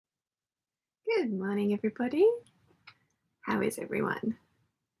Good morning, everybody. How is everyone?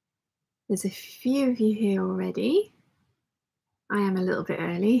 There's a few of you here already. I am a little bit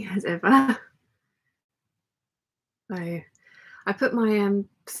early, as ever. So I put my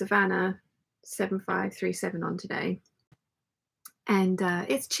Savannah 7537 on today, and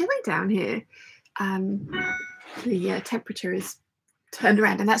it's chilly down here. The temperature is turned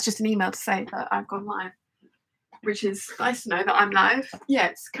around, and that's just an email to say that I've gone live, which is nice to know that I'm live. Yeah,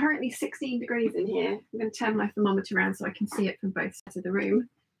 it's currently 16 degrees in here. I'm going to turn my thermometer around so I can see it from both sides of the room.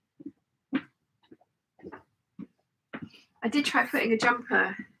 I did try putting a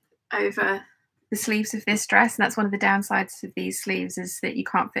jumper over the sleeves of this dress, and that's one of the downsides of these sleeves, is that you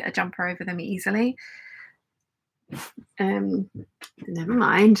can't fit a jumper over them easily. Never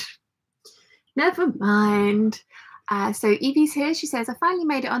mind. So Evie's here. She says, I finally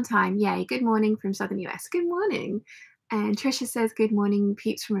made it on time. Yay. Good morning from Southern US. Good morning. And Trisha says, good morning,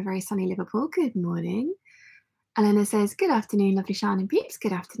 Peeps from a very sunny Liverpool. Good morning. Elena says, good afternoon, lovely Sean and Peeps.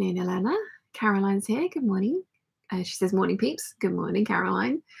 Good afternoon, Elena. Caroline's here. Good morning. She says, morning, Peeps. Good morning,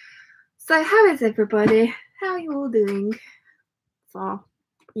 Caroline. So how is everybody? How are you all doing? So,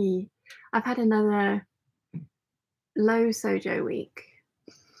 I've had another low sojo week.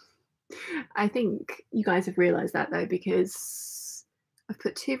 I think you guys have realised that, though, because I've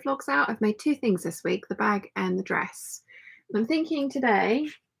put 2 vlogs out. I've made 2 things this week, the bag and the dress. I'm thinking today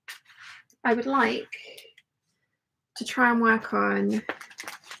I would like to try and work on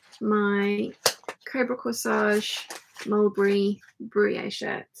my Cobra Corsage Mulberry Brouillet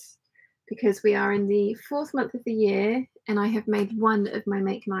shirt, because we are in the 4th month of the year and I have made 1 of my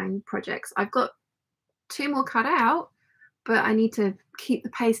Make 9 projects. I've got 2 more cut out, but I need to keep the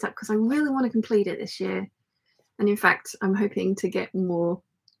pace up because I really want to complete it this year. And in fact, I'm hoping to get more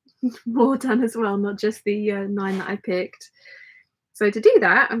done as well, not just the 9 that I picked. So to do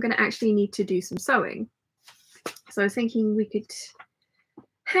that, I'm going to actually need to do some sewing. So I was thinking we could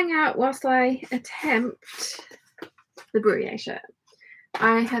hang out whilst I attempt the Brouillet shirt.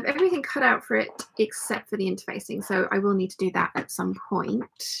 I have everything cut out for it except for the interfacing, so I will need to do that at some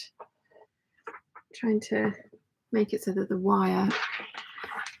point. I'm trying to make it so that the wire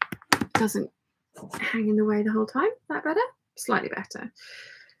doesn't hang in the way the whole time. Is that better? Slightly better.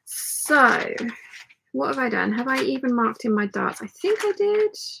 So what have I done? Have I even marked in my darts? I think I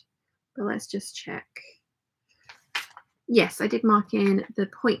did, but let's just check. Yes, I did mark in the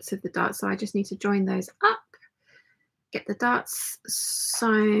points of the darts, so I just need to join those up, get the darts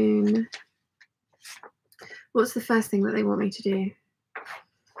sewn. What's the first thing that they want me to do?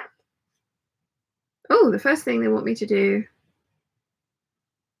 Oh, the first thing they want me to do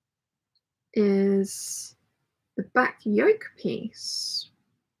is the back yoke piece.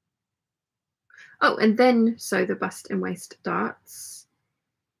 Oh, and then sew the bust and waist darts.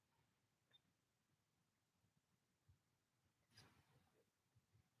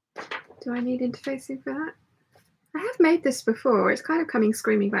 Do I need interfacing for that? I have made this before. It's kind of coming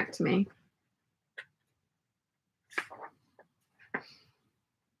screaming back to me.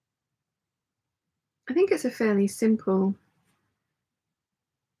 I think it's a fairly simple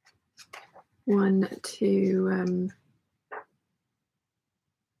one to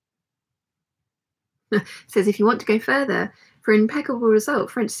says if you want to go further for an impeccable result,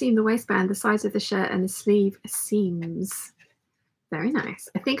 French seam the waistband, the sides of the shirt and the sleeve seams. Very nice.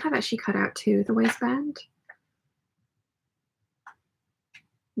 I think I've actually cut out 2 of the waistband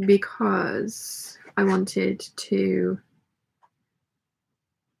because I wanted to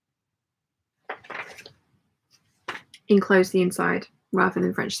enclose the inside rather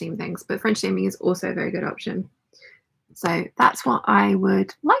than French seam things, but French seaming is also a very good option. So that's what I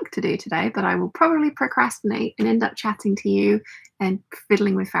would like to do today, but I will probably procrastinate and end up chatting to you and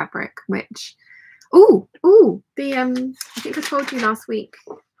fiddling with fabric, which, I think I told you last week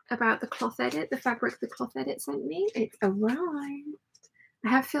about the cloth edit, the fabric the cloth edit sent me. It's arrived. I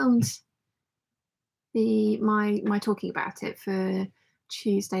have filmed my talking about it for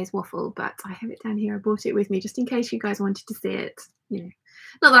Tuesday's Waffle, but I have it down here. I brought it with me just in case you guys wanted to see it. You know,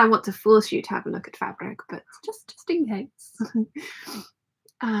 not that I want to force you to have a look at fabric, but just in case.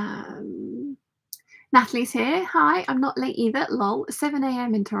 Natalie's here. Hi, I'm not late either. Lol. 7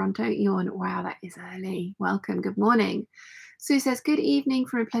 a.m. in Toronto. Yawn. Wow, that is early. Welcome. Good morning. Sue says, good evening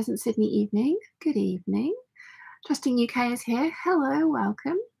from a pleasant Sydney evening. Good evening. Trusting UK is here. Hello,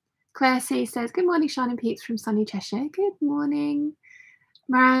 welcome. Claire C says, good morning, Sean and Peeps from sunny Cheshire. Good morning.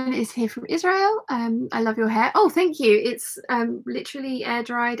 Maran is here from Israel. I love your hair. Oh, thank you. It's literally air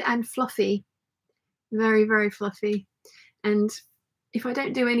dried and fluffy. Very, very fluffy. And if I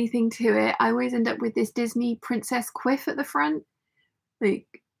don't do anything to it, I always end up with this Disney princess quiff at the front. Like,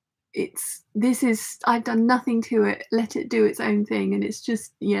 I've done nothing to it, let it do its own thing, and it's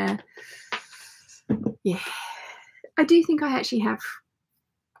just, yeah. Yeah. I do think I actually have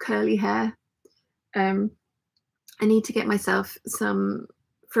curly hair. I need to get myself some,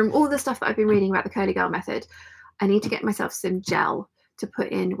 from all the stuff that I've been reading about the curly girl method, I need to get myself some gel to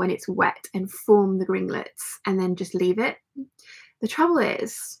put in when it's wet and form the ringlets and then just leave it. The trouble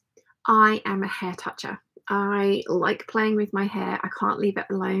is, I am a hair toucher. I like playing with my hair. I can't leave it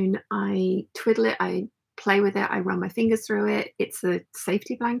alone. I twiddle it, I play with it, I run my fingers through it. It's a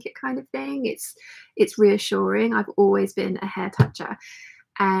safety blanket kind of thing. It's reassuring. I've always been a hair toucher,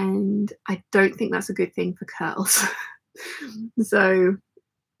 and I don't think that's a good thing for curls. So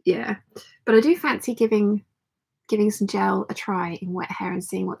yeah, but I do fancy giving some gel a try in wet hair and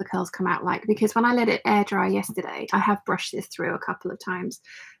seeing what the curls come out like, because when I let it air dry yesterday, I have brushed this through a couple of times,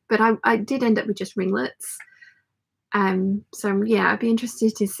 but I did end up with just ringlets. So yeah, I'd be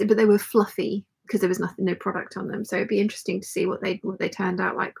interested to see, but they were fluffy because there was no product on them, so it'd be interesting to see what they turned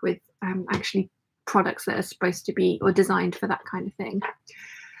out like with actually products that are supposed to be or designed for that kind of thing.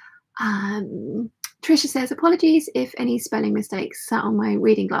 Trisha says, apologies if any spelling mistakes sat on my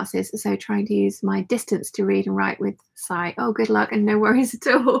reading glasses, so trying to use my distance to read and write with sight. Oh, good luck and no worries at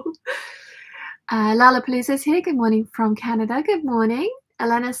all. Lollapalooza's here. Good morning from Canada. Good morning.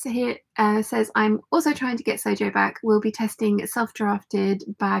 Elena here says, I'm also trying to get Sojo back. We'll be testing self-drafted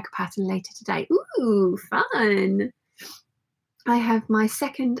bag pattern later today. Ooh, fun. I have my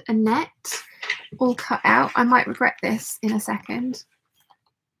second Annette all cut out. I might regret this in a second.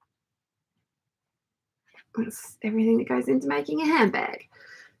 That's everything that goes into making a handbag.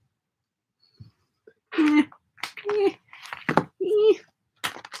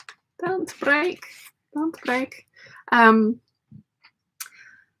 Don't break. Don't break.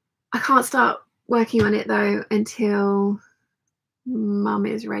 I can't start working on it though until Mum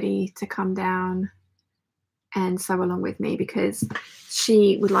is ready to come down and sew along with me, because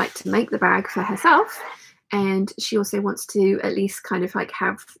she would like to make the bag for herself, and she also wants to at least kind of like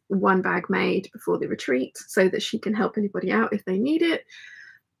have one bag made before the retreat so that she can help anybody out if they need it.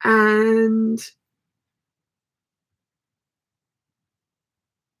 And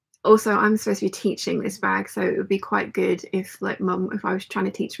also I'm supposed to be teaching this bag, so it would be quite good if like if I was trying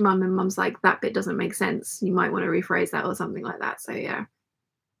to teach Mum and Mum's like, that bit doesn't make sense, you might want to rephrase that or something like that. So yeah.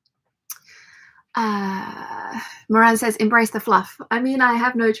 Moran says, embrace the fluff. I mean, I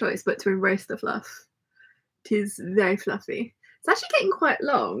have no choice but to embrace the fluff. It is very fluffy. It's actually getting quite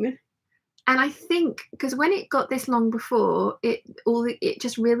long, and I think because when it got this long before, it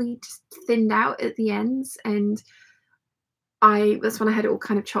just really just thinned out at the ends, and that's when I had it all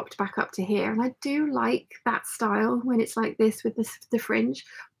kind of chopped back up to here. And I do like that style when it's like this with the fringe,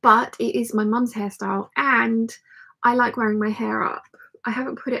 but it is my mum's hairstyle, and I like wearing my hair up. I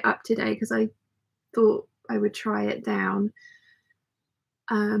haven't put it up today because I thought I would try it down.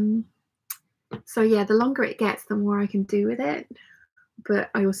 So yeah, the longer it gets, the more I can do with it, but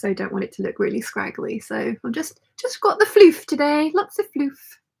I also don't want it to look really scraggly, so I've just got the floof today. Lots of floof.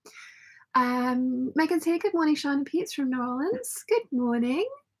 Megan's here. Good morning, Sean and Peeps from New Orleans. Good morning.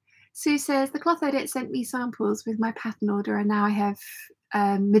 Sue says, the cloth edit sent me samples with my pattern order, and now I have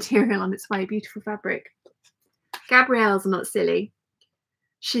material on its way. Beautiful fabric. Gabrielle's not silly.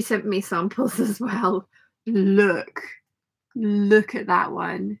 She sent me samples as well. Look at that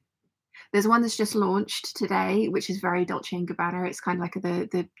one. There's one that's just launched today, which is very Dolce & Gabbana. It's kind of like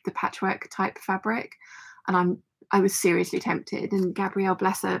the patchwork type fabric, and I was seriously tempted. And Gabrielle,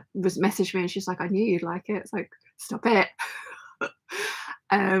 bless her, messaged me and she's like, I knew you'd like it. It's like, stop it.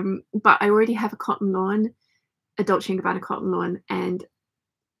 But I already have a cotton lawn, a Dolce & Gabbana cotton lawn, and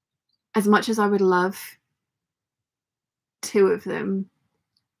as much as I would love 2 of them,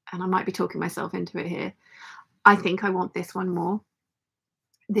 and I might be talking myself into it here, I think I want this one more.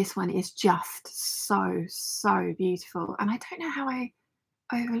 This one is just so beautiful, and I don't know how I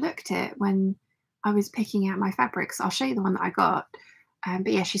overlooked it when I was picking out my fabrics. I'll show you the one that I got.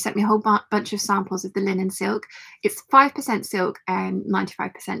 But yeah, she sent me a whole bunch of samples of the linen silk. It's 5% silk and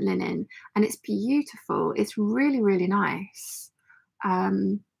 95% linen, and it's beautiful. It's really nice.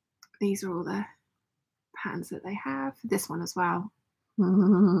 These are all the patterns that they have. This one as well.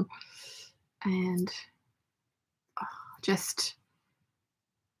 And just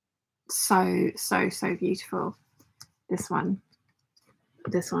so beautiful. This one.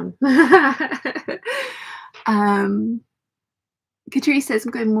 Katrina says,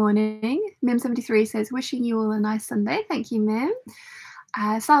 good morning. Mim73 says, wishing you all a nice Sunday. Thank you, Mim.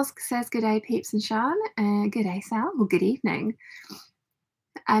 Sal says, good day, Peeps and Sean. Good day, Sal. Well, good evening.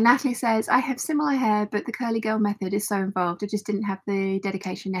 Natalie says, I have similar hair, but the curly girl method is so involved. I just didn't have the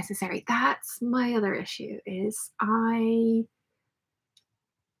dedication necessary. That's my other issue, is I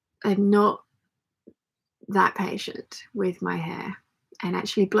am not that patient with my hair, and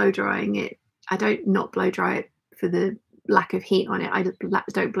actually blow drying it. I don't not blow dry it for the lack of heat on it. I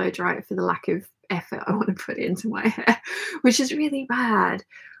don't blow dry it for the lack of effort I want to put into my hair, which is really bad.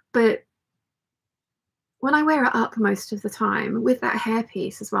 But when I wear it up most of the time with that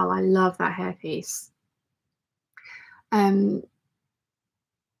hairpiece as well, I love that hairpiece. I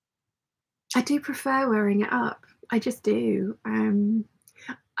do prefer wearing it up. I just do.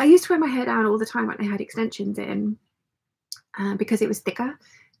 I used to wear my hair down all the time when I had extensions in, because it was thicker,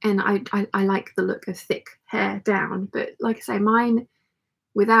 and I like the look of thick hair down. But like I say, mine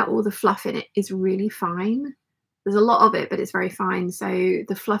without all the fluff in it is really fine. There's a lot of it, but it's very fine. So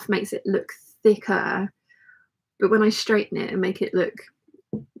the fluff makes it look thicker. But when I straighten it and make it look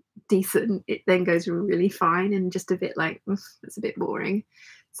decent, it then goes really fine and just a bit like, that's a bit boring.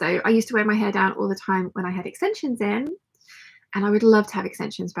 So I used to wear my hair down all the time when I had extensions in, and I would love to have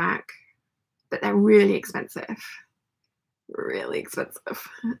extensions back, but they're really expensive. Really expensive.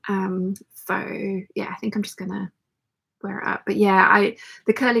 So yeah, I think I'm just gonna wear it up. But yeah,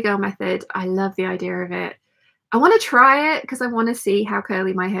 the curly girl method, I love the idea of it. I want to try it because I want to see how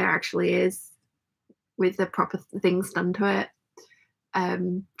curly my hair actually is with the proper things done to it,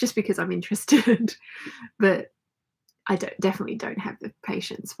 just because I'm interested. But I definitely don't have the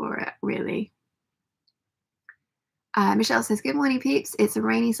patience for it, really. Michelle says, good morning, peeps. It's a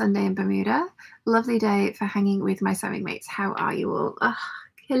rainy Sunday in Bermuda. Lovely day for hanging with my sewing mates. How are you all? Oh,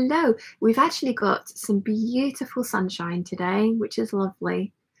 hello. We've actually got some beautiful sunshine today, which is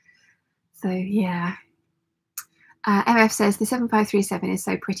lovely. So yeah. MF says, the 7537 is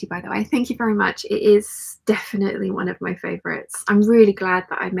so pretty, by the way. Thank you very much. It is definitely one of my favorites. I'm really glad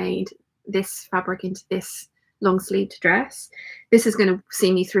that I made this fabric into this long sleeved dress. This is going to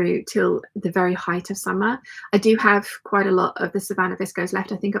see me through till the very height of summer. I do have quite a lot of the Savannah Viscose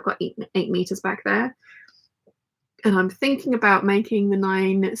left. I think I've got 8 meters back there. And I'm thinking about making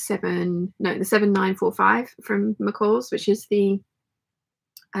the 7945 from McCall's, which is the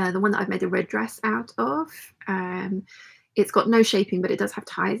one that I've made a red dress out of. It's got no shaping, but it does have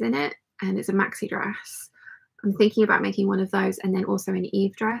ties in it, and it's a maxi dress. I'm thinking about making one of those, and then also an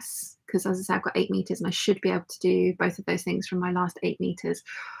Eve dress, because as I said, I've got 8 meters, and I should be able to do both of those things from my last 8 meters.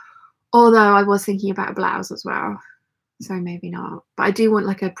 Although I was thinking about a blouse as well, so maybe not. But I do want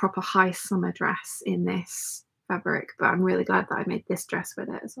like a proper high summer dress in this fabric, but I'm really glad that I made this dress with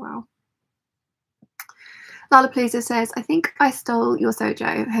it as well. Lala Pleaser says, I think I stole your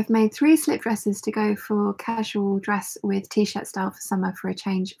Sojo. Have made 3 slip dresses to go for casual dress with t-shirt style for summer for a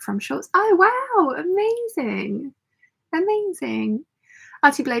change from shorts. Oh, wow. Amazing. Amazing.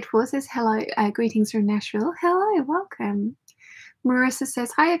 Artie Blade 4 says, hello, greetings from Nashville. Hello, welcome. Marissa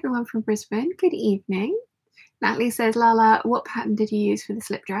says, hi, everyone from Brisbane. Good evening. Natalie says, Lala, what pattern did you use for the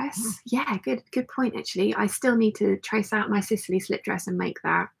slip dress? Yeah, good point, actually. I still need to trace out my Sicily slip dress and make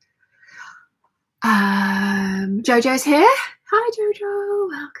that. Jojo's here. Hi, Jojo.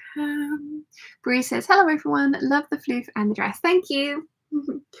 Welcome. Bree says, hello, everyone. Love the floof and the dress. Thank you.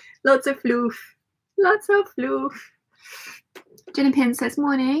 Lots of floof. Lots of floof. Jenna Pin says,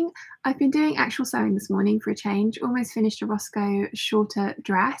 morning. I've been doing actual sewing this morning for a change. Almost finished a Roscoe shorter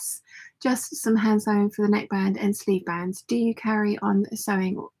dress. Just some hand sewing for the neckband and sleeve bands. Do you carry on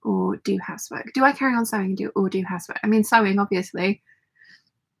sewing or do housework? Do I carry on sewing or do housework? I mean, sewing, obviously.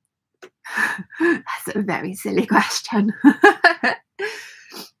 That's a very silly question.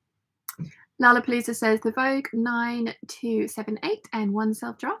 Lala Palooza says, the Vogue 9278 and one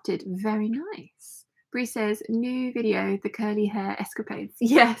self-drafted. Very nice. Bree says, new video, the curly hair escapades.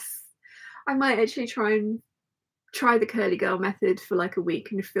 Yes, I might actually try the curly girl method for like a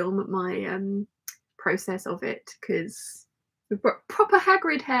week and film my process of it, because we've got proper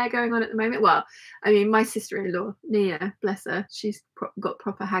Hagrid hair going on at the moment. Well, I mean, my sister-in-law, Nia, bless her, she's got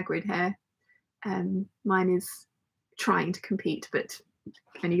proper Hagrid hair. Mine is trying to compete, but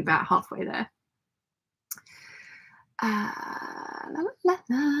only about halfway there.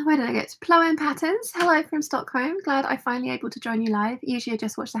 Where did I get? Plow-in Patterns. Hello from Stockholm. Glad I finally able to join you live. Usually I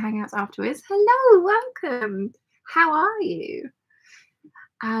just watch the Hangouts afterwards. Hello, welcome. How are you?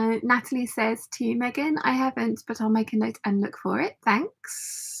 Natalie says to Megan, I haven't, but I'll make a note and look for it.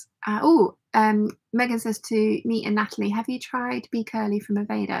 Thanks. Megan says to me and Natalie, have you tried Be Curly from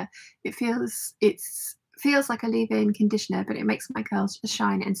Aveda? It feels like a leave-in conditioner, but it makes my curls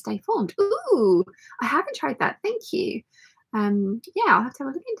shine and stay formed. Ooh, I haven't tried that. Thank you. Yeah, I'll have to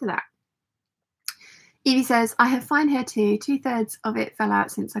have a look into that. Evie says, I have fine hair too. 2/3 of it fell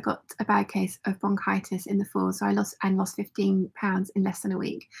out since I got a bad case of bronchitis in the fall. So I lost 15 pounds in less than a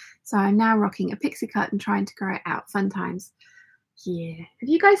week. So I'm now rocking a pixie cut and trying to grow it out. Fun times. Yeah. Have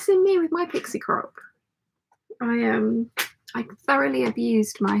you guys seen me with my pixie crop? I thoroughly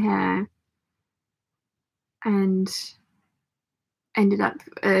abused my hair and ended up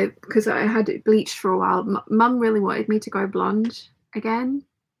because I had it bleached for a while. Mum really wanted me to go blonde again,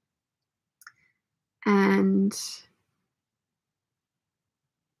 and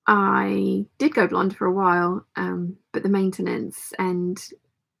I did go blonde for a while, but the maintenance and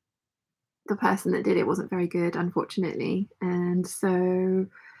the person that did it wasn't very good, unfortunately, and so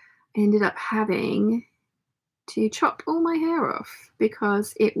I ended up having to chop all my hair off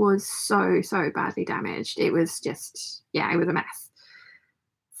because it was so badly damaged. It was just, yeah, it was a mess.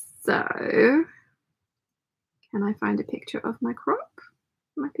 So can I find a picture of my crop,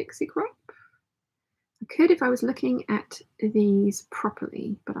 my pixie crop? I could if I was looking at these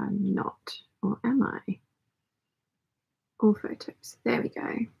properly, but I'm not, or am I? All photos, there we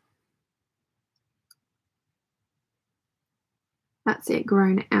go. That's it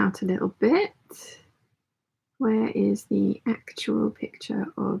grown out a little bit. Where is the actual picture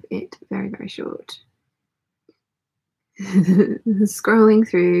of it? Very short. Scrolling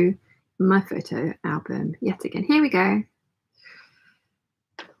through my photo album yet again. Here we go.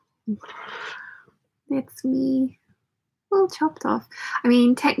 It's me all chopped off. I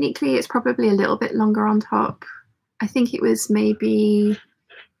mean, technically it's probably a little bit longer on top. I think it was maybe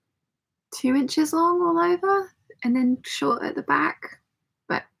 2 inches long all over and then short at the back.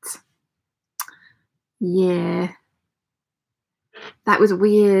 But yeah, that was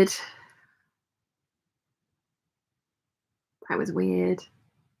weird. That was weird.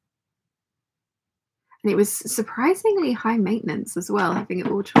 And it was surprisingly high maintenance as well, having it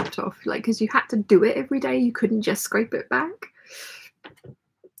all chopped off, like, because you had to do it every day. You couldn't just scrape it back.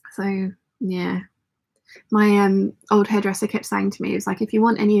 So yeah, my old hairdresser kept saying to me, it was like, if you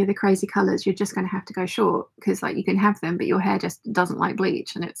want any of the crazy colors, you're just going to have to go short, because like you can have them, but your hair just doesn't like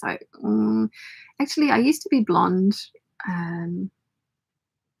bleach. And it's like, actually, I used to be blonde. I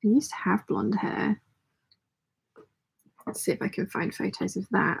used to have blonde hair. Let's see if I can find photos of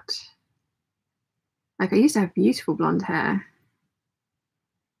that. Like, I used to have beautiful blonde hair.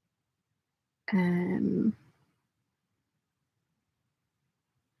 No,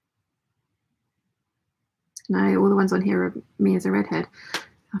 all the ones on here are me as a redhead. I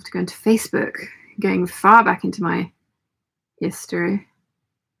have to go into Facebook, going far back into my history.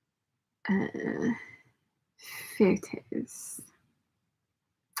 Photos.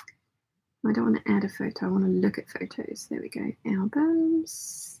 I don't want to add a photo. I want to look at photos. There we go.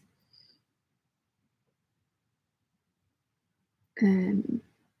 Albums.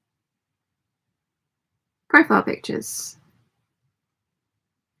 Profile pictures.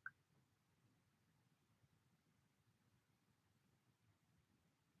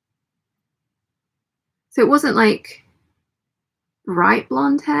 So it wasn't like bright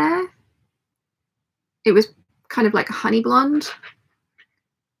blonde hair. It was kind of like a honey blonde.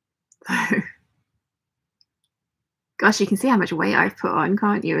 Gosh, you can see how much weight I've put on,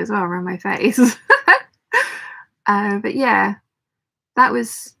 can't you, as well, around my face. But yeah, that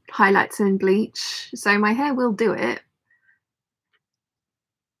was highlights and bleach. So my hair will do it.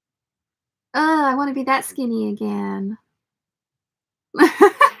 Oh, I want to be that skinny again.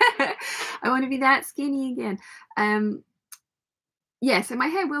 I want to be that skinny again. Yeah, so my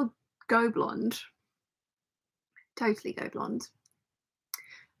hair will go blonde. Totally go blonde.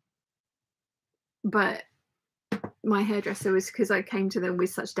 But my hairdresser was, because I came to them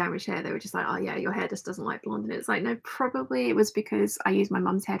with such damaged hair, they were just like, oh yeah, your hair just doesn't like blonde. And it's like, no, probably it was because I used my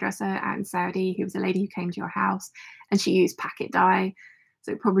mum's hairdresser out in Saudi, who was a lady who came to your house, and she used packet dye,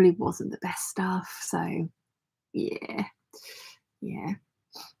 so it probably wasn't the best stuff. So yeah.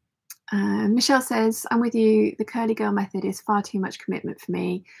 Michelle says, I'm with you. The curly girl method is far too much commitment for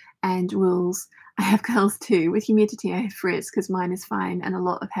me, and rules. I have curls too. With humidity, I have frizz because mine is fine and a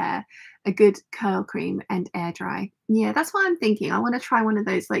lot of hair. A good curl cream and air dry. Yeah, that's what I'm thinking. I want to try one of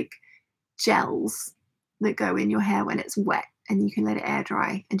those like gels that go in your hair when it's wet, and you can let it air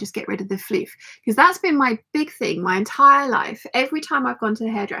dry and just get rid of the fluff. Because that's been my big thing my entire life. Every time I've gone to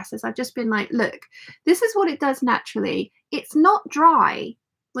the hairdressers, I've just been like, look, this is what it does naturally. It's not dry.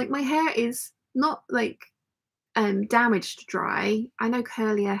 Like, my hair is not like damaged dry. I know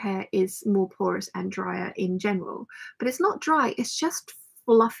curlier hair is more porous and drier in general, but it's not dry. It's just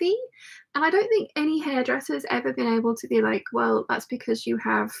fluffy. And I don't think any hairdresser's ever been able to be like, well, that's because you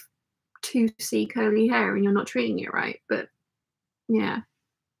have 2C curly hair and you're not treating it right. But yeah.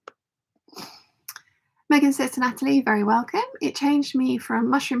 Megan says to Natalie, very welcome. It changed me from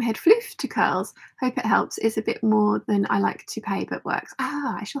mushroom head floof to curls. Hope it helps. It's a bit more than I like to pay, but works.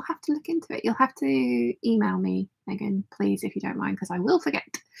 Ah, I shall have to look into it. You'll have to email me, Megan, please, if you don't mind, because I will forget.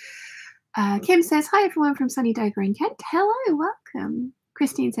 Kim says, hi, everyone from sunny Dover in Kent. Hello, welcome.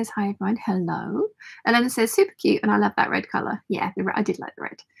 Christine says, hi, everyone. Hello. Elena says, super cute, and I love that red colour. Yeah, I did like the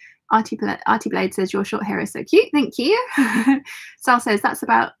red. Artie Blade says, your short hair is so cute. Thank you. Sal says, that's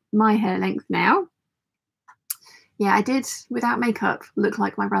about my hair length now. Yeah, I did, without makeup, look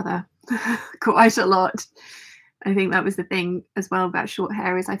like my brother quite a lot. I think that was the thing as well about short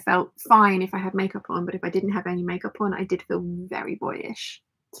hair, is I felt fine if I had makeup on, but if I didn't have any makeup on, I did feel very boyish.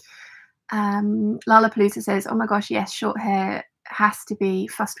 Lollapalooza says, oh my gosh, yes, short hair has to be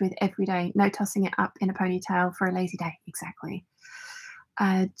fussed with every day. No tossing it up in a ponytail for a lazy day. Exactly.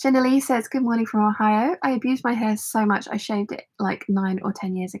 Jenna Lee says, good morning from Ohio. I abused my hair so much I shaved it like 9 or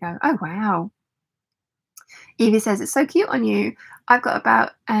 10 years ago. Oh, wow. Evie says, it's so cute on you. I've got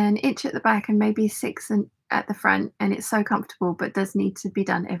about an inch at the back and maybe 6 at the front, and it's so comfortable, but does need to be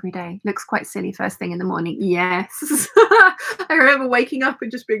done every day. Looks quite silly first thing in the morning. Yes. I remember waking up and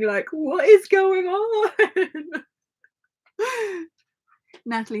just being like, what is going on?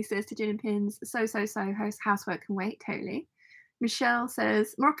 Natalie says to Gin and Pins, so, housework can wait, totally. Michelle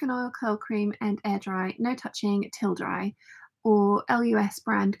says, Moroccan oil, curl cream, and air dry, no touching till dry. Or LUS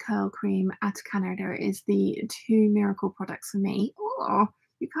brand curl cream at Canada is the 2 miracle products for me. Oh,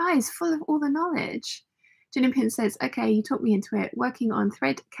 you guys, full of all the knowledge. Gin and Pin says, okay, you talked me into it. Working on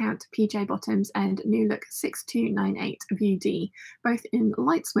thread count PJ bottoms and new look 6298 VD, both in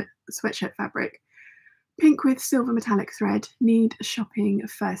light sweatshirt fabric. Pink with silver metallic thread. Need shopping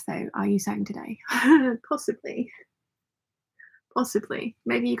first though. Are you saying today? Possibly. Possibly.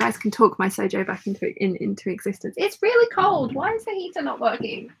 Maybe you guys can talk my sojo back into existence. It's really cold. Why is the heater not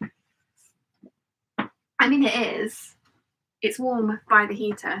working? I mean, it is. It's warm by the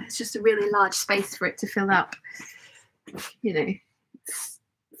heater. It's just a really large space for it to fill up. You know, it's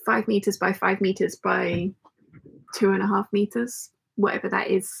 5 meters by 5 meters by 2.5 meters, whatever that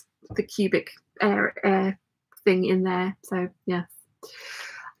is, the cubic air thing in there. So, yeah.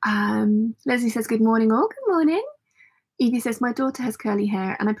 Leslie says, good morning all. Good morning. Evie says, my daughter has curly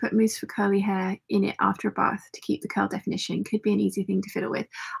hair and I put mousse for curly hair in it after a bath to keep the curl definition. Could be an easy thing to fiddle with.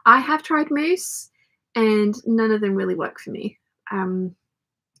 I have tried mousse and none of them really work for me.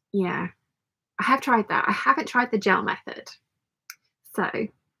 Yeah, I have tried that. I haven't tried the gel method. So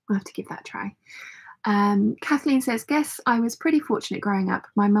I'll have to give that a try. Kathleen says, guess I was pretty fortunate growing up.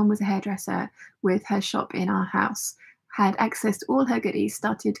 My mum was a hairdresser with her shop in our house. Had access to all her goodies,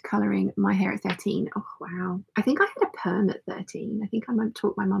 started colouring my hair at 13. Oh, wow. I think I had a perm at 13. I think I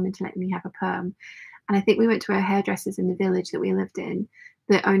talked my mum into letting me have a perm. And I think we went to a hairdresser's in the village that we lived in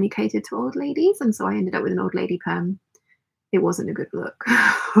that only catered to old ladies. And so I ended up with an old lady perm. It wasn't a good look.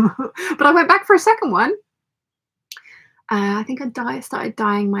 But I went back for a second one. I think I started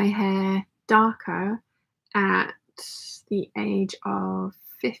dyeing my hair darker at the age of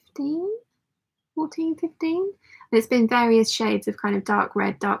 15. 14, 15. And it's been various shades of kind of dark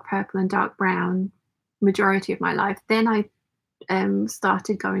red, dark purple, and dark brown majority of my life. Then I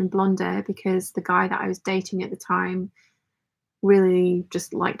started going blonder because the guy that I was dating at the time really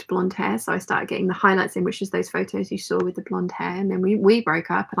just liked blonde hair. So I started getting the highlights in, which is those photos you saw with the blonde hair. And then we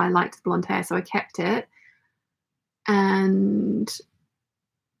broke up and I liked the blonde hair, so I kept it. And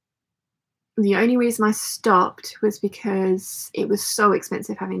the only reason I stopped was because it was so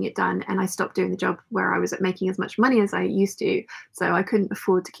expensive having it done, and I stopped doing the job where I was making as much money as I used to, so I couldn't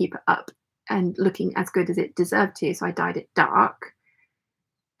afford to keep it up and looking as good as it deserved to, so I dyed it dark.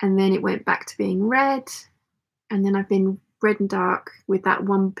 And then it went back to being red, and then I've been red and dark with that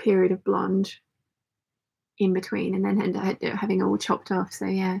one period of blonde in between, and then ended up having it all chopped off. So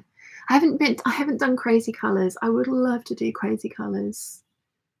yeah, I haven't done crazy colors. I would love to do crazy colors.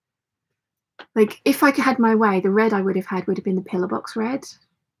 Like, if I had my way, the red I would have been the pillar box red,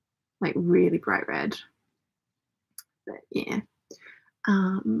 like really bright red. But yeah.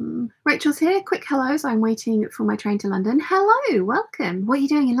 Rachel's here. Quick hellos. I'm waiting for my train to London. Hello, welcome. What are you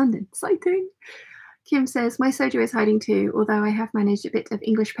doing in London? Exciting. Kim says, my sojo is hiding too, although I have managed a bit of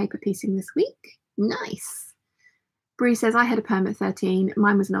English paper piecing this week. Nice. Bree says, I had a perm at 13.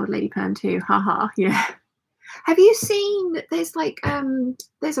 Mine was an old lady perm too. Haha, yeah. Have you seen, there's like,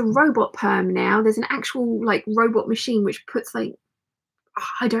 there's a robot perm now. There's an actual like robot machine which puts like,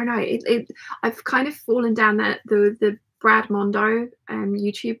 I don't know. I've kind of fallen down the Brad Mondo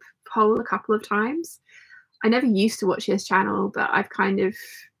YouTube hole a couple of times. I never used to watch his channel, but I've kind of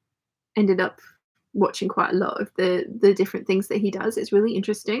ended up watching quite a lot of the different things that he does. It's really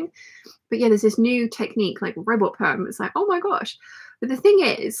interesting. But yeah, there's this new technique like robot perm. It's like, oh my gosh. But the thing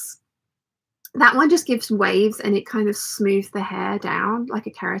is, that one just gives waves and it kind of smooths the hair down like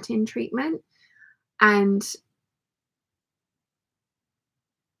a keratin treatment. And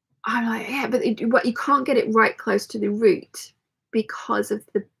I'm like, yeah, but what, you can't get it right close to the root because of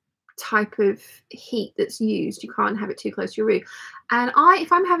the type of heat that's used. You can't have it too close to your root. And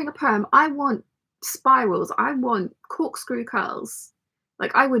if I'm having a perm, I want spirals. I want corkscrew curls.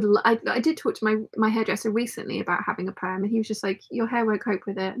 Like I did talk to my hairdresser recently about having a perm, and he was just like, your hair won't cope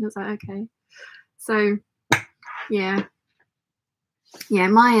with it. And I was like, okay. So yeah. Yeah,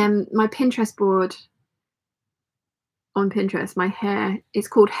 my Pinterest board on Pinterest, my hair is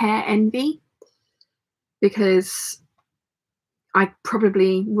called Hair Envy, because I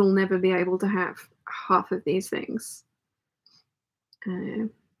probably will never be able to have half of these things.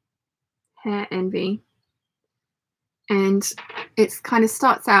 Hair Envy. And it's kind of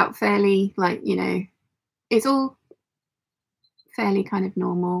starts out fairly like, you know, it's all fairly kind of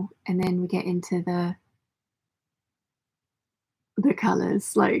normal. And then we get into the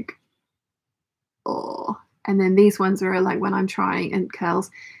colors, like, oh, and then these ones are like when I'm trying, and curls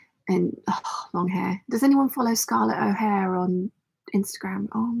and long hair. Does anyone follow Scarlett O'Hare on Instagram?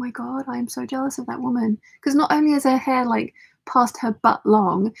 Oh my god, I am so jealous of that woman, because not only is her hair like past her butt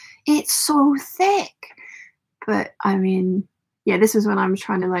long, it's so thick. But I mean, yeah, this was when I was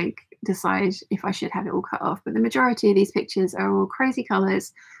trying to like decide if I should have it all cut off. But the majority of these pictures are all crazy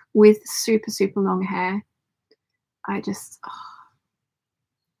colors with super long hair. I just,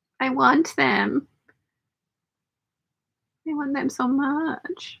 I want them. I want them so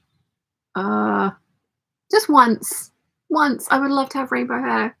much. Just once. I would love to have rainbow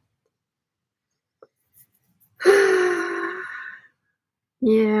hair.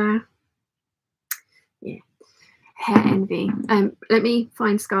 Yeah. Hair Envy. Let me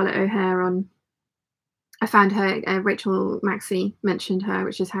find Scarlett O'Hare on. I found her. Rachel Maxey mentioned her,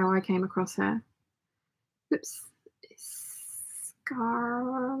 which is how I came across her. Oops.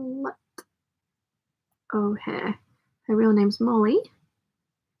 Scarlett O'Hare. Her real name's Molly.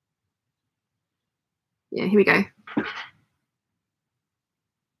 Yeah, here we go.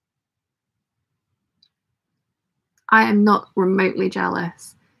 I am not remotely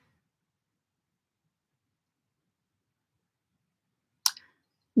jealous.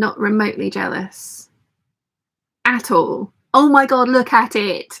 Not remotely jealous at all. Oh my god, look at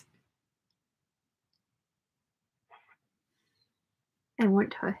it. I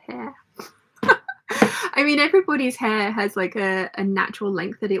want her hair. I mean, everybody's hair has like a natural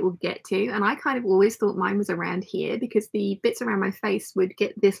length that it will get to, and I kind of always thought mine was around here, because the bits around my face would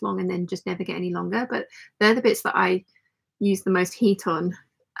get this long and then just never get any longer. But they're the bits that I use the most heat on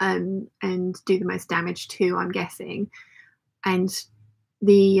and do the most damage to, I'm guessing. And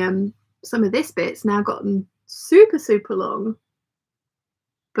the some of this bit's now gotten super long,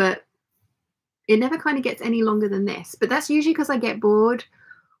 but it never kind of gets any longer than this. But that's usually because I get bored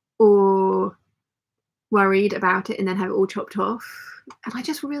or worried about it and then have it all chopped off. And I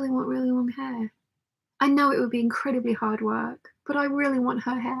just really want really long hair. I know it would be incredibly hard work, but I really want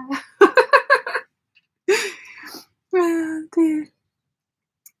her hair. Oh dear.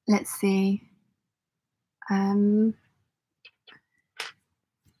 Let's see.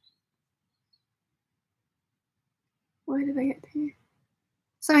 Where did I get to?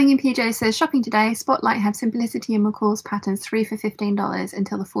 Sewing in PJ says, shopping today. Spotlight have Simplicity and McCall's patterns, 3 for $15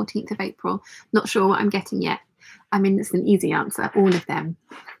 until the 14th of April. Not sure what I'm getting yet. I mean, it's an easy answer. All of them.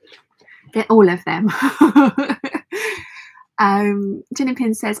 Get all of them. Ginny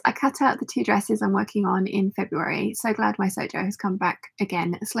Pin says, I cut out the 2 dresses I'm working on in February. So glad my Sojo has come back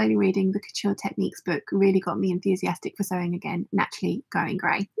again. Slowly reading the Couture Techniques book really got me enthusiastic for sewing again. Naturally going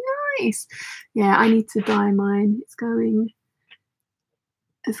grey. Nice. Yeah, I need to dye mine. It's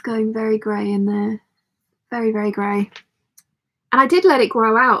going very grey in there. Very grey. And I did let it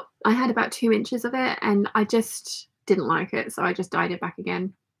grow out. I had about 2 inches of it and I just didn't like it, so I just dyed it back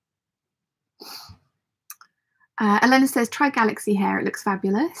again. Elena says, try Galaxy hair, it looks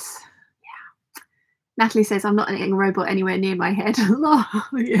fabulous. Yeah. Natalie says, I'm not letting a robot anywhere near my head.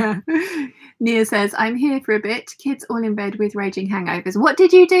 Yeah. Nia says, I'm here for a bit. Kids all in bed with raging hangovers. What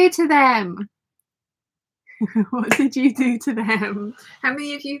did you do to them? What did you do to them? How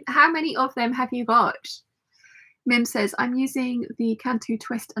many of them have you got? Mim says, I'm using the Cantu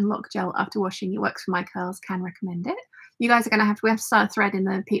Twist and Lock Gel after washing. It works for my curls. Can recommend it. You guys are going to have to start a thread in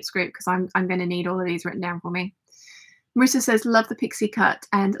the Peeps group, because I'm going to need all of these written down for me. Marissa says, love the pixie cut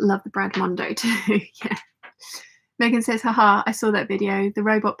and love the Brad Mondo too. Yeah. Megan says, haha, I saw that video. The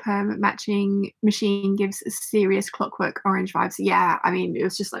robot perm matching machine gives serious Clockwork Orange vibes. Yeah, I mean, it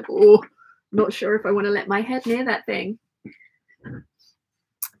was just like, oh, not sure if I want to let my head near that thing.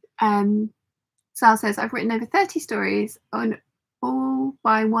 Sal says, I've written over 30 stories on all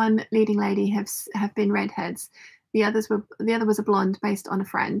by one leading lady have been redheads. The other was a blonde based on a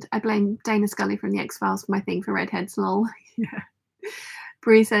friend. I blame Dana Scully from the X-Files for my thing for redheads, lol. Yeah.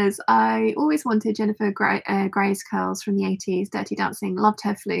 Brie says, I always wanted Jennifer Grey's curls from the 80s, Dirty Dancing. Loved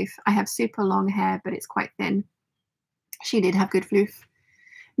her floof. I have super long hair, but it's quite thin. She did have good floof.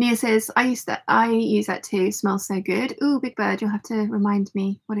 Nia says, I use that too. Smells so good. Ooh, Big Bird, you'll have to remind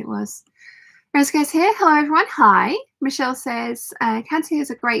me what it was. Rose goes here. Hello, everyone. Hi. Michelle says, Cantu's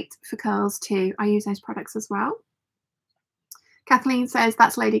are great for curls too. I use those products as well. Kathleen says,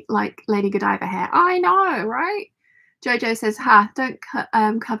 that's Lady Godiva hair. I know, right? Jojo says, don't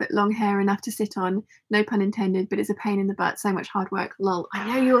covet long hair enough to sit on. No pun intended, but it's a pain in the butt. So much hard work. Lol. I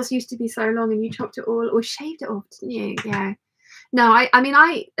know yours used to be so long and you chopped it all or shaved it off, didn't you? Yeah. No, I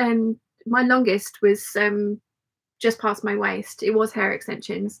mean, my longest was just past my waist. It was hair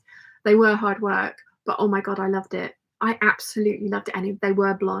extensions. They were hard work, but oh my God, I loved it. I absolutely loved it. And they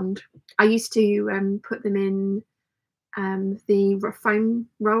were blonde. I used to put them in the foam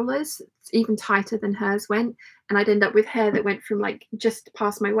rollers, even tighter than hers went, and I'd end up with hair that went from like just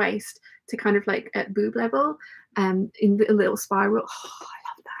past my waist to kind of like at boob level, in a little spiral. Oh, I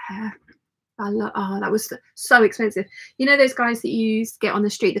love that hair. That was so expensive. You know those guys that you get on the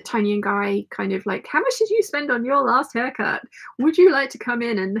street, the Tonian guy, kind of like, how much did you spend on your last haircut? Would you like to come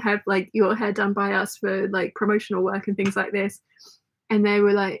in and have like your hair done by us for like promotional work and things like this? And they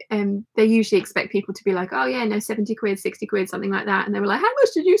were like, they usually expect people to be like, oh yeah, no, 70 quid, 60 quid, something like that. And they were like, how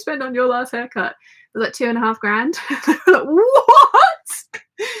much did you spend on your last haircut? Like $2.5 grand. Like, what?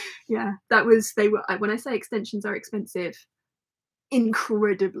 Yeah, that was, when I say extensions are expensive,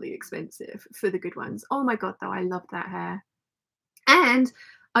 incredibly expensive for the good ones. Oh my God, though, I love that hair. And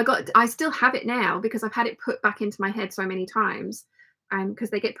I still have it now because I've had it put back into my head so many times.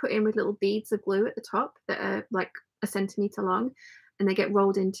 Because they get put in with little beads of glue at the top that are like a centimeter long, and they get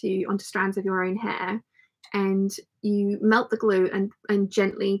rolled onto strands of your own hair, and you melt the glue and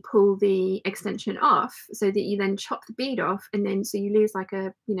gently pull the extension off so that you then chop the bead off, and then so you lose like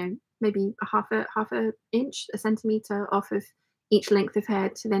a, you know, maybe a half a inch, a centimeter off of each length of hair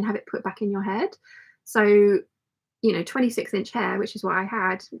to then have it put back in your head. So, you know, 26-inch hair, which is what I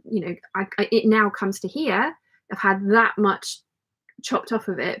had, you know, it now comes to here. I've had that much chopped off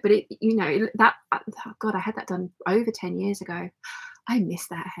of it, but it, you know, that, oh God, I had that done over 10 years ago. I miss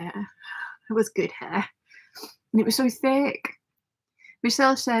that hair. It was good hair, and it was so thick.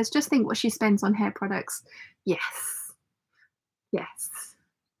 Michelle says, just think what she spends on hair products. Yes,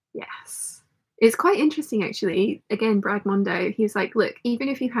 it's quite interesting, actually. Again, Brad Mondo, he's like, look, even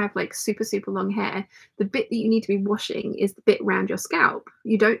if you have like super long hair, the bit that you need to be washing is the bit around your scalp.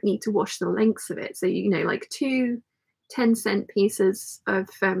 You don't need to wash the lengths of it. So, you know, like 2 10-cent pieces of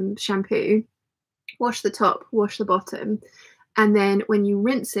shampoo, wash the top, wash the bottom, and then when you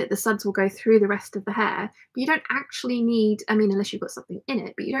rinse it, the suds will go through the rest of the hair. But you don't actually need, I mean, unless you've got something in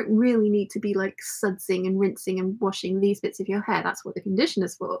it, but you don't really need to be like sudsing and rinsing and washing these bits of your hair. That's what the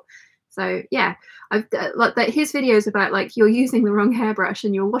conditioner's for. So yeah, I've like that. His videos about like you're using the wrong hairbrush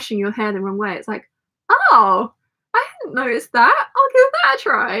and you're washing your hair the wrong way. It's like, oh, I hadn't noticed that. I'll give that a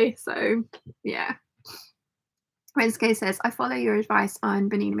try. So yeah. Renske says, I follow your advice on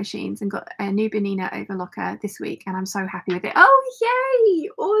Bonina machines and got a new Bonina overlocker this week, and I'm so happy with it. Oh, yay!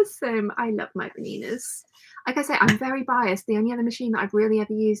 Awesome. I love my Boninas. Like I say, I'm very biased. The only other machine that I've really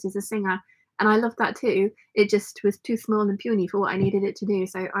ever used is a Singer, and I love that too. It just was too small and puny for what I needed it to do.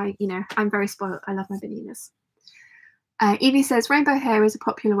 So I'm very spoiled. I love my Boninas. Evie says, rainbow hair is a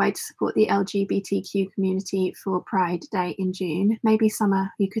popular way to support the LGBTQ community for Pride Day in June. Maybe summer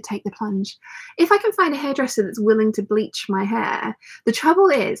you could take the plunge. If I can find a hairdresser that's willing to bleach my hair. The trouble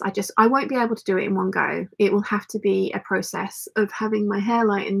is I won't be able to do it in one go. It will have to be a process of having my hair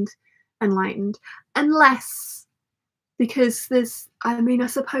lightened and lightened. Unless, because I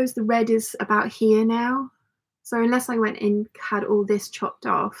suppose the red is about here now. So unless I went and had all this chopped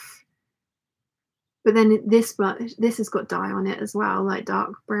off. But then this has got dye on it as well, like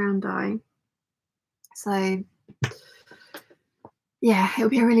dark brown dye. So yeah, it'll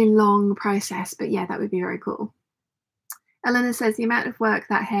be a really long process, but yeah, that would be very cool. Elena says the amount of work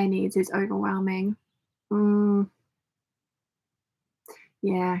that hair needs is overwhelming.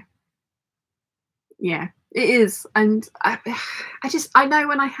 Yeah, it is. And I know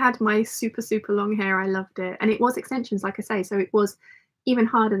when I had my super long hair, I loved it, and it was extensions, like I say, so it was even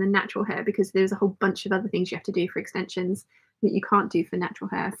harder than natural hair because there's a whole bunch of other things you have to do for extensions that you can't do for natural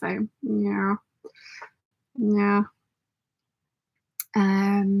hair. So yeah, yeah.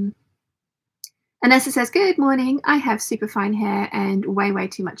 Anessa says, "Good morning. I have super fine hair and way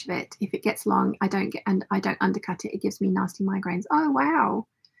too much of it. If it gets long, I don't undercut it. It gives me nasty migraines." Oh wow.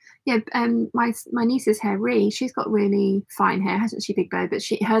 Yeah, my niece's hair, Ree, she's got really fine hair, hasn't she, Big Bird? But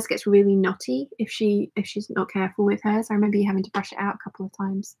hers gets really knotty if she's not careful with hers. I remember you having to brush it out a couple of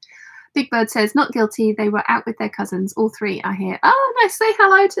times. Big Bird says, "Not guilty. They were out with their cousins. All three are here." Oh, nice. Say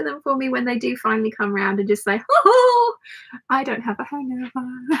hello to them for me when they do finally come round and just say, "Oh, I don't have a hangover."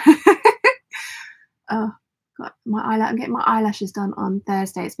 Oh, God, I'm getting my eyelashes done on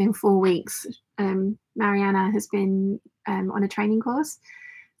Thursday. It's been 4 weeks. Mariana has been on a training course.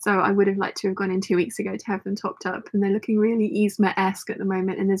 So I would have liked to have gone in 2 weeks ago to have them topped up. And they're looking really Yzma-esque at the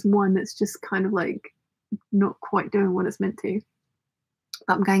moment. And there's one that's just kind of like not quite doing what it's meant to.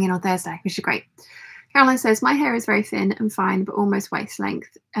 But I'm going in on Thursday, which is great. Caroline says, "My hair is very thin and fine, but almost waist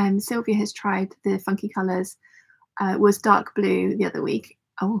length. Sylvia has tried the funky colours. Was dark blue the other week."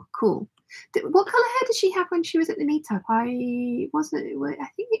 Oh, cool. What colour hair did she have when she was at the meetup? I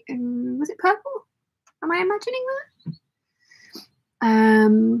think was it purple? Am I imagining that?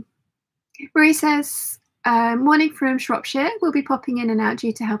 Marie says, "Morning from Shropshire. We'll be popping in and out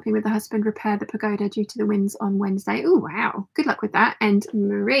due to helping with the husband repair the pagoda due to the winds on Wednesday." Oh, wow. Good luck with that. And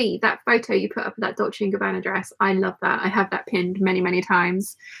Marie, that photo you put up of that Dolce & Gabbana dress, I love that. I have that pinned many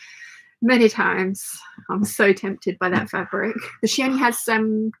times. Many times. I'm so tempted by that fabric. She only has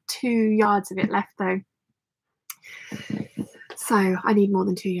 2 yards of it left, though. So I need more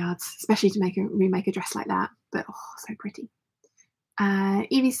than 2 yards, especially to remake a dress like that. But, oh, so pretty.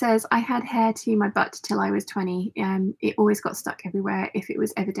 Evie says, "I had hair to my butt till I was 20. It always got stuck everywhere if it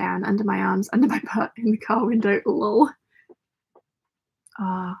was ever down, under my arms, under my butt, in the car window. Lol."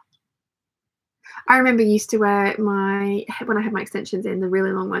 I remember used to wear when I had my extensions in, the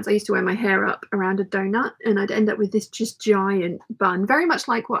really long ones, I used to wear my hair up around a donut and I'd end up with this just giant bun, very much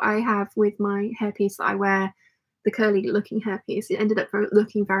like what I have with my hairpiece that I wear, the curly looking hairpiece. It ended up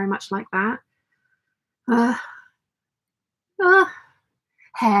looking very much like that.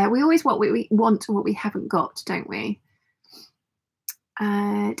 Hair. We always want what we haven't got, don't we?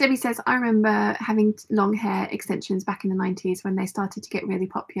 Debbie says, "I remember having long hair extensions back in the 90s when they started to get really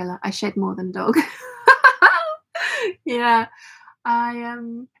popular. I shed more than a dog." Yeah.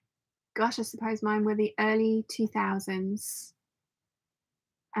 Gosh, I suppose mine were the early 2000s.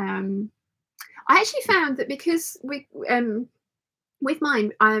 I actually found that because with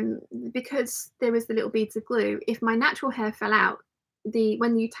mine, because there was the little beads of glue, if my natural hair fell out,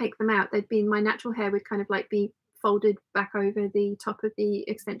 when you take them out, my natural hair would kind of like be folded back over the top of the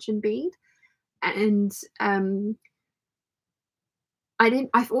extension bead. And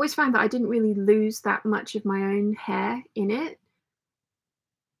I've always found that I didn't really lose that much of my own hair in it.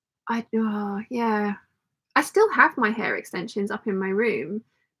 Yeah. I still have my hair extensions up in my room,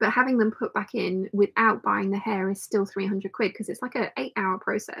 but having them put back in without buying the hair is still 300 quid because it's like an 8-hour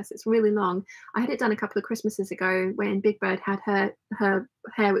process. It's really long. I had it done a couple of Christmases ago when Big Bird had her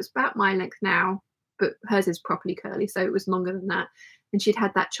hair was about my length now, but hers is properly curly, so it was longer than that. And she'd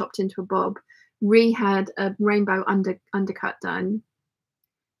had that chopped into a bob. Ree had a rainbow undercut done.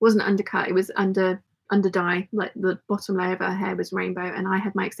 It wasn't undercut, it was under dye, like the bottom layer of her hair was rainbow, and I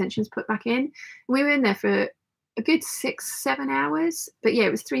had my extensions put back in. We were in there for a good 6-7 hours, but yeah,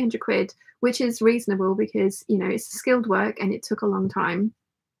 it was 300 quid, which is reasonable because, you know, it's skilled work and it took a long time,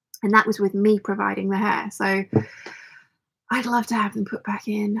 and that was with me providing the hair. So I'd love to have them put back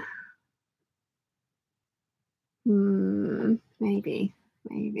in. Maybe.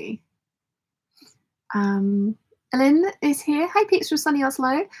 Ellen is here. Hi, Peeps from sunny Oslo.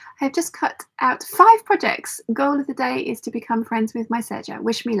 I have just cut out 5 projects. Goal of the day is to become friends with my serger.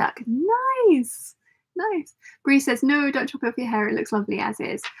 Wish me luck. Nice. Bree says, "No, don't chop off your hair. It looks lovely as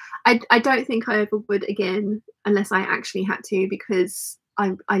is." I don't think I ever would again unless I actually had to, because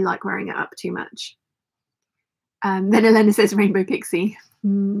I like wearing it up too much. Then Elena says, "Rainbow pixie."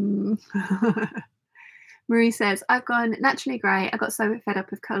 Marie says, "I've gone naturally grey. I got so fed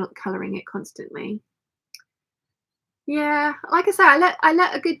up of colouring it constantly." Yeah, like I say, I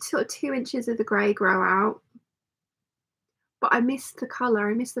let a good sort of 2 inches of the grey grow out, but I miss the colour.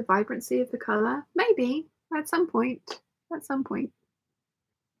 I miss the vibrancy of the colour. Maybe at some point.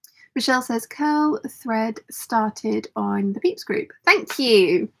 Michelle says, "Curl thread started on the Peeps group." Thank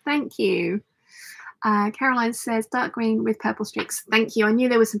you. Caroline says, "Dark green with purple streaks." Thank you. I knew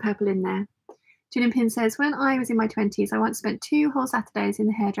there was some purple in there. Gin and Pin says, when I was in my 20s, I once spent 2 whole Saturdays in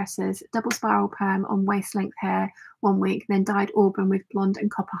the hairdressers, double spiral perm on waist-length hair 1 week, then dyed auburn with blonde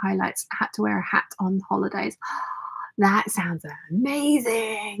and copper highlights. I had to wear a hat on holidays. That sounds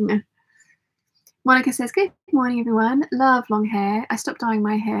amazing. Monica says, good morning, everyone. Love long hair. I stopped dyeing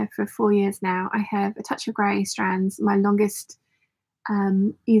my hair for 4 years now. I have a touch of grey strands, my longest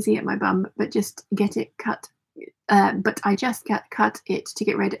easy at my bum, but just get it cut. But I just cut it to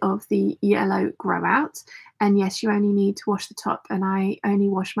get rid of the yellow grow out. And yes, you only need to wash the top, and I only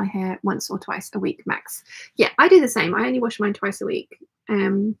wash my hair once or twice a week max. Yeah, I do the same. I only wash mine twice a week.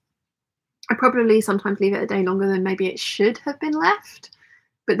 I probably sometimes leave it a day longer than maybe it should have been left.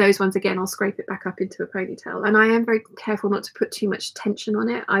 But those ones, again, I'll scrape it back up into a ponytail. And I am very careful not to put too much tension on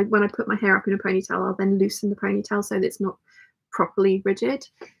it. When I put my hair up in a ponytail, I'll then loosen the ponytail so that it's not properly rigid.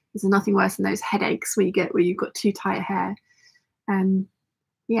 There's nothing worse than those headaches where you've got too tight hair.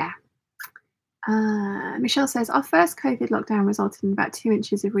 Yeah. Michelle says, our first COVID lockdown resulted in about 2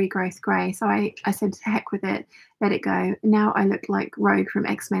 inches of regrowth grey. So I said, to heck with it, let it go. Now I look like Rogue from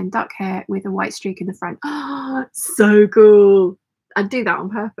X-Men, dark hair with a white streak in the front. Oh, so cool. I'd do that on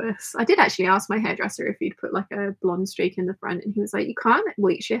purpose. I did actually ask my hairdresser if he'd put like a blonde streak in the front, and he was like, you can't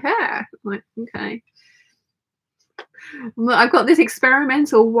bleach your hair. I'm like, okay. I've got this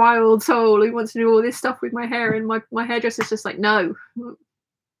experimental wild soul who wants to do all this stuff with my hair, and my hairdresser's just like, no.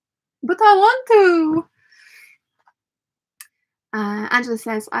 But I want to. Angela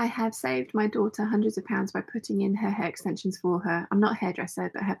says, I have saved my daughter hundreds of pounds by putting in her hair extensions for her. I'm not a hairdresser,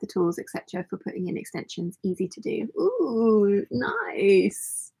 but I have the tools, etc. for putting in extensions. Easy to do. Ooh,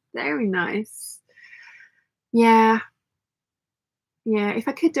 nice. Very nice. Yeah. Yeah, if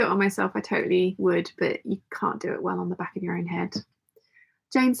I could do it on myself, I totally would, but you can't do it well on the back of your own head.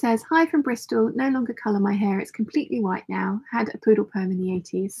 Jane says, hi from Bristol. No longer colour my hair. It's completely white now. Had a poodle perm in the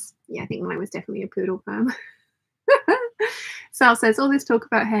 80s. Yeah, I think mine was definitely a poodle perm. Sal says, all this talk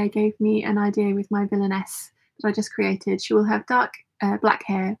about hair gave me an idea with my villainess that I just created. She will have dark black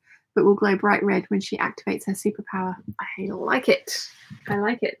hair, but will glow bright red when she activates her superpower. I like it. I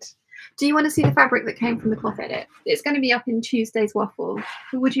like it. Do you want to see the fabric that came from the cloth edit? It's going to be up in Tuesday's Waffle.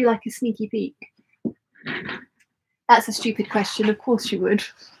 Or would you like a sneaky peek? That's a stupid question. Of course you would.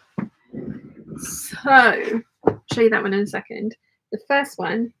 So, I'll show you that one in a second. The first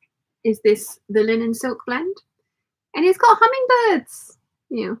one is the linen silk blend. And it's got hummingbirds.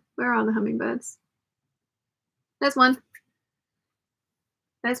 Yeah, where are the hummingbirds? There's one.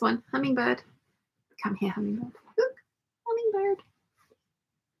 There's one. Hummingbird. Come here, hummingbird. Look, hummingbird.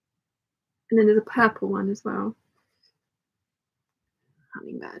 And then there's a purple one as well.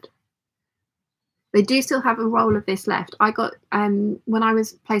 Hummingbird. They do still have a roll of this left. I got, when I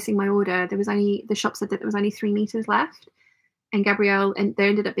was placing my order, the shop said that there was only 3 meters left. And Gabrielle, and there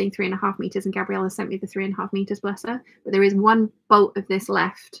ended up being 3.5 meters, and Gabriella sent me the 3.5 meters, bless her. But there is 1 bolt of this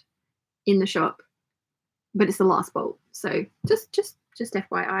left in the shop, but it's the last bolt. So just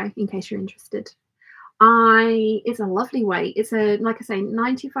FYI, in case you're interested. It's a lovely weight. It's like I say,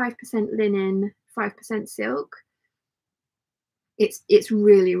 95% linen, 5% silk. It's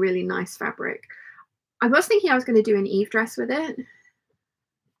really, really nice fabric. I was thinking I was going to do an Eve dress with it,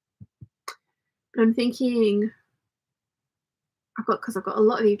 but I'm thinking because I've got a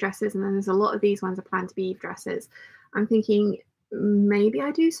lot of Eve dresses, and then there's a lot of these ones I plan to be Eve dresses. I'm thinking maybe I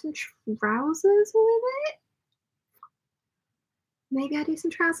do some trousers with it. Maybe I do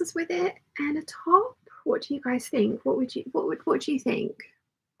some trousers with it and a top. What do you guys think? What do you think?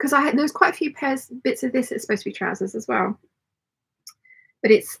 Because there's quite a few bits of this that's supposed to be trousers as well.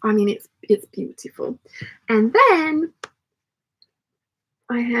 But it's beautiful. And then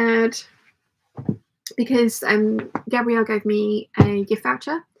I had, because Gabrielle gave me a gift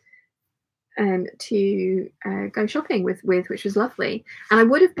voucher to go shopping with, which was lovely. And I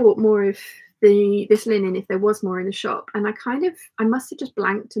would have bought more of this linen if there was more in the shop. And I must have just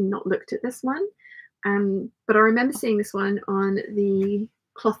blanked and not looked at this one. But I remember seeing this one on the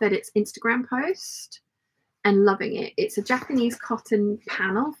Cloth Edits Instagram post and loving it. It's a Japanese cotton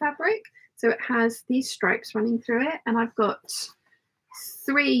panel fabric. So it has these stripes running through it. And I've got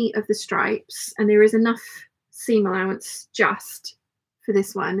 3 of the stripes, and there is enough seam allowance just for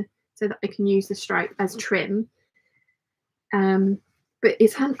this one so that I can use the stripe as trim. But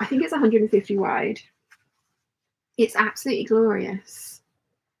I think it's 150 wide. It's absolutely glorious.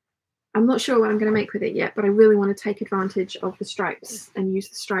 I'm not sure what I'm going to make with it yet, but I really want to take advantage of the stripes and use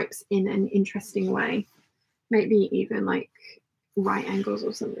the stripes in an interesting way. Maybe even like right angles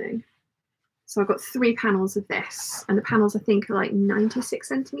or something. So I've got 3 panels of this, and the panels I think are like 96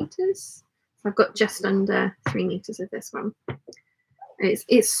 centimeters. So I've got just under 3 meters of this one.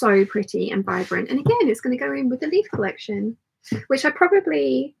 It's so pretty and vibrant. And again, it's going to go in with the leaf collection, which I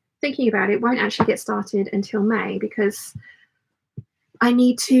probably, thinking about it, won't actually get started until May, because I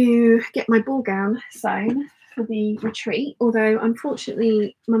need to get my ball gown sewn for the retreat. Although,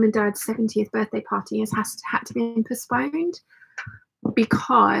 unfortunately, Mum and Dad's 70th birthday party had to be postponed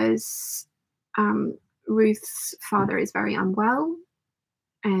because Ruth's father is very unwell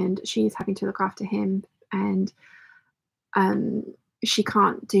and she's having to look after him, and she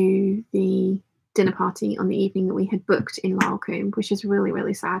can't do the dinner party on the evening that we had booked in Lalcombe, which is really,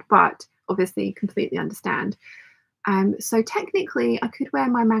 really sad, but obviously completely understand. So technically I could wear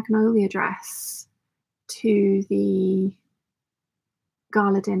my magnolia dress to the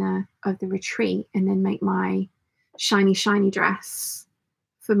gala dinner of the retreat and then make my shiny dress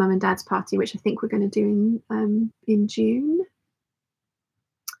for Mum and Dad's party, which I think we're going to do in June.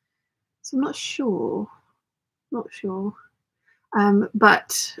 So I'm not sure.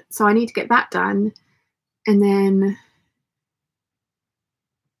 But so I need to get that done, and then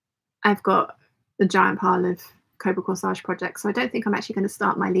I've got a giant pile of Cobra Corsage projects, so I don't think I'm actually going to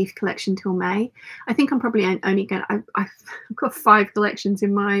start my leaf collection till May. I think I'm probably only going to, I've got 5 collections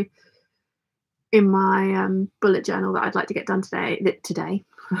in my bullet journal that I'd like to get done today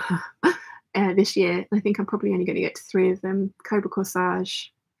this year. I think I'm probably only going to get to 3 of them: Cobra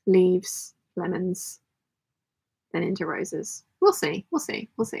Corsage, leaves, lemons, then into roses. We'll see.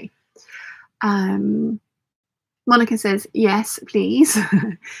 Monica says, yes, please.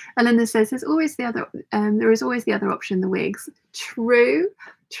 Elena says, there is always the other option, the wigs. True.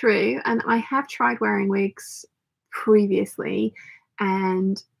 And I have tried wearing wigs previously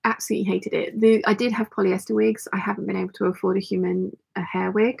and absolutely hated it. I did have polyester wigs. I haven't been able to afford a human hair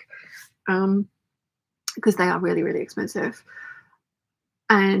wig because they are really, really expensive.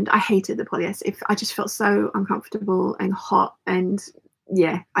 And I hated the polyester. I just felt so uncomfortable and hot, and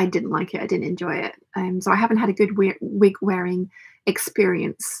yeah, I didn't like it. I didn't enjoy it. So I haven't had a good wig wearing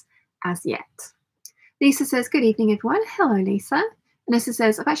experience as yet. Lisa says, good evening, everyone. Hello, Lisa. Vanessa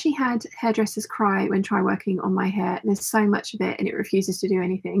says, I've actually had hairdressers cry when try working on my hair. There's so much of it and it refuses to do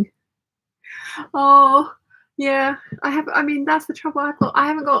anything. Oh, yeah, I mean, that's the trouble I've got. I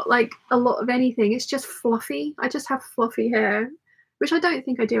haven't got like a lot of anything. It's just fluffy. I just have fluffy hair, which I don't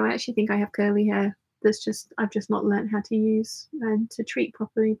think I do. I actually think I have curly hair. I've just not learned how to use and to treat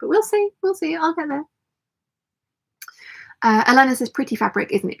properly, but we'll see. I'll get there. Alana says, pretty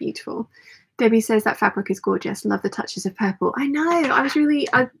fabric, isn't it beautiful? Debbie says that fabric is gorgeous. Love the touches of purple. I know. I was really,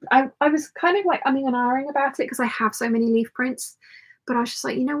 I was kind of like umming and ahhing about it because I have so many leaf prints, but I was just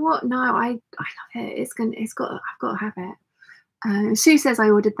like, you know what? No, I love it. I've got to have it. Sue says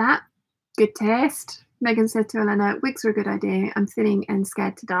I ordered that. Good taste. Megan said to Elena, wigs are a good idea. I'm thinning and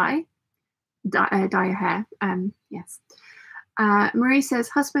scared to dye your hair. Yes. Marie says,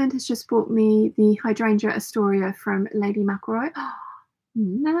 husband has just bought me the Hydrangea Astoria from Lady McElroy. Oh,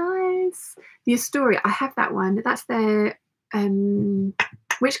 nice. The Astoria, I have that one. That's their,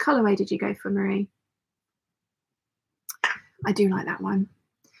 which colourway did you go for, Marie? I do like that one.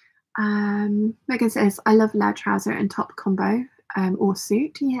 Megan says, I love loud trouser and top combo or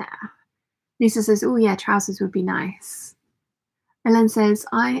suit. Yeah. Lisa says, oh yeah, trousers would be nice. Ellen says,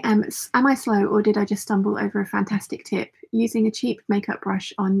 am I slow or did I just stumble over a fantastic tip? Using a cheap makeup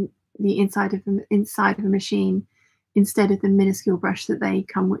brush on the inside of a machine instead of the minuscule brush that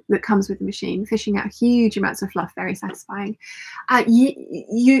comes with the machine, fishing out huge amounts of fluff, very satisfying.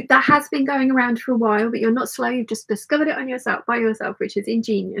 That has been going around for a while, but you're not slow. You've just discovered it by yourself, which is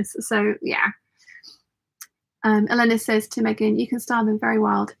ingenious. So yeah. Elena says to Megan, you can style them very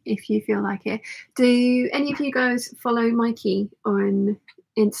wild if you feel like it. Do any of you guys follow Mikey on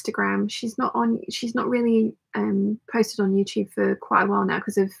Instagram? She's not really posted on YouTube for quite a while now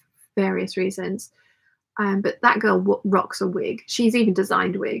because of various reasons. But that girl rocks a wig. She's even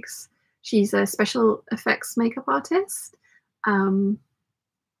designed wigs. She's a special effects makeup artist.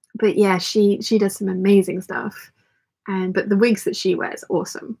 But yeah, she does some amazing stuff. But the wigs that she wears,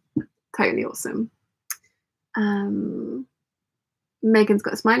 awesome. Totally awesome. Megan's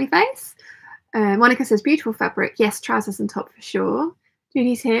got a smiley face. Monica says, beautiful fabric. Yes, trousers and top for sure.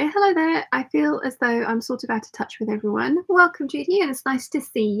 Judy's here. Hello there. I feel as though I'm sort of out of touch with everyone. Welcome, Judy, and it's nice to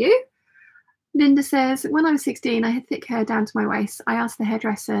see you. Linda says, when I was 16, I had thick hair down to my waist. I asked the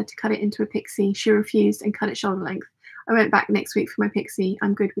hairdresser to cut it into a pixie. She refused and cut it shoulder length. I went back next week for my pixie.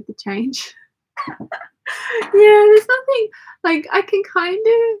 I'm good with the change. Yeah, there's nothing, like, I can kind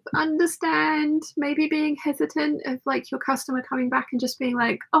of understand maybe being hesitant of like your customer coming back and just being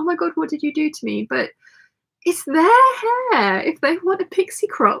like, oh my god, what did you do to me? But it's their hair. If they want a pixie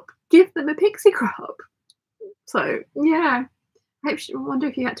crop, give them a pixie crop. So yeah, I wonder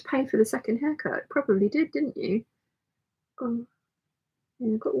if you had to pay for the second haircut. Probably did, didn't you? Oh, yeah,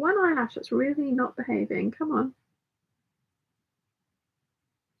 you've got one eyelash that's really not behaving. Come on.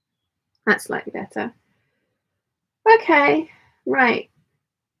 That's slightly better. Okay, right.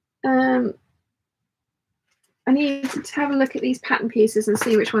 I need to have a look at these pattern pieces and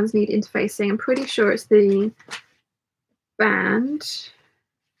see which ones need interfacing. I'm pretty sure it's the band,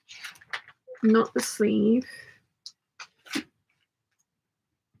 not the sleeve,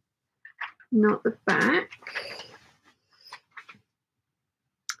 not the back.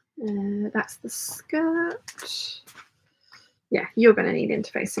 That's the skirt. Yeah, you're going to need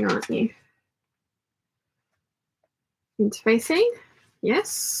interfacing, aren't you? Interfacing,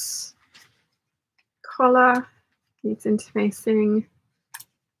 yes. Collar needs interfacing.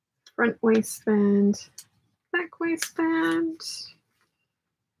 Front waistband, back waistband.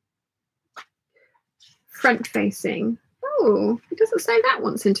 Front facing. Oh, it doesn't say that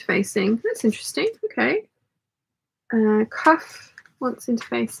wants interfacing. That's interesting. Okay. Cuff wants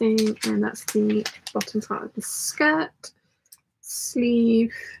interfacing, and that's the bottom part of the skirt.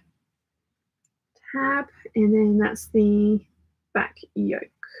 Sleeve, tab, and then that's the back yoke.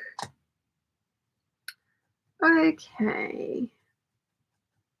 Okay.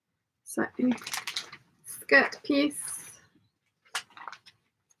 So, skirt piece,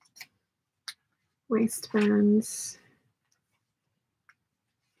 waistbands,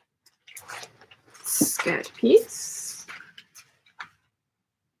 skirt piece.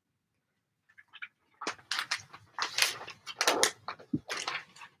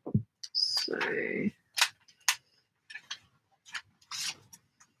 So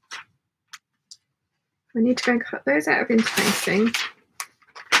I need to go and cut those out of interfacing.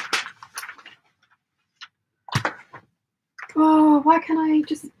 Oh, why am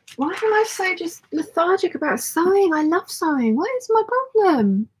I so just lethargic about sewing? I love sewing. What is my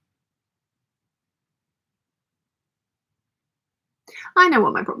problem? I know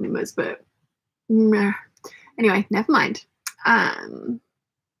what my problem is, but anyway, never mind.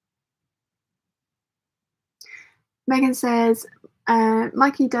 Megan says,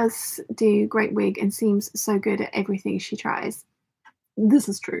 Mikey does do great wig and seems so good at everything she tries. This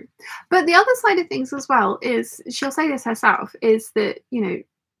is true. But the other side of things as well is, she'll say this herself, is that, you know,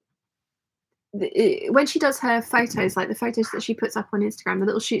 when she does her photos, like the photos that she puts up on Instagram, the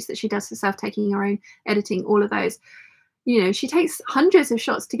little shoots that she does herself, taking her own editing, all of those, you know, she takes hundreds of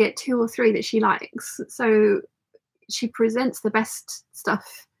shots to get 2 or 3 that she likes. So she presents the best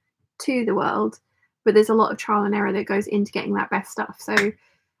stuff to the world, but there's a lot of trial and error that goes into getting that best stuff. So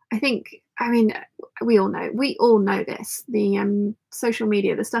I think, I mean, we all know this. The social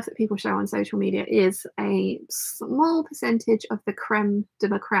media, the stuff that people show on social media is a small percentage of the creme de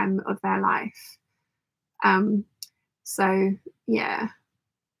la creme of their life. So yeah.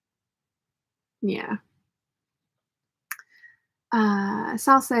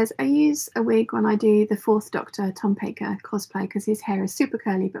 Sal says, I use a wig when I do the 4th Doctor Tom Baker cosplay because his hair is super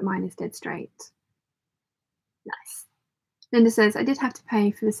curly, but mine is dead straight. Nice. Linda says, I did have to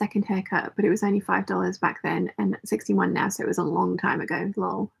pay for the second haircut, but it was only $5 back then and $61 now, so it was a long time ago.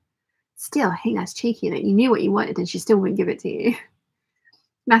 Lol. Still, I think that's cheeky that you knew what you wanted and she still wouldn't give it to you.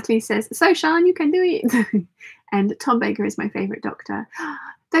 Natalie says, so Sean, you can do it. And Tom Baker is my favourite Doctor.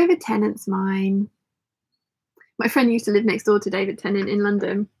 David Tennant's mine. My friend used to live next door to David Tennant in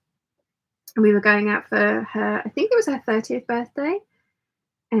London. And we were going out for her, I think it was her 30th birthday.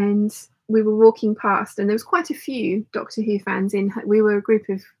 And we were walking past, and there was quite a few Doctor Who fans in. We were a group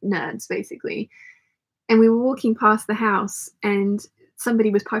of nerds, basically. And we were walking past the house, and somebody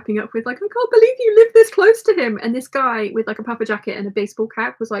was piping up with, like, I can't believe you live this close to him. And this guy with, like, a puffer jacket and a baseball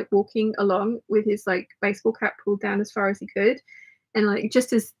cap was, like, walking along with his, like, baseball cap pulled down as far as he could. And, like,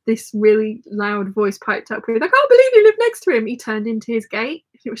 just as this really loud voice piped up with, I can't believe you live next to him, he turned into his gate.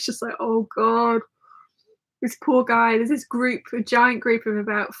 It was just like, oh, God. This poor guy. There's this group, a giant group of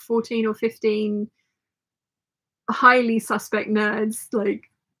about 14 or 15 highly suspect nerds, like,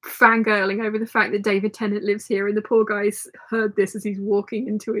 fangirling over the fact that David Tennant lives here. And the poor guy's heard this as he's walking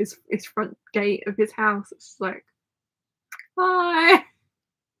into his front gate of his house. It's like, hi.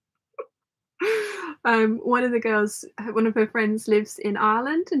 One of the girls, one of her friends lives in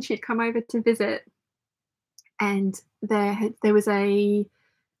Ireland, and she'd come over to visit, and there was a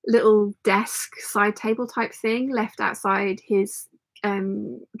little desk side table type thing left outside his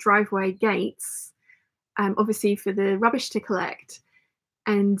driveway gates, obviously for the rubbish to collect.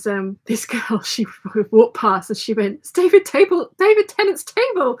 And this girl, she walked past and she went, it's David Tennant's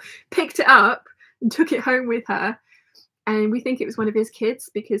table, picked it up and took it home with her. and we think it was one of his kids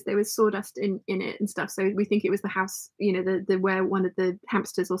because there was sawdust in it and stuff. So we think it was the house, you know, the where one of the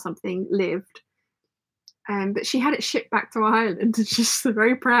hamsters or something lived. But she had it shipped back to Ireland, and she's so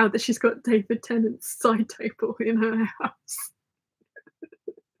very proud that she's got David Tennant's side table in her house.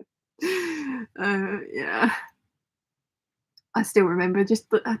 Yeah. I still remember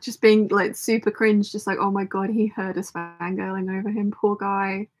just being, like, super cringe, just like, "Oh my god, he heard us fangirling over him, poor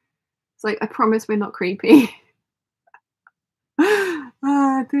guy." It's like, "I promise we're not creepy."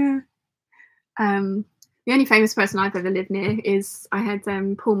 Oh, dear. The only famous person I've ever lived near is I had,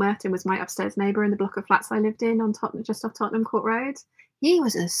 Paul Merton was my upstairs neighbour in the block of flats I lived in on just off Tottenham Court Road. He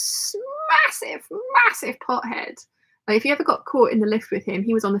was a massive, massive pothead. Like, if you ever got caught in the lift with him,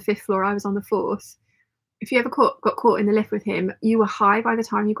 he was on the 5th floor, I was on the 4th. If you ever got caught in the lift with him, you were high by the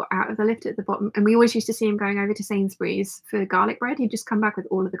time you got out of the lift at the bottom. And we always used to see him going over to Sainsbury's for garlic bread. He'd just come back with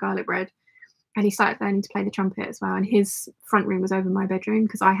all of the garlic bread. And he started learning to play the trumpet as well. And his front room was over my bedroom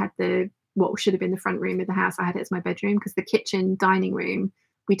because I had what should have been the front room of the house. I had it as my bedroom because the kitchen dining room,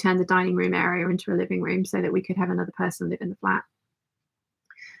 we turned the dining room area into a living room so that we could have another person live in the flat.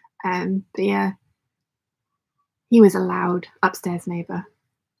 But yeah, he was a loud upstairs neighbour.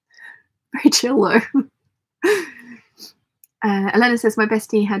 Very chill though. Elena says my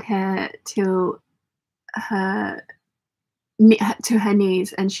bestie had hair till her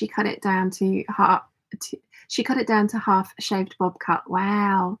knees, and she cut it down to half. She cut it down to half shaved bob cut.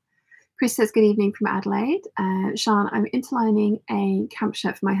 Wow. Chris says good evening from Adelaide. Sean, I'm interlining a camp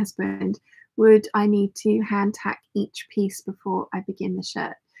shirt for my husband. Would I need to hand tack each piece before I begin the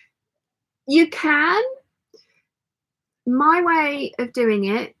shirt? You can. My way of doing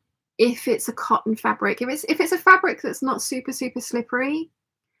it, if it's a cotton fabric, if it's a fabric that's not super slippery,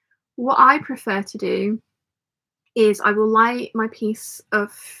 what I prefer to do is I will lay my piece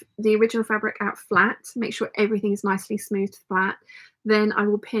of the original fabric out flat, make sure everything is nicely smooth flat. Then I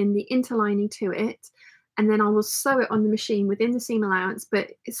will pin the interlining to it, and then I will sew it on the machine within the seam allowance.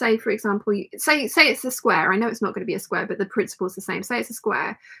 But say, for example, say it's a square. I know it's not going to be a square, but the principle is the same. Say it's a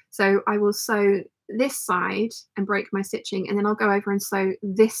square. So I will sew this side and break my stitching, and then I'll go over and sew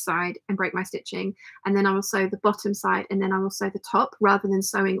this side and break my stitching, and then I will sew the bottom side, and then I will sew the top, rather than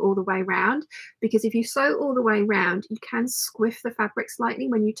sewing all the way around. Because if you sew all the way around, you can squiff the fabric slightly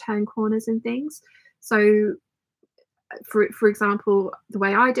when you turn corners and things. So for example, the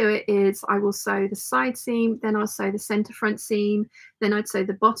way I do it is I will sew the side seam, then I'll sew the center front seam, then I'd sew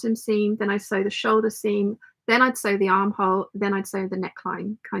the bottom seam, then I'd sew the shoulder seam, then I'd sew the armhole, then I'd sew the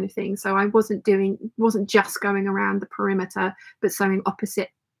neckline, kind of thing. So I wasn't just going around the perimeter, but sewing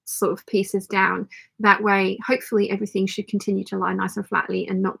opposite sort of pieces down. That way, hopefully everything should continue to lie nice and flatly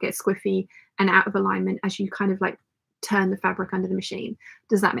and not get squiffy and out of alignment as you kind of like turn the fabric under the machine.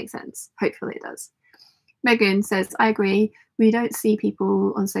 Does that make sense? Hopefully it does. Megan says, I agree. We don't see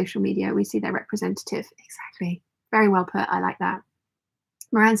people on social media. We see their representative. Exactly. Very well put. I like that.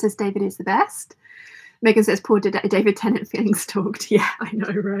 Moran says, David is the best. Megan says, poor David Tennant feeling stalked. Yeah, I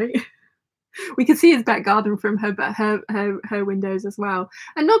know, right? We could see his back garden from her windows as well.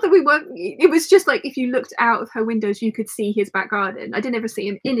 And not that we weren't, it was just like if you looked out of her windows, you could see his back garden. I didn't ever see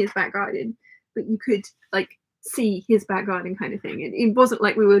him in his back garden, but you could like see his back garden kind of thing. It wasn't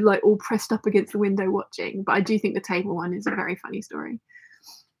like we were like all pressed up against the window watching, but I do think the table one is a very funny story.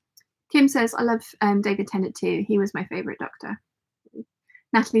 Kim says, I love David Tennant too. He was my favourite Doctor.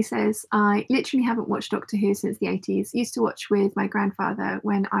 Natalie says, I literally haven't watched Doctor Who since the 80s. Used to watch with my grandfather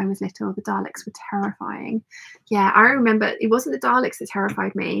when I was little. The Daleks were terrifying. Yeah, I remember it wasn't the Daleks that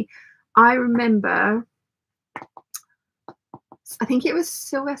terrified me. I remember, I think it was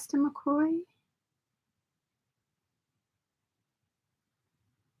Sylvester McCoy.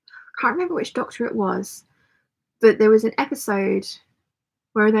 Can't remember which Doctor it was, but there was an episode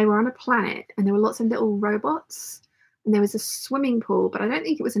where they were on a planet and there were lots of little robots. And there was a swimming pool, but I don't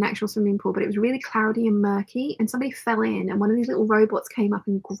think it was an actual swimming pool, but it was really cloudy and murky. And somebody fell in, and one of these little robots came up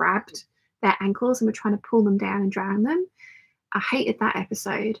and grabbed their ankles and were trying to pull them down and drown them. I hated that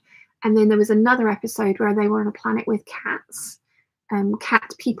episode. And then there was another episode where they were on a planet with cats,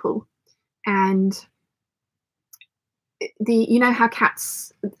 cat people. And you know how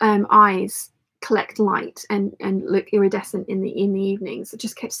cats' eyes collect light and look iridescent in the evenings. I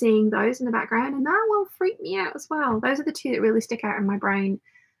just kept seeing those in the background, and that one freaked me out as well. Those are the two that really stick out in my brain.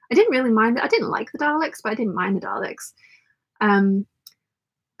 I didn't really mind it. I didn't like the Daleks, but I didn't mind the Daleks.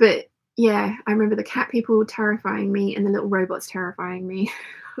 But yeah, I remember the cat people terrifying me and the little robots terrifying me.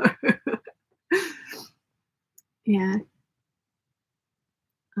 Yeah.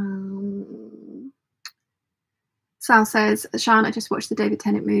 Sal says, Sean, I just watched the David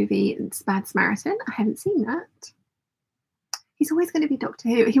Tennant movie, It's Bad Samaritan. I haven't seen that. He's always going to be Doctor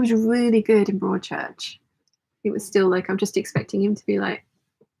Who. He was really good in Broadchurch. It was still like, I'm just expecting him to be like,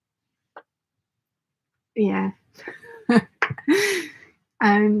 yeah.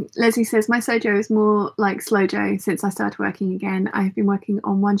 Leslie says, my Sojo is more like Slojo since I started working again. I've been working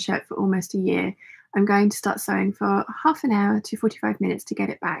on one shirt for almost a year. I'm going to start sewing for half an hour to 45 minutes to get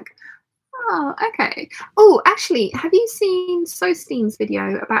it back. Oh, okay. Oh, actually, have you seen Sosteen's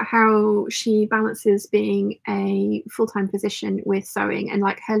video about how she balances being a full-time physician with sewing and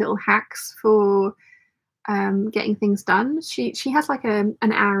like her little hacks for getting things done? She has like an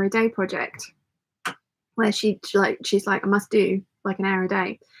hour a day project where she's like, I must do like an hour a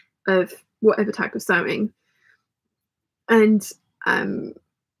day of whatever type of sewing. And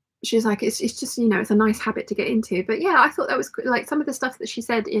she's like, it's just, you know, it's a nice habit to get into. But yeah, I thought that was like some of the stuff that she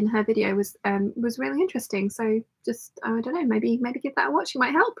said in her video was really interesting. So just, I don't know, maybe give that a watch. It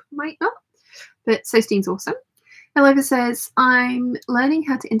might help, might not. But Sosteen's awesome. Elova says, I'm learning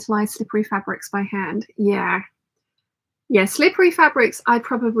how to interlace slippery fabrics by hand. Yeah, slippery fabrics I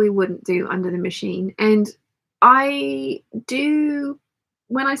probably wouldn't do under the machine. And I do,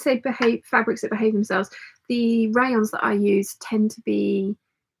 when I say fabrics that behave themselves, the rayons that I use tend to be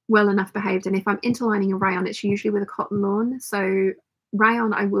well enough behaved. And if I'm interlining a rayon, it's usually with a cotton lawn. So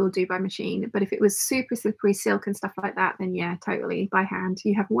rayon I will do by machine. But if it was super slippery silk and stuff like that, then yeah, totally by hand.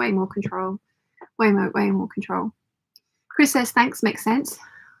 You have way more control. Way more control. Chris says, thanks, makes sense.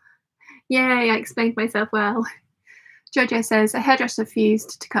 Yay, I explained myself well. Jojo says, a hairdresser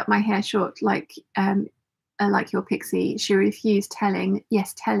refused to cut my hair short like your pixie. She refused telling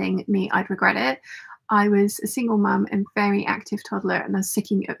me I'd regret it. I was a single mum and very active toddler, and I was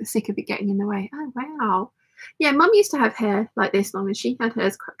sick of it getting in the way. Oh, wow. Yeah, mum used to have hair like this long, and she had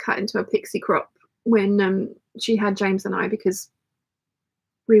hers cut into a pixie crop when she had James and I, because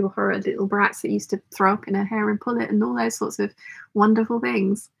we were horrid little brats that used to throw up in her hair and pull it and all those sorts of wonderful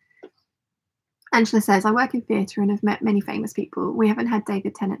things. Angela says, I work in theatre and have met many famous people. We haven't had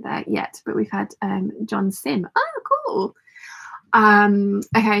David Tennant there yet, but we've had John Sim. Oh, cool.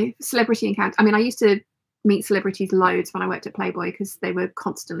 Okay, celebrity encounter. I mean, I used to meet celebrities loads when I worked at Playboy because they were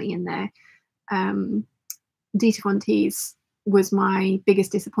constantly in there. Dita Von Teese was my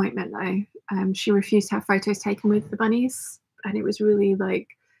biggest disappointment, though. She refused to have photos taken with the bunnies, and it was really like,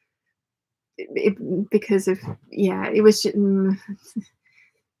 because of, yeah, it was just,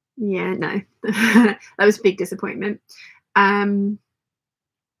 yeah, no. That was a big disappointment.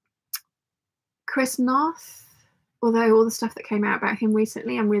 Chris North, although all the stuff that came out about him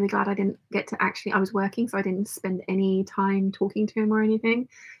recently, I'm really glad I didn't get to I was working, so I didn't spend any time talking to him or anything.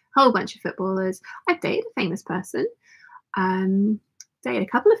 Whole bunch of footballers. I've dated a famous person. Dated a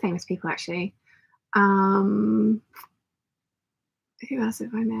couple of famous people, actually. Who else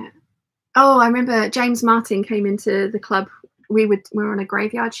have I met? Oh, I remember James Martin came into the club. We were on a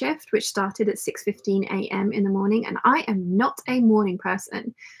graveyard shift, which started at 6:15 a.m. in the morning, and I am not a morning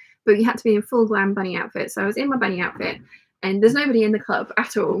person, but you had to be in full glam bunny outfit. So I was in my bunny outfit, and there's nobody in the club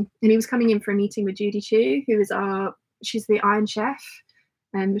at all. And he was coming in for a meeting with Judy Chu, who is she's the Iron Chef,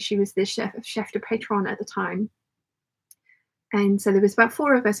 and she was the chef de patron at the time. And so there was about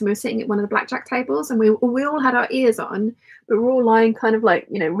 4 of us, and we were sitting at one of the blackjack tables, and we all had our ears on, but we're all lying kind of like,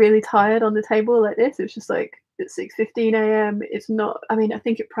 you know, really tired on the table like this. It was just like, it's 6:15 a.m. It's not, I mean, I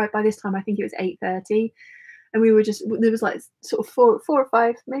think by this time, I think it was 8:30. And we were just, there was like sort of 4 or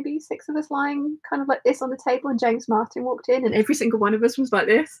 5, maybe 6 of us lying kind of like this on the table, and James Martin walked in, and every single one of us was like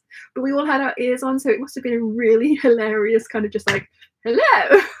this. But we all had our ears on, so it must have been a really hilarious kind of just like,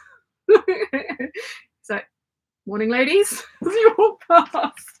 hello. It's like, morning, ladies. As you walk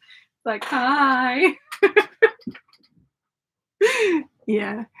past, like, hi.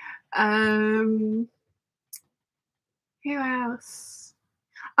 Yeah. Who else?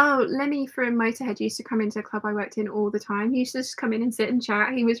 Oh, Lemmy from Motorhead used to come into a club I worked in all the time. He used to just come in and sit and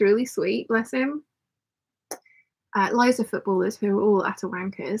chat. He was really sweet, bless him. Loads of footballers who were all utter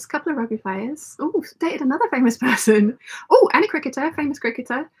wankers. A couple of rugby players. Oh, dated another famous person. Oh, and a cricketer, famous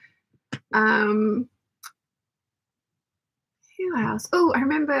cricketer. Who else? Oh, I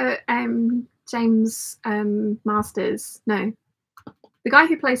remember James Masters. No, the guy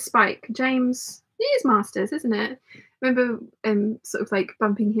who plays Spike. James, it is Masters, isn't it? I remember sort of like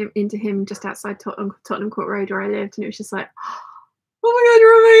bumping into him just outside Tottenham Court Road where I lived, and it was just like, oh my god,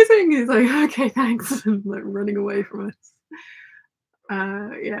 you're amazing. He's like, okay, thanks. And like running away from us.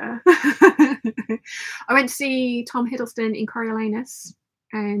 Yeah. I went to see Tom Hiddleston in Coriolanus,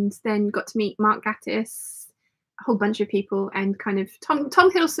 and then got to meet Mark Gatiss, a whole bunch of people, and kind of Tom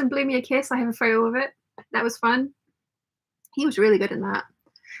Hiddleston blew me a kiss. I have a photo of it. That was fun. He was really good in that.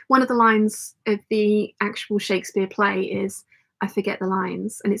 One of the lines of the actual Shakespeare play is, I forget the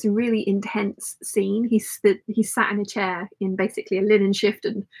lines, and it's a really intense scene. He's sat in a chair in basically a linen shift,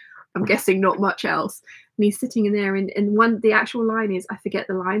 and I'm guessing not much else. And he's sitting in there, and the actual line is, "I forget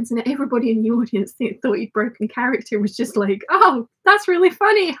the lines," and everybody in the audience thought he'd broken character, and was just like, "Oh, that's really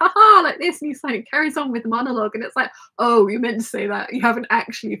funny, haha!" Like this, and he's like carries on with the monologue, and it's like, "Oh, you meant to say that. You haven't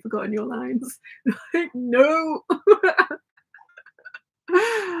actually forgotten your lines." Like, no.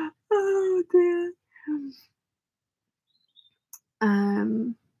 Oh dear.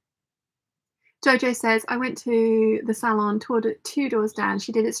 Jojo says, I went to the salon, toured it 2 doors down.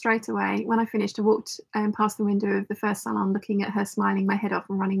 She did it straight away. When I finished, I walked past the window of the first salon, looking at her, smiling my head off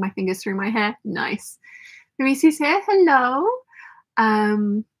and running my fingers through my hair. Nice. Maurice's here. Hello.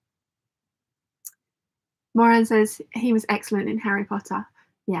 Moran says, he was excellent in Harry Potter.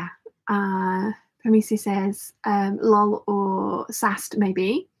 Yeah. Pamisi says, lol or sassed,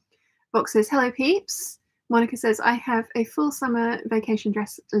 maybe. Box says, hello, peeps. Monica says, I have a full summer vacation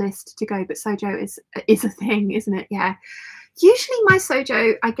dress list to go, but Sojo is a thing, isn't it? Yeah. Usually my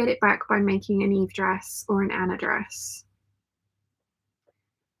Sojo, I get it back by making an Eve dress or an Anna dress.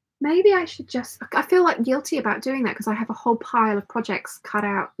 Maybe I should I feel like guilty about doing that because I have a whole pile of projects cut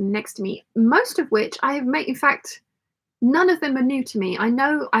out next to me, most of which I have made. In fact, none of them are new to me. I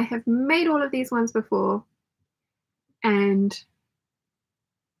know I have made all of these ones before, and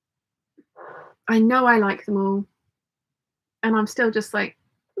I know I like them all, and I'm still just like,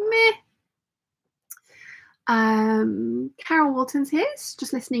 meh. Carol Walton's here,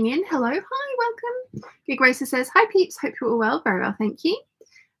 just listening in. Hello, hi, welcome. Good Gracer says, hi peeps, hope you're all well. Very well, thank you.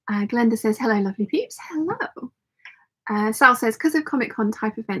 Glenda says, hello, lovely peeps. Hello. Sal says, because of Comic-Con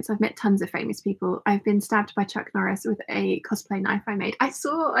type events, I've met tons of famous people. I've been stabbed by Chuck Norris with a cosplay knife I made. I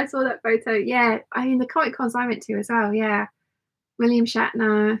saw that photo. Yeah, I mean the Comic-Cons I went to as well. Yeah, William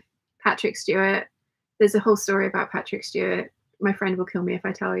Shatner, Patrick Stewart. There's a whole story about Patrick Stewart. My friend will kill me if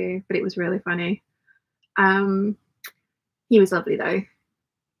I tell you, but it was really funny. He was lovely though.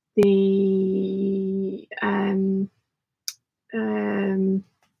 He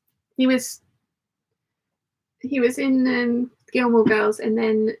was in Gilmore Girls and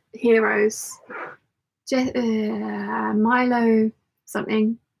then Heroes. Milo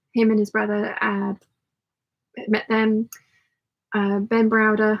something. Him and his brother met them. Ben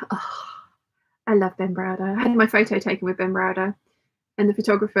Browder. Oh, I love Ben Browder. I had my photo taken with Ben Browder. And the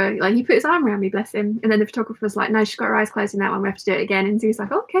photographer, like, he put his arm around me, bless him. And then the photographer was like, no, she's got her eyes closed in that one. We have to do it again. And he was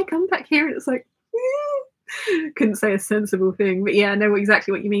like, okay, come back here. And it's like, couldn't say a sensible thing. But yeah, I know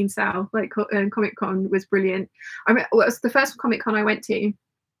exactly what you mean, Sal. Like, Comic-Con was brilliant. It was the first Comic-Con I went to.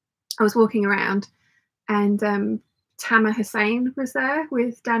 I was walking around and Tama Hussein was there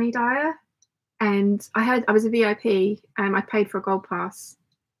with Danny Dyer. And I was a VIP. I paid for a gold pass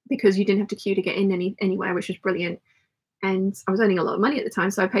because you didn't have to queue to get in anywhere, which was brilliant. And I was earning a lot of money at the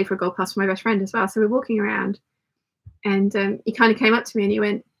time, so I paid for a gold pass for my best friend as well. So we're walking around, and he kind of came up to me and he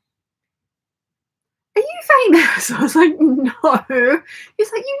went, are you famous? I was like, no.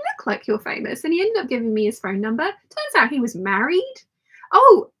 He's like, you look like you're famous. And he ended up giving me his phone number. Turns out he was married.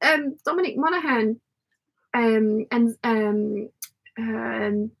 Oh, Dominic Monaghan and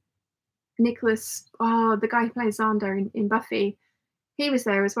Nicholas, the guy who plays Xander in Buffy, he was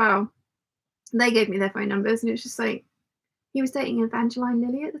there as well. And they gave me their phone numbers, and it was just like, he was dating Evangeline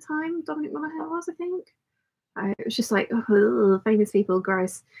Lilly at the time. Dominic Monaghan was, I think. It was just like, oh, famous people,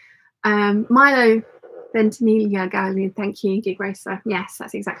 gross. Milo Ventimiglia Gallian, thank you, Gig Racer. Yes,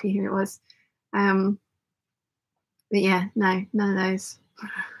 that's exactly who it was. But yeah, no, none of those.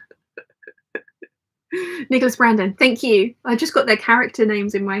 Nicholas Brandon, thank you. I just got their character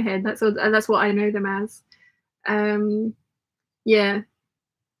names in my head. That's what I know them as. Yeah,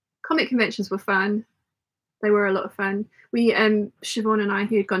 comic conventions were fun. They were a lot of fun. We, Siobhan and I,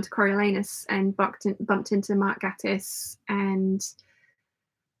 who had gone to Coriolanus and bumped into Mark Gatiss and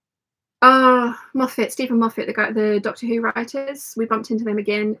Stephen Moffat, the Doctor Who writers. We bumped into them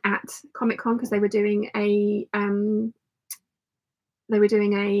again at Comic-Con because they were doing a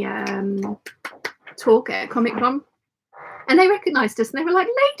talk at Comic-Con, and they recognised us and they were like,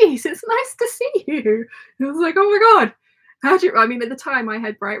 "Ladies, it's nice to see you." And I was like, "Oh my god." I mean, at the time I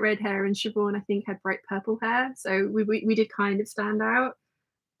had bright red hair and Siobhan, I think, had bright purple hair. So we did kind of stand out.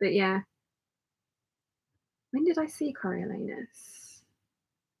 But yeah. When did I see Coriolanus?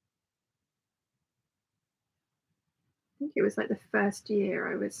 I think it was like the first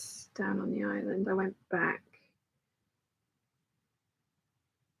year I was down on the island. I went back.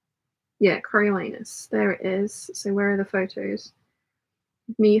 Yeah, Coriolanus. There it is. So where are the photos?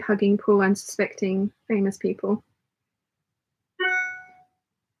 Me hugging poor unsuspecting famous people.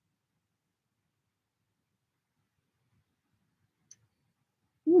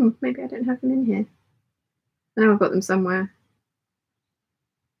 Maybe I don't have them in here. I know I've got them somewhere.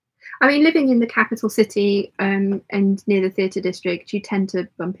 I mean, living in the capital city and near the theatre district, you tend to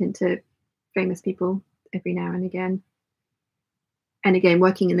bump into famous people every now and again. And again,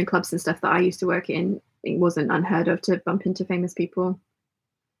 working in the clubs and stuff that I used to work in, it wasn't unheard of to bump into famous people.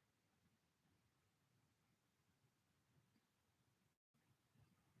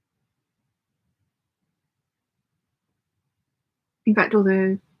 In fact, all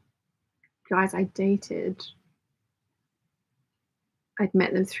the guys I dated, I'd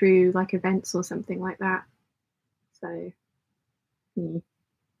met them through like events or something like that. So,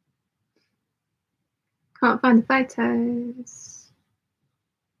 can't find the photos.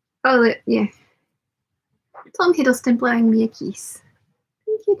 Oh, yeah. Tom Hiddleston blowing me a kiss.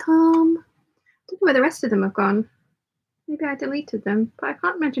 Thank you, Tom. I don't know where the rest of them have gone. Maybe I deleted them, but I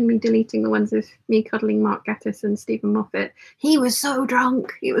can't imagine me deleting the ones of me cuddling Mark Gatiss and Stephen Moffat. He was so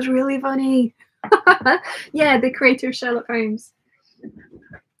drunk. It was really funny. Yeah, the creator of Sherlock Holmes.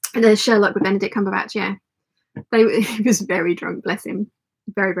 And there's Sherlock with Benedict Cumberbatch, yeah. He was very drunk, bless him.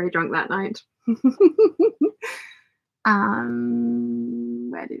 Very, very drunk that night.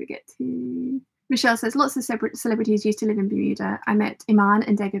 Where did we get to? Michelle says, lots of celebrities used to live in Bermuda. I met Iman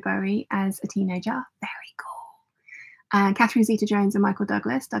and David Bowie as a teenager. Very cool. Catherine Zeta-Jones and Michael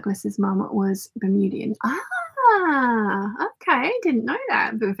Douglas. Douglas's mum was Bermudian. Okay, didn't know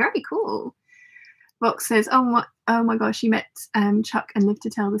that, but very cool. Vox says, oh my gosh, you met Chuck and lived to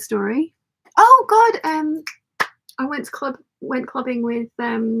tell the story. Oh God, I went clubbing with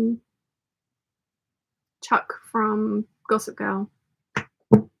Chuck from Gossip Girl.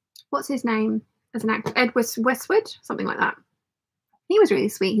 What's his name as an actor? Ed Westwood, something like that. He was really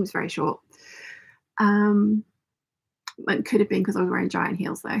sweet. He was very short. It could have been because I was wearing giant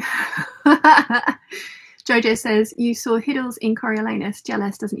heels though. Jojo says, you saw Hiddles in Coriolanus.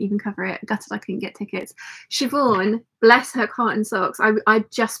 Jealous, doesn't even cover it. Gutted I couldn't get tickets. Siobhan, bless her cotton socks. I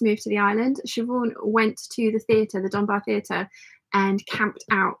just moved to the island. Siobhan went to the theatre, the Dunbar Theatre, and camped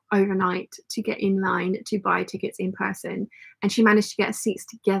out overnight to get in line to buy tickets in person. And she managed to get seats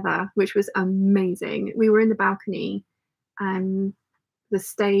together, which was amazing. We were in the balcony. The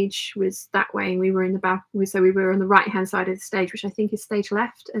stage was that way. We were in the balcony, so we were on the right-hand side of the stage, which I think is stage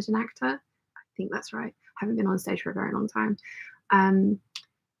left as an actor. I think that's right. I haven't been on stage for a very long time.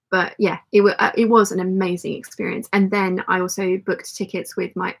 But yeah, it was an amazing experience. And then I also booked tickets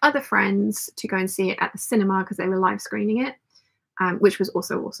with my other friends to go and see it at the cinema because they were live screening it, which was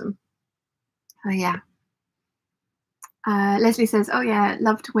also awesome. Oh yeah. Leslie says, oh yeah,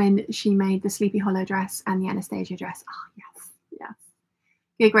 loved when she made the Sleepy Hollow dress and the Anastasia dress. Oh yes, yes.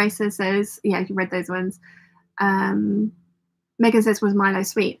 Gig Racer says, yeah, you read those ones. Megan says, was Milo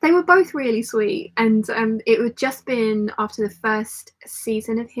sweet? They were both really sweet. And it had just been after the first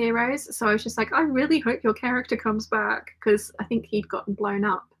season of Heroes. So I was just like, I really hope your character comes back, because I think he'd gotten blown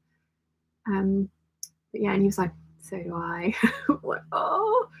up. But yeah, and he was like, so do I. Like,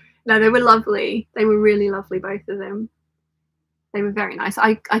 oh. No, they were lovely. They were really lovely, both of them. They were very nice.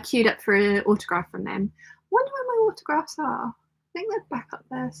 I queued up for an autograph from them. Wonder where my autographs are. I think they're back up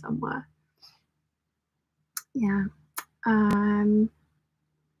there somewhere. Yeah.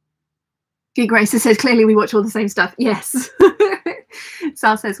 Gig Racer says, clearly we watch all the same stuff. Yes.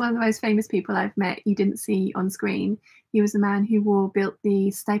 Sal says, one of the most famous people I've met you didn't see on screen. He was the man who built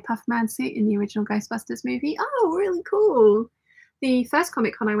the Stay Puft Man suit in the original Ghostbusters movie. Oh, really cool. The first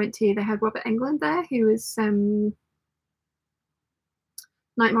Comic Con I went to, they had Robert Englund there, who was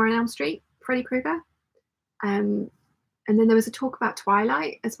Nightmare on Elm Street, Freddy Krueger. And then there was a talk about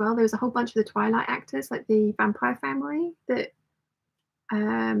Twilight as well. There was a whole bunch of the Twilight actors, like the vampire family that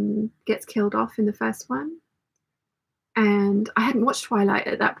gets killed off in the first one. And I hadn't watched Twilight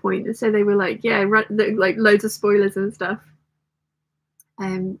at that point, and so they were like, yeah, like loads of spoilers and stuff.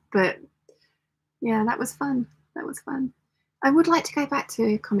 But yeah, that was fun. That was fun. I would like to go back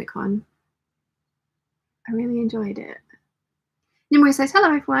to Comic-Con. I really enjoyed it. Nimue says,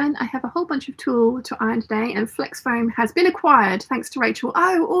 hello everyone, I have a whole bunch of tulle to iron today, and Flex Foam has been acquired thanks to Rachel.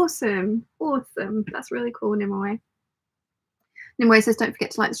 Oh, awesome. Awesome. That's really cool, Nimue. Nimue says, don't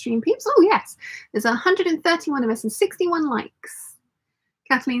forget to like the stream, peeps. Oh, yes. There's 131 of us and 61 likes.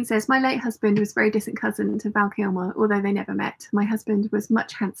 Kathleen says, my late husband was a very distant cousin to Val Kilmer, although they never met. My husband was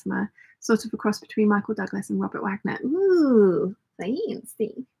much handsomer, sort of a cross between Michael Douglas and Robert Wagner. Ooh,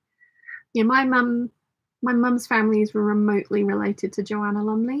 fancy. Yeah, my mum's families were remotely related to Joanna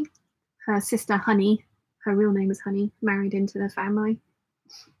Lumley. Her sister, Honey, her real name is Honey, married into the family.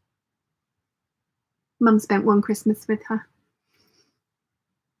 Mum spent one Christmas with her.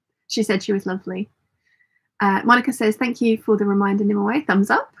 She said she was lovely. Monica says, thank you for the reminder, Nimue. Thumbs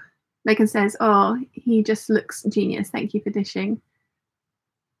up. Megan says, "Oh, he just looks genius. Thank you for dishing."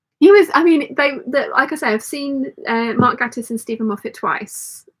 He was. I mean, like I say, I've seen Mark Gatiss and Stephen Moffat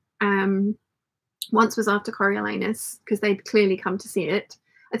twice. Once was after Coriolanus because they'd clearly come to see it.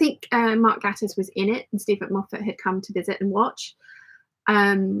 I think Mark Gatiss was in it, and Stephen Moffat had come to visit and watch.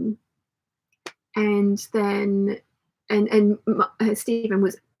 And then Stephen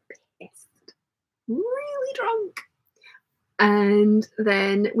was pissed, really drunk. And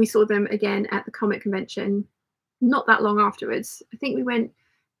then we saw them again at the comic convention not that long afterwards. I think we went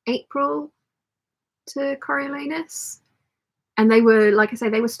April to Coriolanus, and they were, like I say,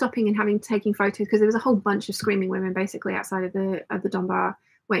 they were stopping and taking photos because there was a whole bunch of screaming women basically outside of the Don Bar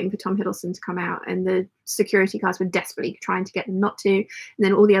waiting for Tom Hiddleston to come out, and the security guards were desperately trying to get them not to. And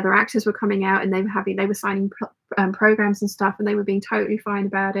then all the other actors were coming out, and they were signing programs and stuff, and they were being totally fine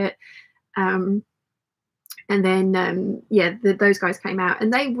about it. And then those guys came out,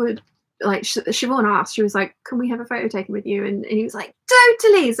 and they would, like, Siobhan asked, she was like, "Can we have a photo taken with you?" And he was like,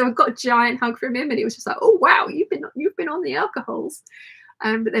 "Totally." So I got a giant hug from him, and it was just like, "Oh wow, you've been on the alcohols."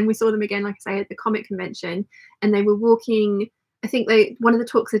 But then we saw them again, like I say, at the comic convention, and they were walking. I think one of the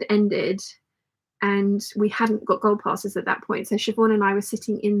talks had ended, and we hadn't got gold passes at that point. So Siobhan and I were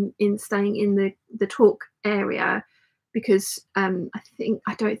sitting staying in the talk area because I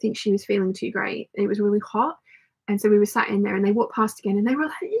don't think she was feeling too great. It was really hot. And so we were sat in there, and they walked past again, and they were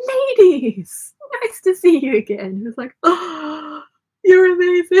like, "Ladies, nice to see you again." It was like, "Oh, you're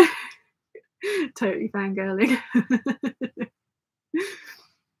amazing." Totally fangirling.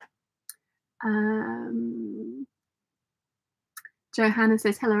 Johanna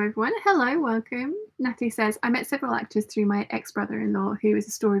says, "Hello, everyone." Hello, welcome. Natty says, "I met several actors through my ex-brother-in-law, who is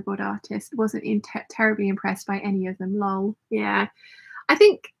a storyboard artist. Wasn't terribly impressed by any of them. Lol." Yeah. I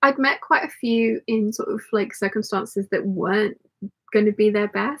think I'd met quite a few in sort of like circumstances that weren't going to be their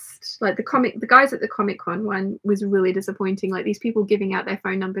best. Like the guys at the Comic-Con one was really disappointing. Like these people giving out their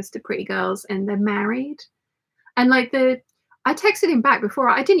phone numbers to pretty girls, and they're married. And like I texted him back before.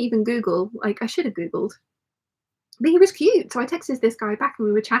 I didn't even Google. Like I should have Googled. But he was cute. So I texted this guy back, and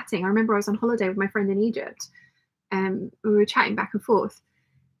we were chatting. I remember I was on holiday with my friend in Egypt. And we were chatting back and forth.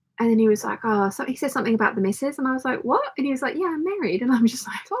 And then he was like, "Oh," so he said something about the missus, and I was like, "What?" And he was like, "Yeah, I'm married." And I'm just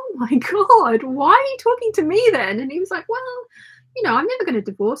like, "Oh my God, why are you talking to me then?" And he was like, "Well, I'm never going to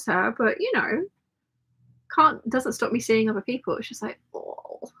divorce her, but doesn't stop me seeing other people." It's just like,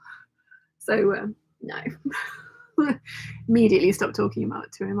 oh. So no, immediately stopped talking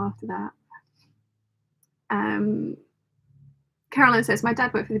to him after that. Caroline says, "My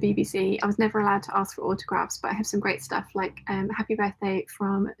dad worked for the BBC. I was never allowed to ask for autographs, but I have some great stuff like Happy Birthday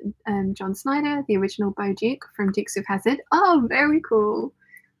from John Snyder, the original Bo Duke from Dukes of Hazzard." Oh, very cool.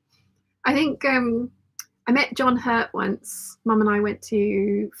 I think I met John Hurt once. Mum and I went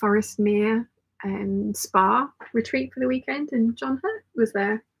to Forest Mere spa retreat for the weekend, and John Hurt was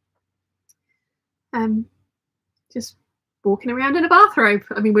there. Just walking around in a bathrobe.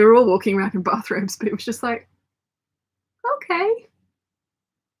 I mean, we were all walking around in bathrobes, but it was just like, okay,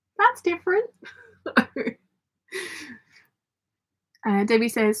 that's different. Debbie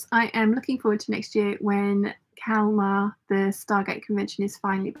says, "I am looking forward to next year when Kalmar, the Stargate convention, is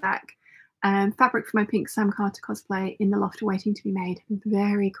finally back. Fabric for my pink Sam Carter cosplay in the loft waiting to be made."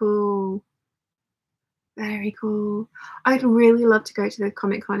 Very cool. Very cool. I'd really love to go to the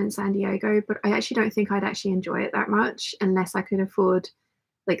Comic-Con in San Diego, but I actually don't think I'd actually enjoy it that much unless I could afford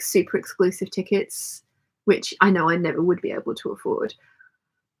like super exclusive tickets, which I know I never would be able to afford.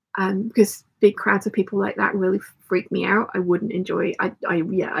 Because big crowds of people like that really freak me out. I wouldn't enjoy.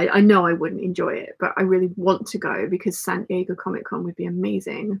 I know I wouldn't enjoy it, but I really want to go because San Diego Comic-Con would be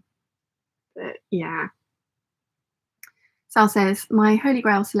amazing. But yeah. Sal says, "My Holy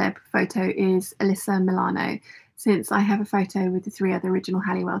Grail celeb photo is Alyssa Milano, since I have a photo with the 3 other original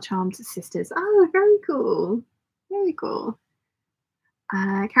Halliwell Charmed sisters." Oh, very cool. Very cool.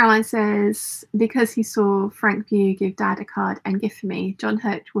 Caroline says, "Because he saw Frank View give Dad a card and gift for me, John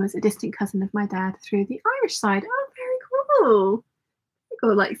Hurt was a distant cousin of my dad through the Irish side." Oh, very cool. Very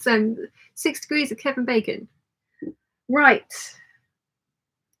cool. Like some 6 degrees of Kevin Bacon. Right.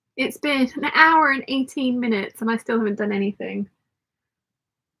 It's been an hour and 18 minutes, and I still haven't done anything.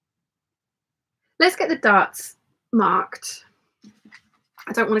 Let's get the darts marked.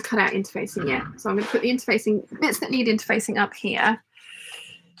 I don't want to cut out interfacing yet, so I'm going to put the interfacing bits that need interfacing up here.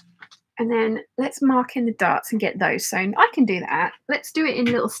 And then let's mark in the darts and get those sewn. I can do that. Let's do it in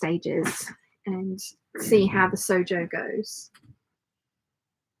little stages and see how the sojo goes.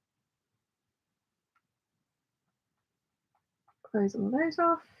 Close all those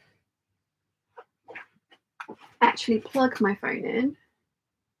off. Actually plug my phone in.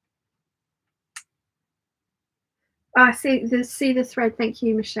 Ah, see the thread. Thank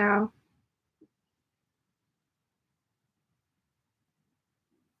you, Michelle.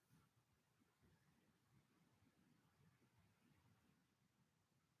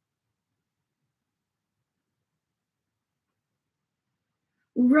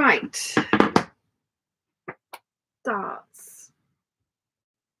 Right. Darts.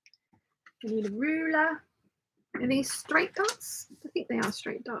 I need a ruler. Are these straight darts? I think they are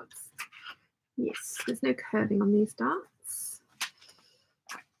straight darts. Yes, there's no curving on these darts.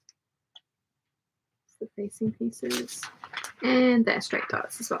 The facing pieces. And they're straight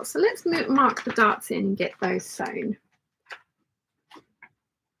darts as well. So let's mark the darts in and get those sewn.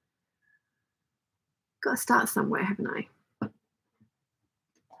 Got to start somewhere, haven't I?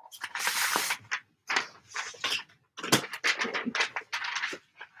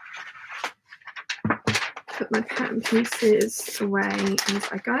 Put my pattern pieces away as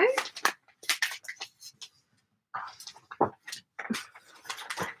I go.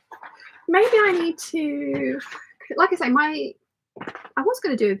 Maybe I need to, like I say, I was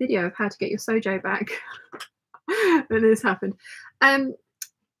going to do a video of how to get your sojo back when this happened.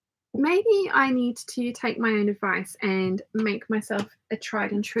 Maybe I need to take my own advice and make myself a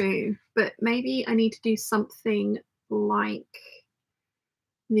tried and true, but maybe I need to do something like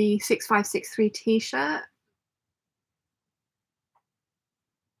the 6563 t-shirt,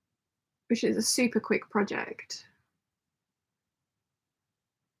 which is a super quick project.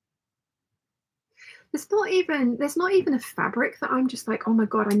 There's not even a fabric that I'm just like, oh my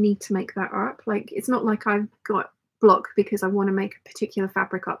god, I need to make that up. Like, it's not like I've got block because I want to make a particular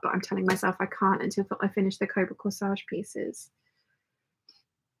fabric up, but I'm telling myself I can't until I finish the Cobra corsage pieces.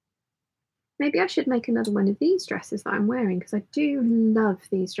 Maybe I should make another one of these dresses that I'm wearing because I do love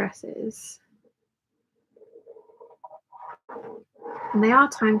these dresses. And they are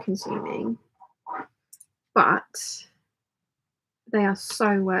time consuming, but they are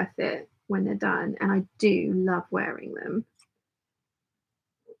so worth it when they're done. And I do love wearing them.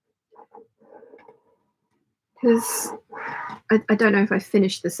 Because I don't know if I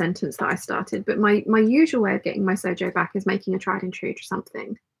finished the sentence that I started, but my usual way of getting my sojo back is making a tried and true to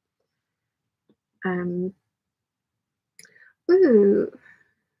something. Ooh,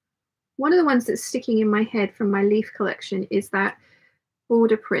 one of the ones that's sticking in my head from my leaf collection is that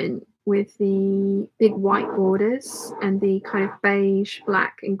border print with the big white borders and the kind of beige,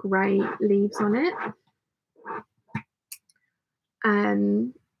 black, and grey leaves on it.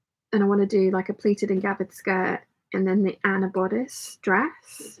 And I want to do like a pleated and gathered skirt and then the Anna bodice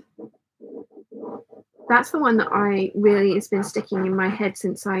dress. That's the one that I really has been sticking in my head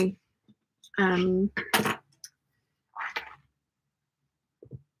since I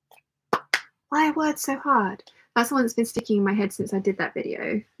why are words so hard? That's the one that's been sticking in my head since I did that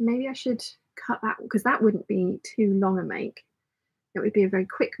video. Maybe I should cut that because that wouldn't be too long a make. It would be a very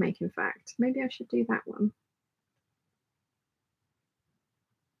quick make, in fact. Maybe I should do that one.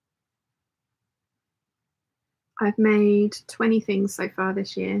 I've made 20 things so far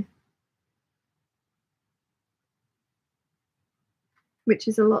this year, which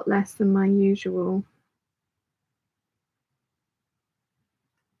is a lot less than my usual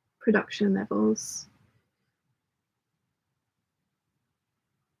production levels.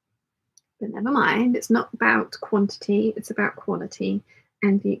 But never mind, it's not about quantity, it's about quality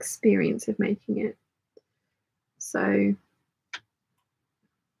and the experience of making it. So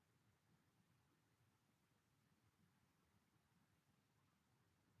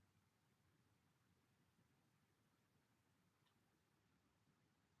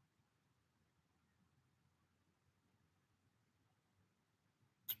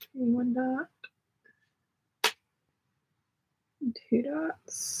one dot, 2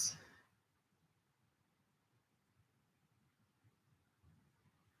 dots.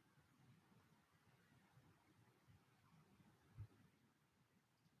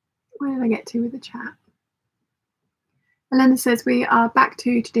 Where did I get to with the chat? Elena says we are back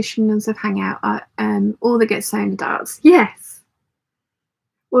to traditions of hangout. All that gets sewn darts. Yes.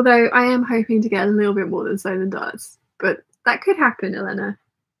 Although I am hoping to get a little bit more than sewn darts, but that could happen, Elena.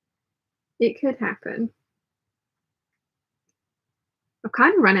 It could happen. I've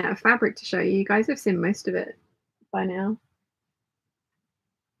kind of run out of fabric to show you. You guys have seen most of it by now.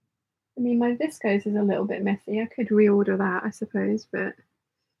 I mean, my viscose is a little bit messy. I could reorder that, I suppose, but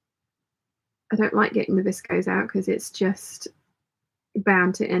I don't like getting the viscose out because it's just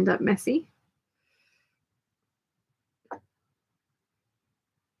bound to end up messy.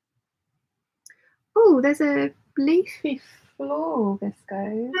 Oh, there's a leafy floor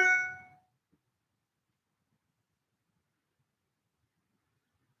viscose.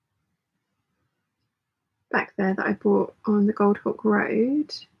 back there that I bought on the Gold Hawk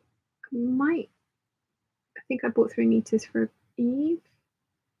Road. I think I bought 3 meters for Eve.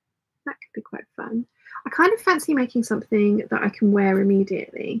 That could be quite fun. I kind of fancy making something that I can wear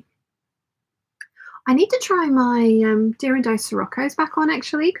immediately. I need to try my Durando Siroccos back on,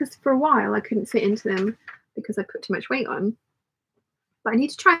 actually, because for a while I couldn't fit into them because I put too much weight on. But I need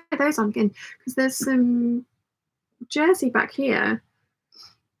to try those on again because there's some jersey back here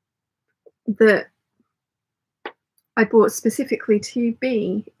that I bought specifically to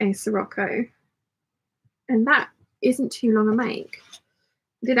be a Sirocco, and that isn't too long a make.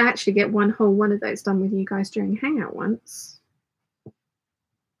 I did actually get one whole one of those done with you guys during Hangout once.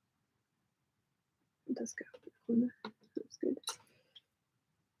 It does go up the corner. That's good.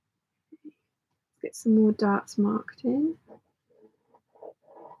 Let's get some more darts marked in.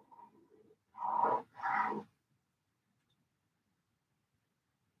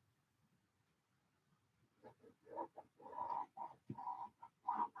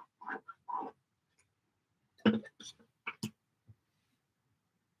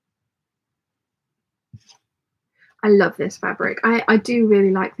 I love this fabric. I do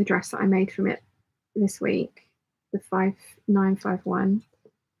really like the dress that I made from it this week, the 5951.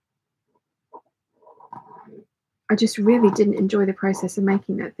 I just really didn't enjoy the process of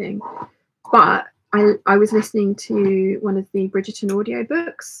making that thing. But I was listening to one of the Bridgerton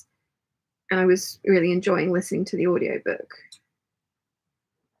audiobooks, and I was really enjoying listening to the audiobook.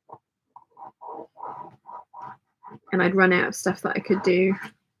 And I'd run out of stuff that I could do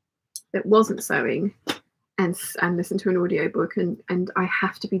that wasn't sewing and listen to an audiobook, and I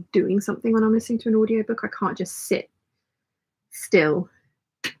have to be doing something when I'm listening to an audiobook. I can't just sit still.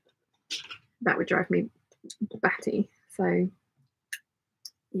 That would drive me batty. So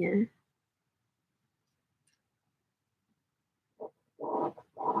yeah.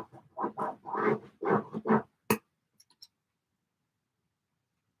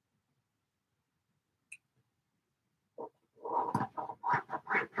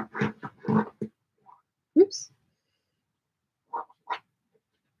 Oops.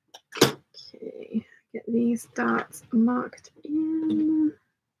 Okay, get these darts marked in.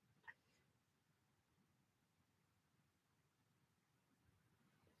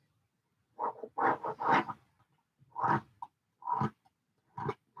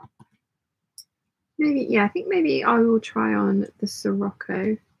 Maybe, yeah, I think maybe I will try on the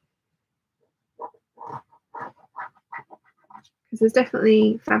Sirocco, because there's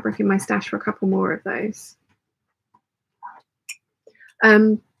definitely fabric in my stash for a couple more of those.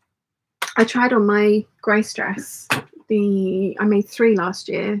 I tried on my Grace dress. I made 3 last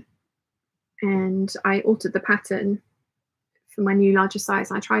year, and I altered the pattern for my new larger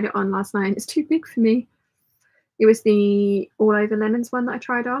size. I tried it on last night. It's too big for me. It was the All Over Lemons one that I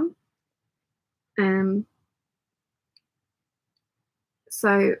tried on.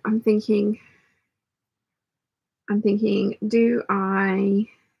 So I'm thinking, do I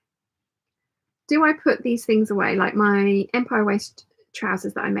put these things away? Like my Empire waist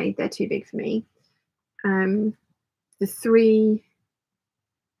trousers that I made, they're too big for me. The three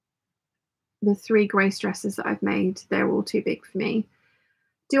Grace dresses that I've made, they're all too big for me.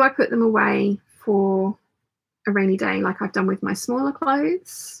 Do I put them away for a rainy day like I've done with my smaller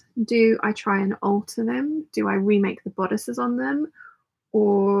clothes? Do I try and alter them? Do I remake the bodices on them?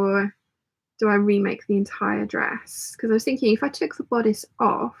 Or do I remake the entire dress? Because I was thinking, if I took the bodice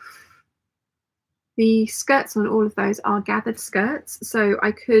off, the skirts on all of those are gathered skirts, so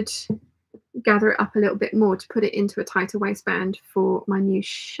I could gather it up a little bit more to put it into a tighter waistband for my new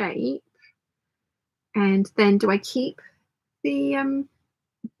shape. And then do I keep the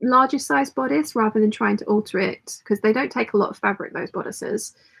larger size bodice rather than trying to alter it, because they don't take a lot of fabric, those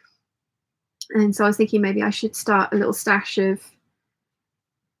bodices. And so I was thinking maybe I should start a little stash of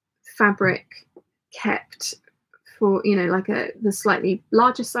fabric kept for, you know, like the slightly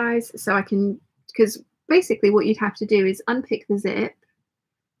larger size, so I can, because basically what you'd have to do is unpick the zip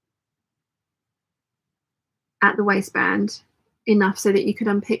at the waistband enough so that you could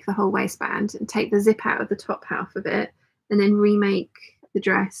unpick the whole waistband and take the zip out of the top half of it, and then remake the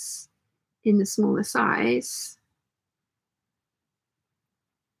dress in the smaller size.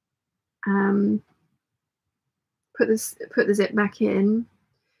 Put the zip back in.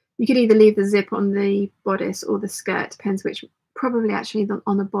 You could either leave the zip on the bodice or the skirt, depends which. Probably actually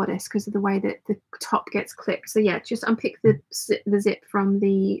on the bodice, because of the way that the top gets clipped. So yeah, just unpick the zip from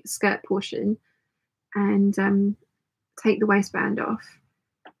the skirt portion and take the waistband off.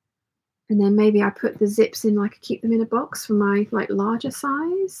 And then maybe I put the zips in, like keep them in a box for my like larger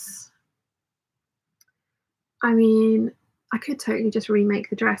size. I mean, I could totally just remake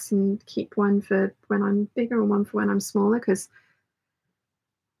the dress and keep one for when I'm bigger and one for when I'm smaller, because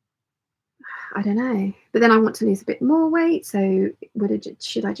I don't know. But then I want to lose a bit more weight, so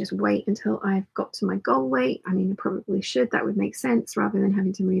should I just wait until I've got to my goal weight? I mean, I probably should. That would make sense, rather than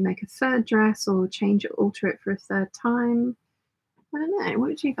having to remake a third dress or change it, alter it for a third time. I don't know. What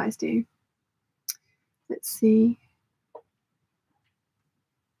would you guys do? Let's see.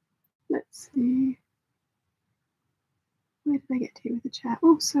 Let's see. Where did I get to with the chat?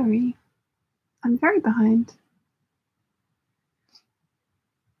 Oh, sorry. I'm very behind.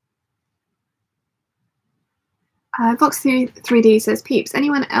 Vox 3D says, Peeps,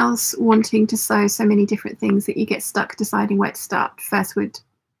 anyone else wanting to sew so many different things that you get stuck deciding where to start? First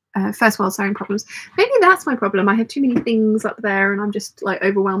world sewing problems. Maybe that's my problem. I have too many things up there and I'm just like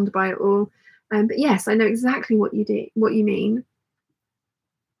overwhelmed by it all. But yes, I know exactly what you mean.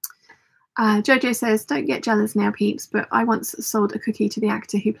 Jojo says, don't get jealous now, Peeps, but I once sold a cookie to the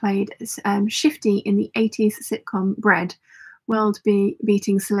actor who played Shifty in the 80s sitcom Bread.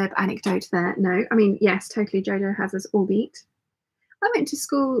 World-beating celeb anecdote there. No, I mean, yes, totally, Jojo has us all beat. I went to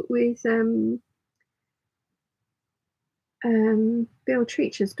school with Bill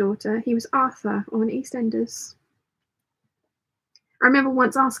Treacher's daughter. He was Arthur on EastEnders. I remember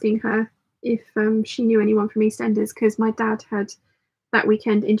once asking her if she knew anyone from EastEnders, because my dad had that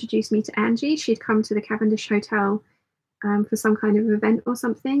weekend introduced me to Angie. She'd come to the Cavendish Hotel for some kind of event or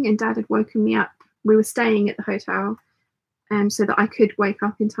something, and Dad had woken me up. We were staying at the hotel so that I could wake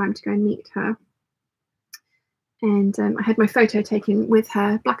up in time to go and meet her. And I had my photo taken with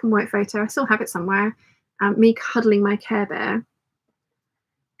her, black and white photo. I still have it somewhere. Me cuddling my Care Bear.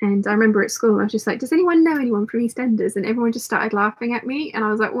 And I remember at school, I was just like, does anyone know anyone from EastEnders? And everyone just started laughing at me. And I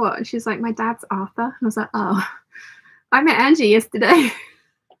was like, what? And she's like, my dad's Arthur. And I was like, oh, I met Angie yesterday.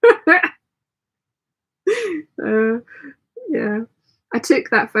 Yeah. I took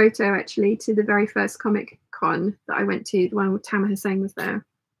that photo actually to the very first Comic Con that I went to, the one with Tama Hussein was there.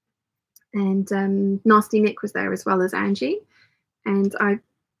 And Nasty Nick was there as well as Angie. And I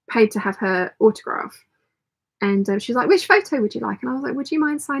paid to have her autograph. And she's like, which photo would you like? And I was like, would you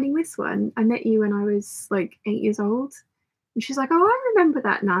mind signing this one? I met you when I was like 8 years old. And she's like, oh, I remember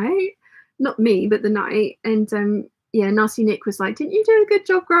that night. Not me, but the night. And yeah, Nasty Nick was like, didn't you do a good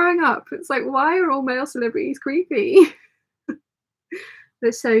job growing up? It's like, why are all male celebrities creepy?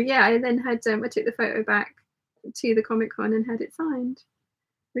 But so, yeah, I then had, I took the photo back to the Comic Con and had it signed,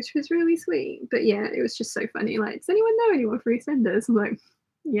 which was really sweet. But yeah, it was just so funny. Like, does anyone know anyone from EastEnders? I'm like,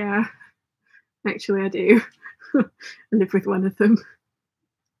 yeah, actually I do. I live with one of them.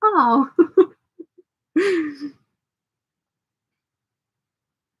 Oh.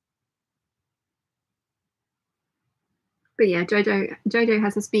 But yeah, Jojo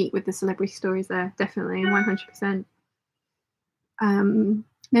has a speak with the celebrity stories there, definitely, 100%.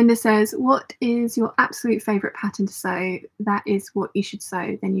 Linda says, what is your absolute favourite pattern to sew? That is what you should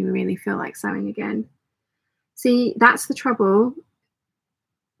sew, then you really feel like sewing again. See, that's the trouble.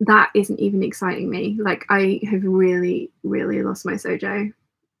 That isn't even exciting me. Like, I have really, really lost my sojo.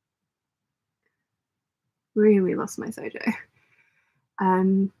 Really lost my sojo.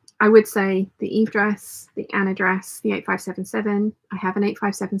 I would say the Eve dress, the Anna dress, the 8577. I have an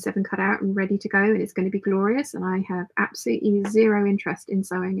 8577 cut out and ready to go, and it's going to be glorious, and I have absolutely zero interest in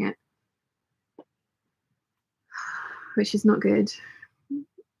sewing it, which is not good.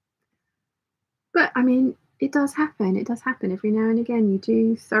 But I mean, it does happen. It does happen every now and again. You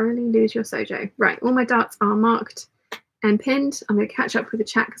do thoroughly lose your sojo. Right, all my darts are marked and pinned. I'm going to catch up with the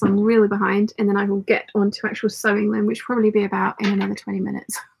chat because I'm really behind, and then I will get on to actual sewing them, which will probably be about in another 20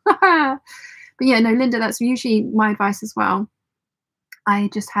 minutes. But yeah, no, Linda, that's usually my advice as well. I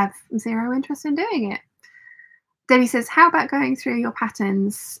just have zero interest in doing it. Debbie says, how about going through your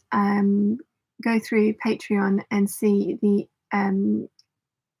patterns, go through Patreon and see how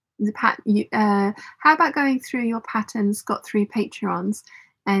about going through your patterns got through Patreons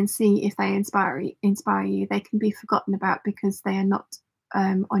and see if they inspire you. They can be forgotten about because they are not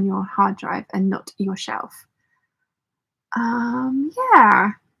on your hard drive and not your shelf.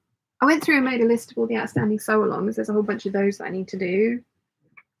 Yeah, I went through and made a list of all the outstanding sew-alongs. There's a whole bunch of those that I need to do.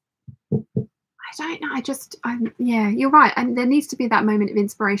 I don't know. Yeah, you're right. And there needs to be that moment of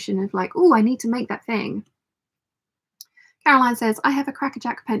inspiration of like, oh, I need to make that thing. Caroline says, I have a Cracker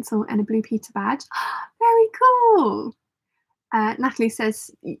Jack pencil and a Blue Peter badge. Very cool. Natalie says,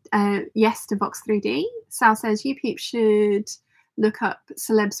 yes to Vox 3D. Sal says, you peeps should look up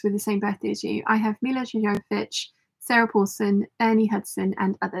celebs with the same birthday as you. I have Mila Jovovich, Sarah Paulson, Ernie Hudson,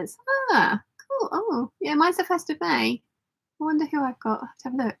 and others. Ah, cool. Oh, yeah, mine's the 1st of May. I wonder who I've got. Let's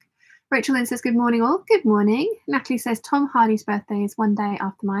have a look. Rachel then says, good morning all. Good morning. Natalie says, Tom Hardy's birthday is one day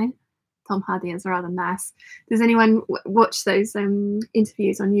after mine. Tom Hardy is rather nice. Does anyone watch those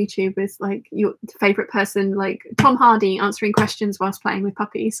interviews on YouTube with like your favorite person, like Tom Hardy answering questions whilst playing with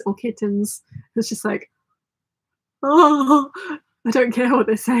puppies or kittens? It's just like, oh, I don't care what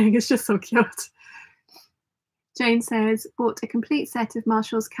they're saying. It's just so cute. Jane says, bought a complete set of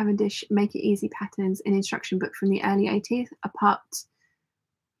Marshall's Cavendish Make It Easy patterns, an instruction book from the early 80s, a part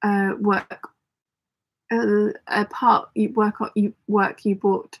work you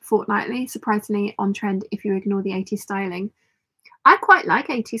bought fortnightly, surprisingly on trend if you ignore the 80s styling. I quite like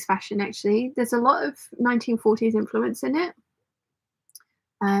 80s fashion, actually. There's a lot of 1940s influence in it.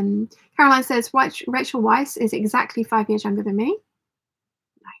 Caroline says, Rachel Weisz is exactly 5 years younger than me.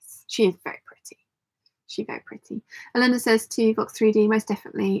 Nice. She is very pretty. She's very pretty. Elena says to Vox 3D, most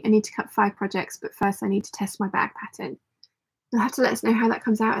definitely. I need to cut 5 projects, but first I need to test my bag pattern. You'll have to let us know how that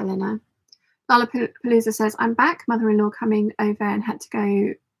comes out, Elena. Lollapalooza says, I'm back. Mother-in-law coming over and had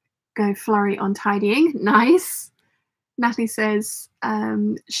to go flurry on tidying. Nice. Natalie says,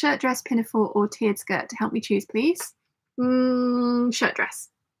 shirt, dress, pinafore, or tiered skirt to help me choose, please. Shirt, dress.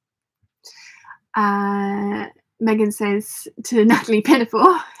 Megan says to Natalie,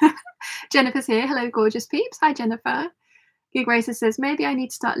 pinafore. Jennifer's here. Hello, gorgeous peeps. Hi, Jennifer. Gig Racer says, maybe I need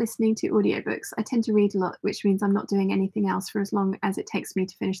to start listening to audiobooks. I tend to read a lot, which means I'm not doing anything else for as long as it takes me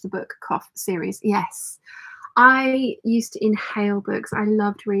to finish the book cough series. Yes. I used to inhale books. I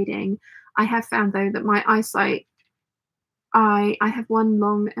loved reading. I have found, though, that my eyesight, I have one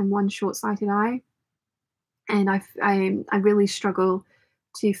long and one short-sighted eye. And I really struggle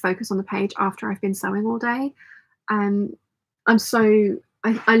to focus on the page after I've been sewing all day.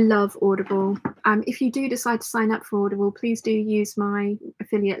 I love Audible. If you do decide to sign up for Audible, please do use my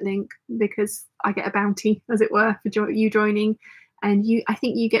affiliate link because I get a bounty, as it were, for you joining. And I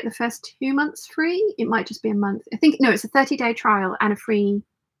think you get the first 2 months free. It might just be a month. No, it's a 30-day trial and a free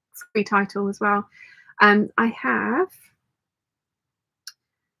title as well. I have,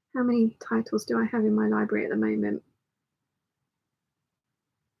 how many titles do I have in my library at the moment?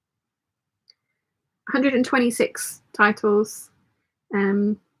 126 titles.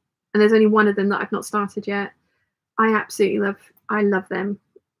 And there's only one of them that I've not started yet. I love them.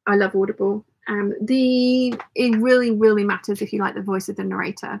 I love Audible. It really, really matters if you like the voice of the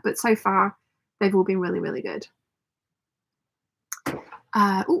narrator, but so far they've all been really, really good.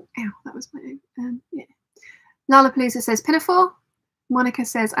 Oh, that was my yeah. Lollapalooza says pinafore. Monica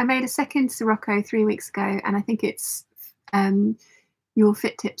says, I made a second Sirocco 3 weeks ago, and I think it's your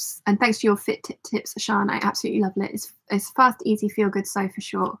fit tips, and thanks to your fit tips, Sean, I absolutely love it. It's fast, easy, feel good sew for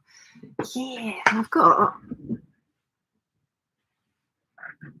sure. Yeah, and I've got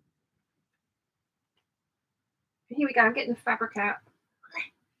here we go. I'm getting the fabric out.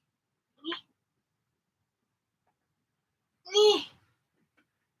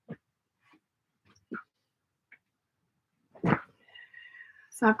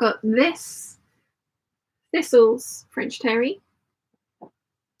 So I've got this Thistles French Terry.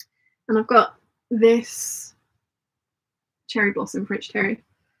 And I've got this Cherry Blossom French Terry.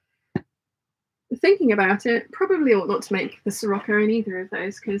 Thinking about it, probably ought not to make the Sirocco in either of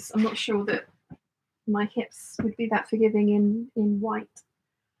those because I'm not sure that my hips would be that forgiving in white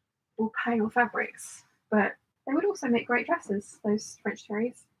or pale fabrics. But they would also make great dresses, those French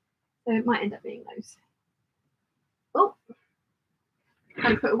Terries. So it might end up being those. Oh,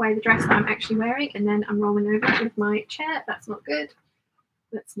 I'm put away the dress that I'm actually wearing, and then I'm rolling over with my chair. That's not good.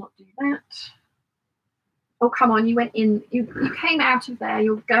 Let's not do that. Oh, come on, you went in. You came out of there.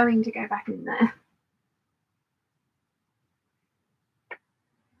 You're going to go back in there.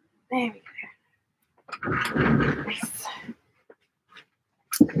 There we go. Nice.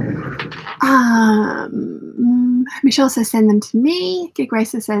 Michelle says, send them to me. Gig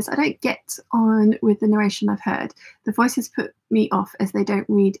Racer says, I don't get on with the narration I've heard. The voices put me off as they don't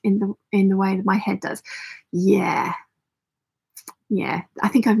read in the way that my head does. Yeah. Yeah, I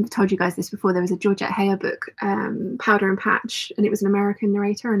think I've told you guys this before. There was a Georgette Heyer book, Powder and Patch, and it was an American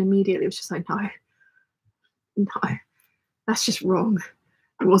narrator, and immediately it was just like, no, that's just wrong.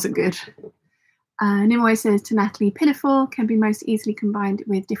 It wasn't good. Nimoy says to Natalie, pinafore can be most easily combined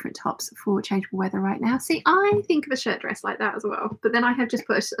with different tops for changeable weather right now. See, I think of a shirt dress like that as well, but then I have just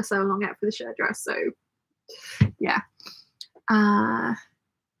put a sew along out for the shirt dress, so yeah.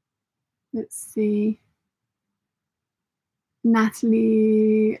 Let's see.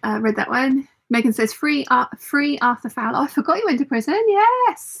 Natalie read that one. Megan says, free Arthur Fowler. Oh, I forgot you went to prison.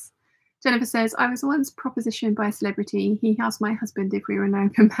 Yes. Jennifer says, I was once propositioned by a celebrity. He asked my husband if we were in an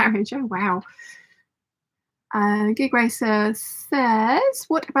open marriage. Oh, wow. Gig Racer says,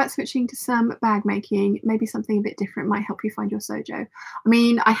 what about switching to some bag making? Maybe something a bit different might help you find your sojo. I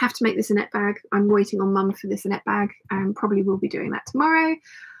mean, I have to make this a net bag. I'm waiting on Mum for this net bag and probably will be doing that tomorrow.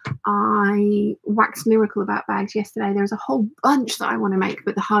 I waxed lyrical about bags yesterday. There's a whole bunch that I want to make,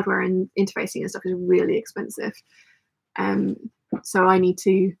 but the hardware and interfacing and stuff is really expensive. So I need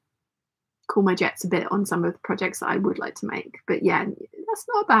to cool my jets a bit on some of the projects that I would like to make. But yeah, that's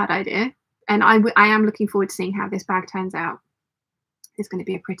not a bad idea. And I am looking forward to seeing how this bag turns out. It's going to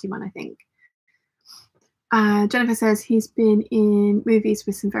be a pretty one, I think. Jennifer says he's been in movies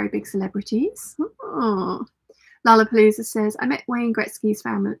with some very big celebrities. Oh. Lollapalooza says, I met Wayne Gretzky's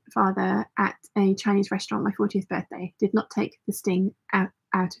father at a Chinese restaurant on my 40th birthday. Did not take the sting out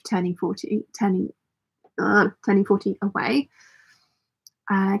of turning 40 away.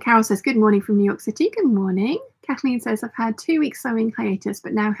 Carol says, good morning from New York City. Good morning. Kathleen says, I've had 2 weeks sewing hiatus,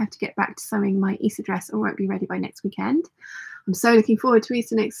 but now have to get back to sewing my Easter dress or won't be ready by next weekend. I'm so looking forward to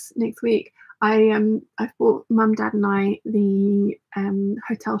Easter next week. I've bought Mum, Dad and I the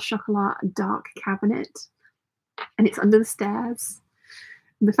Hotel Chocolat dark cabinet, and it's under the stairs.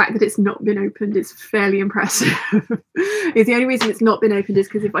 The fact that it's not been opened is fairly impressive. It's the only reason it's not been opened is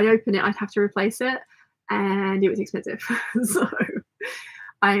because if I open it, I'd have to replace it, and it was expensive. So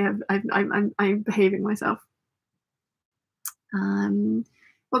I'm behaving myself.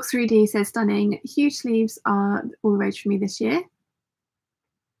 Box 3D says, stunning. Huge sleeves are all the rage for me this year.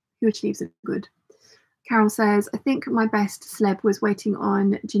 Huge sleeves are good. Carol says, I think my best celeb was waiting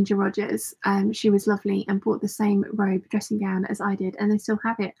on Ginger Rogers. She was lovely and bought the same robe dressing gown as I did, and they still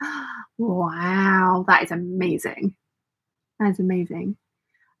have it. Wow, that is amazing. That is amazing.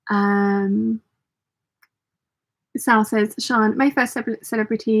 Sal says, Sean, my first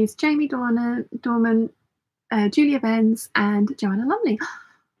celebrities, Jamie Dornan, Julia Benz, and Joanna Lumley.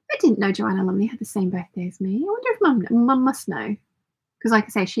 I didn't know Joanna Lumley had the same birthday as me. I wonder if Mum must know. Because like I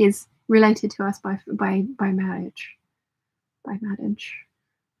say, she is related to us by marriage.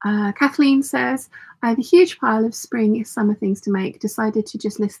 Kathleen says, I have a huge pile of spring summer things to make. Decided to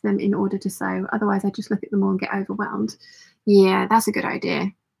just list them in order to sew. Otherwise, I just look at them all and get overwhelmed. Yeah, that's a good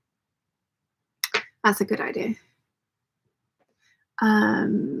idea. That's a good idea.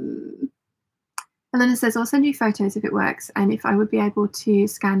 Elena says, I'll send you photos if it works. And if I would be able to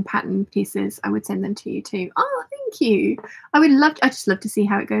scan pattern pieces, I would send them to you too. Oh, thank you. I just love to see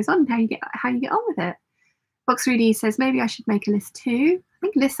how it goes on, how you get on with it. Box 3D says, maybe I should make a list too. I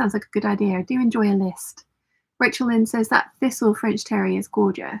think a list sounds like a good idea. I do enjoy a list. Rachel Lynn says, that thistle French Terrier is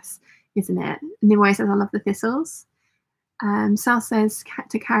gorgeous, isn't it? And Nimue says, I love the thistles. Sal says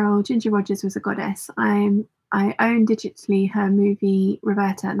to Carol, Ginger Rogers was a goddess. I own digitally her movie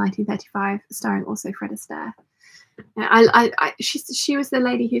Roberta, 1935, starring also Fred Astaire. She was the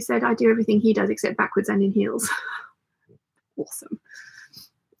lady who said, I do everything he does except backwards and in heels. Awesome.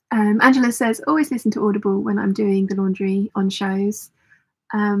 Angela says, always listen to Audible when I'm doing the laundry on shows.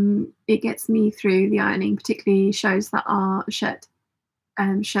 It gets me through the ironing, particularly shows that are shirt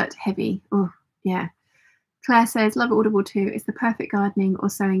heavy. Oh, yeah. Claire says, love Audible too. It's the perfect gardening or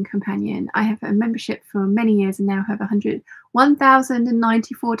sewing companion. I have a membership for many years and now have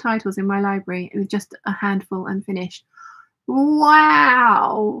 1,094 titles in my library with just a handful unfinished.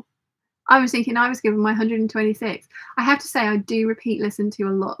 Wow. I was thinking I was given my 126. I have to say I do repeat listen to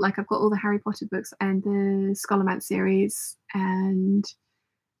a lot. Like I've got all the Harry Potter books and the Scholomance series and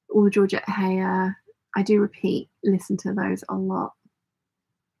all the Georgette Heyer. I do repeat listen to those a lot.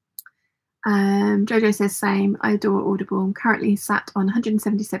 Jojo says same. I adore Audible. I'm currently sat on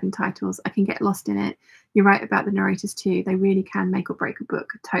 177 titles. I can get lost in it. You're right about the narrators too. They really can make or break a book.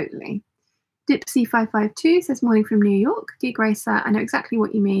 Totally. Dipsy552 says morning from New York. Gig Racer, I know exactly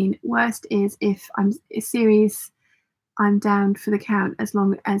what you mean. Worst is if I'm a series, I'm down for the count as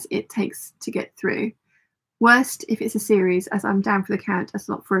long as it takes to get through. Worst if it's a series, as I'm down for the count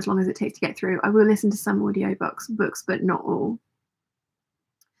for as long as it takes to get through. I will listen to some audio books, but not all.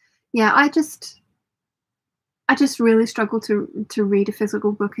 Yeah, I just really struggle to read a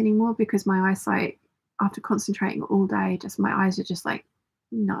physical book anymore because my eyesight, after concentrating all day, just my eyes are just like,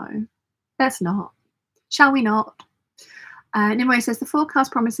 no, let's not. Shall we not? Nimue says the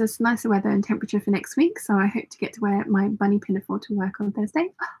forecast promises nicer weather and temperature for next week, so I hope to get to wear my bunny pinafore to work on Thursday.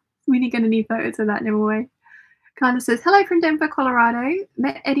 Really going to need photos of that, Nimue. Carla says, hello from Denver, Colorado.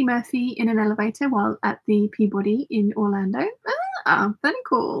 Met Eddie Murphy in an elevator while at the Peabody in Orlando. Ah, very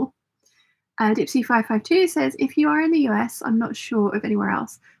cool. Dipsy552 says, if you are in the US, I'm not sure of anywhere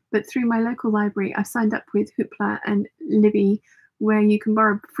else, but through my local library, I've signed up with Hoopla and Libby, where you can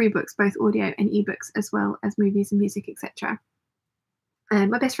borrow free books, both audio and ebooks, as well as movies and music, etc.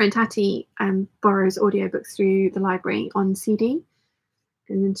 My best friend Tati borrows audiobooks through the library on CD,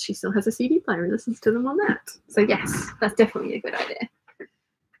 and then she still has a CD player and listens to them on that. So yes, that's definitely a good idea.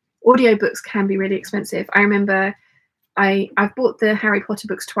 Audiobooks can be really expensive. I remember I've bought the Harry Potter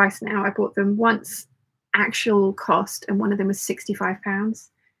books twice now. I bought them once actual cost, and one of them was £65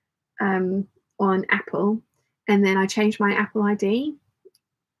 on Apple. And then I changed my Apple ID,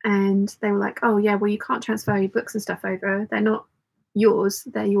 and they were like, oh yeah, well, you can't transfer your books and stuff over. They're not yours,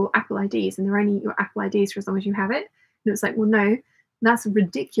 they're your Apple IDs, and they're only your Apple IDs for as long as you have it. And it was like, well, no, that's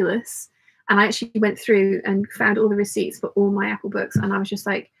ridiculous. And I actually went through and found all the receipts for all my Apple books, and I was just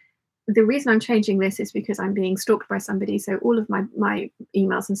like, the reason I'm changing this is because I'm being stalked by somebody, so all of my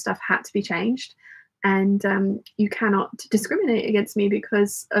emails and stuff had to be changed. And you cannot discriminate against me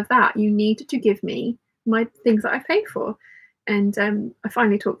because of that. You need to give me my things that I've paid for. And I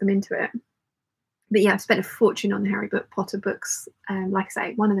finally talked them into it. But yeah, I've spent a fortune on the Harry Potter books. Like I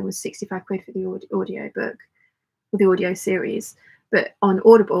say, one of them was 65 quid for the audio book, or the audio series. But on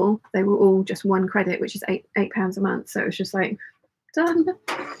Audible, they were all just one credit, which is £8 a month. So it was just like, done.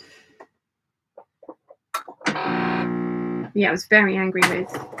 Yeah, I was very angry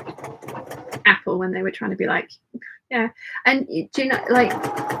with Apple when they were trying to be like, yeah. And do you know, like,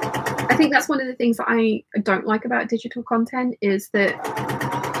 I think that's one of the things that I don't like about digital content is that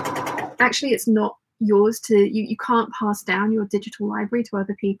actually it's not yours to, you can't pass down your digital library to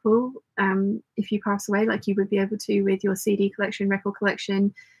other people if you pass away, like you would be able to with your CD collection, record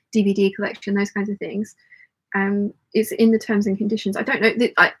collection, DVD collection, those kinds of things. It's in the terms and conditions. I don't know,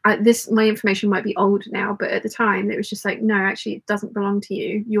 my information might be old now, but at the time it was just like, no, actually it doesn't belong to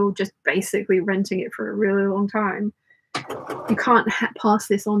you. You're just basically renting it for a really long time. You can't pass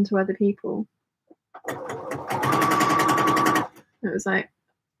this on to other people. It was like,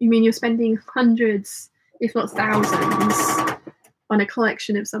 you mean you're spending hundreds, if not thousands, on a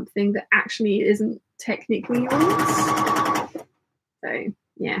collection of something that actually isn't technically yours? So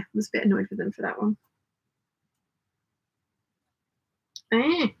yeah, I was a bit annoyed with them for that one.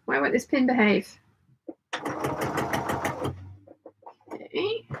 Why won't this pin behave?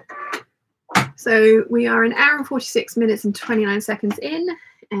 Okay. So we are an hour and 46 minutes and 29 seconds in,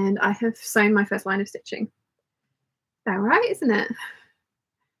 and I have sewn my first line of stitching. All right, isn't it?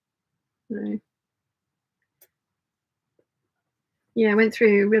 No. Yeah, I went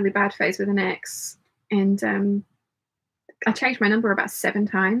through a really bad phase with an ex, and I changed my number about 7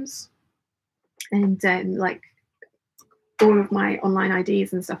 times, and like all of my online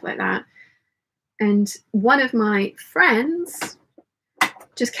IDs and stuff like that. And one of my friends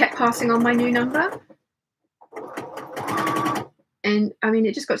just kept passing on my new number. And I mean,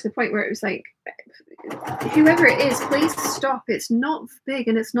 it just got to the point where it was like, whoever it is, please stop. It's not big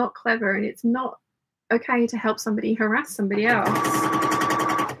and it's not clever, and it's not okay to help somebody harass somebody else.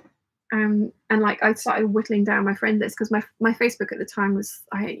 And like I started whittling down my friend list, because my Facebook at the time was,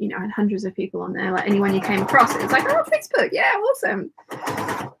 I had hundreds of people on there. Like anyone you came across, it was like, oh, Facebook, yeah, awesome.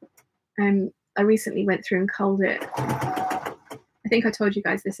 I recently went through and culled it. I think I told you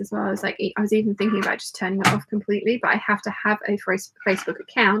guys this as well. I was like, I was even thinking about just turning it off completely, but I have to have a Facebook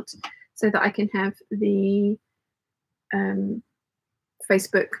account so that I can have the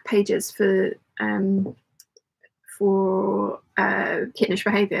Facebook pages for kittenish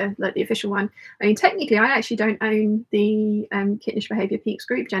behaviour, like the official one. I mean, technically, I actually don't own the kittenish behaviour Peeps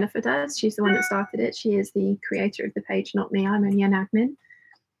group. Jennifer does. She's the one that started it. She is the creator of the page, not me. I'm only an admin.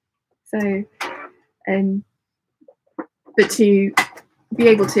 So, but to be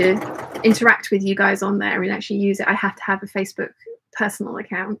able to interact with you guys on there and actually use it, I have to have a Facebook personal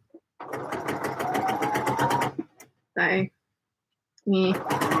account. So, yeah.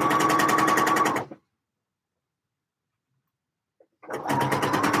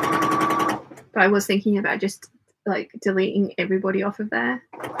 But I was thinking about just like deleting everybody off of there.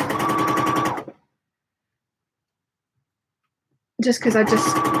 Just because I'm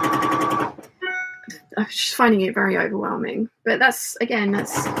just finding it very overwhelming. But that's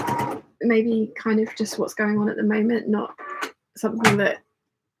maybe kind of just what's going on at the moment, not something that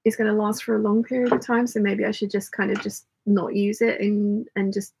is going to last for a long period of time. So maybe I should just kind of just not use it and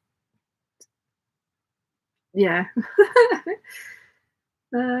just, yeah.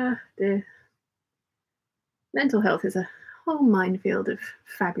 Dear. Mental health is a whole minefield of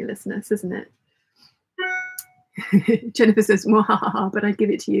fabulousness, isn't it? Jennifer says, but I'd give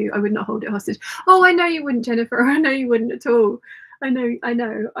it to you. I would not hold it hostage. Oh, I know you wouldn't, Jennifer. I know you wouldn't at all. I know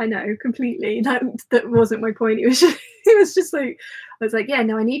completely. That wasn't my point. It was just like, I was like, yeah,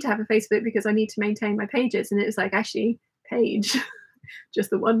 no, I need to have a Facebook because I need to maintain my pages. And it was like, actually, page, just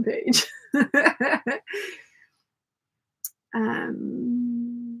the one page.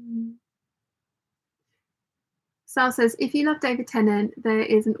 Sal says, if you love David Tennant, there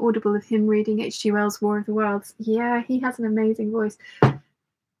is an audible of him reading H.G. Wells' War of the Worlds. Yeah, he has an amazing voice.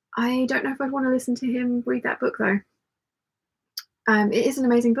 I don't know if I'd want to listen to him read that book, though. It is an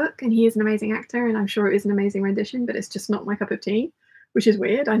amazing book, and he is an amazing actor, and I'm sure it is an amazing rendition, but it's just not my cup of tea, which is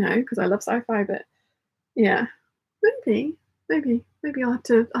weird, I know, because I love sci-fi, but yeah. Maybe I'll have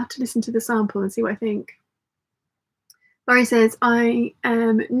to listen to the sample and see what I think. Laurie says, I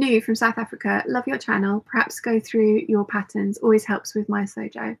am new from South Africa. Love your channel. Perhaps go through your patterns. Always helps with my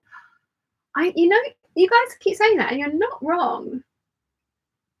sojo. You guys keep saying that, and you're not wrong.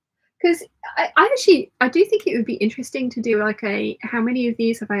 Because I do think it would be interesting to do like how many of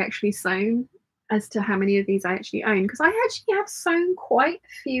these have I actually sewn as to how many of these I actually own. Because I actually have sewn quite a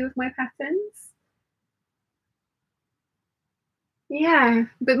few of my patterns. Yeah,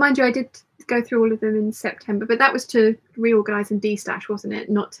 but mind you, I did go through all of them in September, but that was to reorganize and de-stash, wasn't it?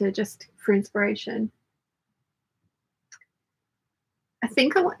 Not to just for inspiration. I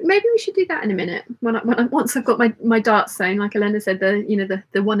think maybe we should do that in a minute once I've got my darts sewn. Like Elena said, the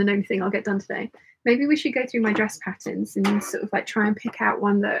one and only thing I'll get done today. Maybe we should go through my dress patterns and sort of like try and pick out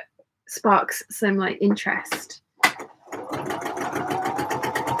one that sparks some like interest.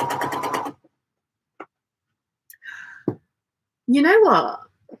 You know what?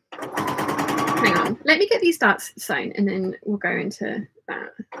 Hang on, let me get these darts sewn and then we'll go into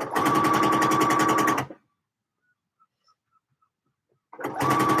that.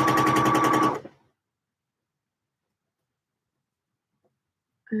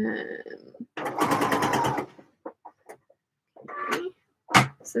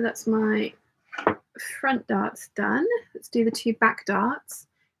 So that's my front darts done. Let's do the 2 back darts.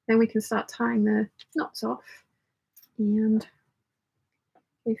 Then we can start tying the knots off and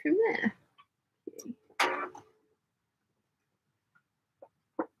go from there.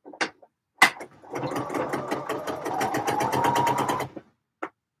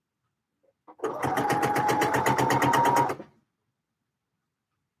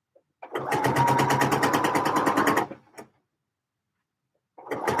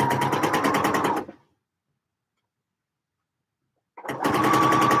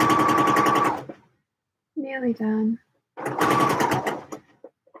 Nearly done.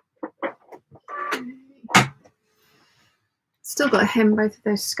 Still got to hem both of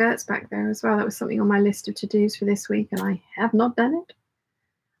those skirts back there as well. That was something on my list of to-dos for this week, and I have not done it.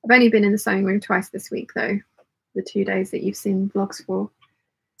 I've only been in the sewing room twice this week, though, the 2 days that you've seen vlogs for.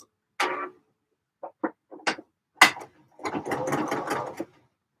 I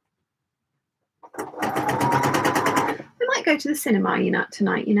might go to the cinema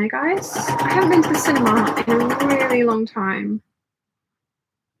tonight, guys. I haven't been to the cinema in a really long time.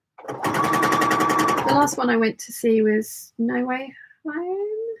 The last one I went to see was No Way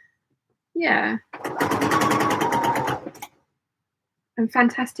Home. Yeah. And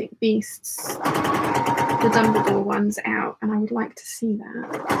Fantastic Beasts, the Dumbledore one's out, and I would like to see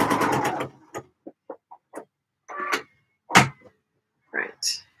that.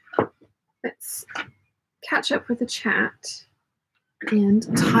 Right. Let's catch up with the chat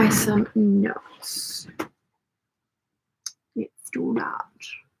and tie some knots. Let's do that.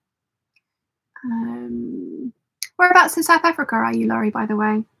 Whereabouts in South Africa are you, Laurie, by the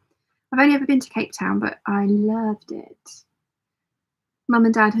way? I've only ever been to Cape Town, but I loved it. Mum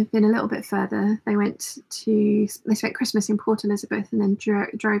and Dad have been a little bit further. They spent Christmas in Port Elizabeth and then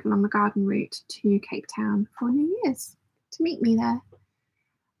drove along the garden route to Cape Town for New Year's to meet me there.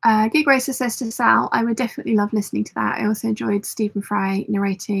 Gig Racer says to Sal, I would definitely love listening to that. I also enjoyed Stephen Fry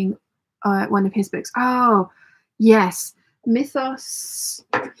narrating one of his books. Oh, yes. Mythos,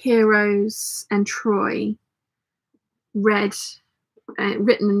 Heroes, and Troy, written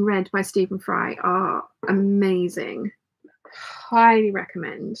and read by Stephen Fry, are amazing. Highly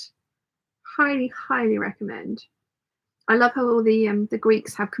recommend. Highly recommend. I love how all the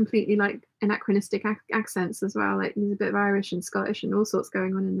Greeks have completely like anachronistic accents as well. Like there's a bit of Irish and Scottish and all sorts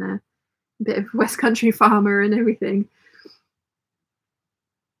going on in there. A bit of West Country farmer and everything.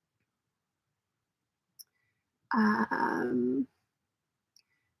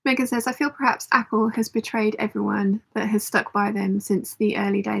 Megan says, I feel perhaps Apple has betrayed everyone that has stuck by them since the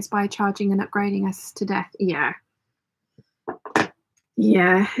early days by charging and upgrading us to death. Yeah.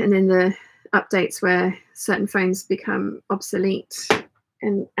 Yeah, and then the updates where certain phones become obsolete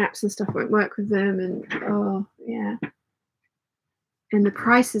and apps and stuff won't work with them, and oh yeah. And the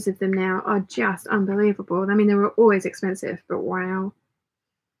prices of them now are just unbelievable. I mean, they were always expensive, but wow.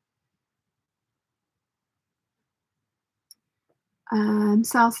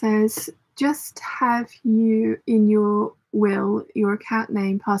 Sal says, just have you in your will your account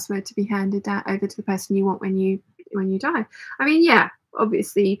name, password to be handed down over to the person you want when you die. I mean, yeah,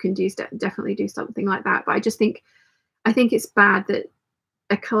 obviously you can definitely do something like that, but I think it's bad that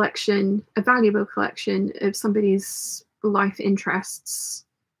a valuable collection of somebody's life interests,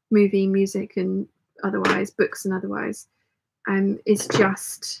 movie, music, and otherwise, books and otherwise, is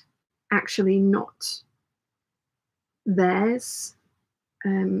just actually not theirs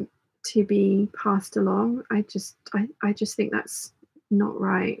to be passed along. I just think that's not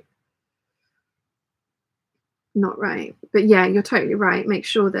right. Not right. But yeah, you're totally right. Make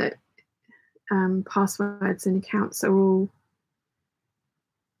sure that passwords and accounts are all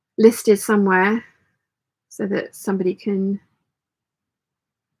listed somewhere so that somebody can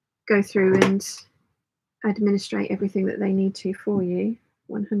go through and administrate everything that they need to for you.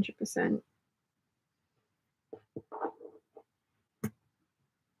 100%.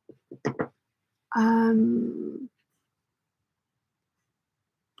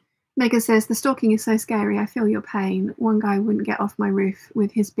 Megan says, the stalking is so scary. I feel your pain. One guy wouldn't get off my roof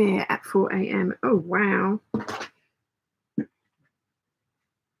with his beer at 4 a.m. Oh, wow.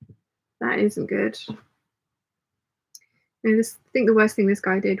 That isn't good. I think the worst thing this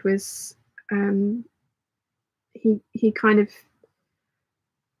guy did was he kind of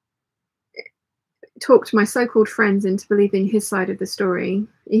talked my so-called friends into believing his side of the story,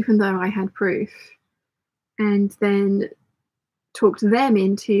 even though I had proof, and then talked them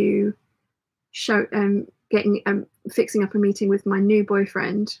into fixing up a meeting with my new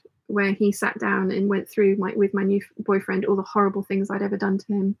boyfriend, where he sat down and went through with my new boyfriend all the horrible things I'd ever done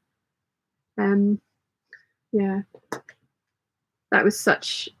to him. Yeah, that was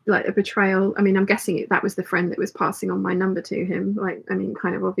such like a betrayal. I mean, I'm guessing that was the friend that was passing on my number to him. Like, I mean,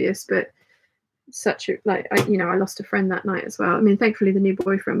 kind of obvious, but such a I lost a friend that night as well. I mean, thankfully the new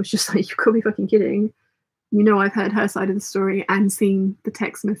boyfriend was just like, you could be fucking kidding. You know, I've heard her side of the story and seen the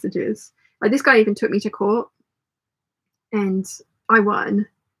text messages. Like, this guy even took me to court, and I won.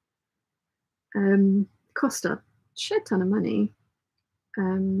 Cost a shit ton of money.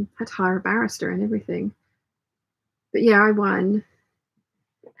 Had to hire a barrister and everything. But yeah, I won.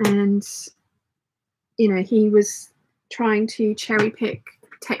 And, you know, he was trying to cherry pick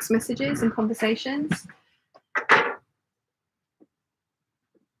text messages and conversations.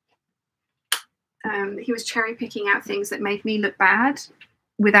 He was cherry picking out things that made me look bad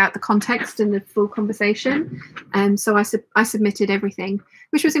without the context and the full conversation. So I submitted everything,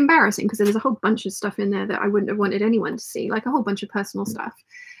 which was embarrassing because there was a whole bunch of stuff in there that I wouldn't have wanted anyone to see, like a whole bunch of personal stuff.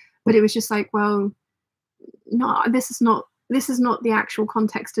 But it was just like, well, no, this is not the actual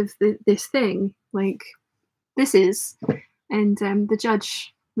context of this thing. Like, this is. And the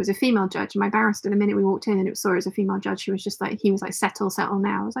judge was a female judge, and my barrister, the minute we walked in and it saw her as a female judge, he was like, settle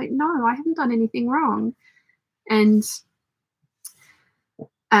now. I was like, no, I haven't done anything wrong. And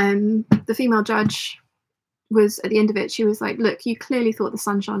the female judge was, at the end of it, she was like, look, you clearly thought the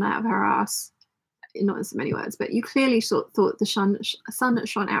sun shone out of her ass. Not in so many words, but you clearly thought the sun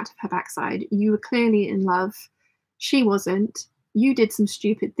shone out of her backside. You were clearly in love. She wasn't. You did some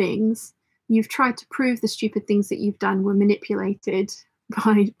stupid things. You've tried to prove the stupid things that you've done were manipulated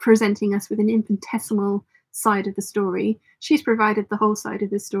by presenting us with an infinitesimal side of the story. She's provided the whole side of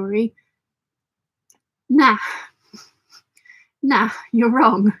the story. Nah, you're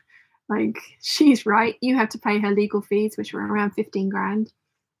wrong. Like, she's right. You have to pay her legal fees, which were around 15 grand.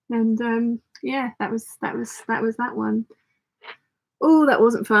 And yeah, that was that one. Oh, that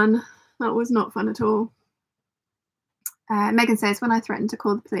wasn't fun. That was not fun at all. Megan says, when I threatened to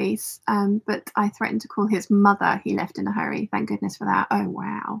call the police, but I threatened to call his mother, he left in a hurry. Thank goodness for that. Oh,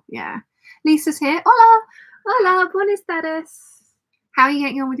 wow. Yeah. Lisa's here. Hola, buenas tardes. How are you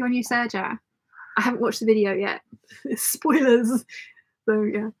getting on with your new serger? I haven't watched the video yet. Spoilers. So,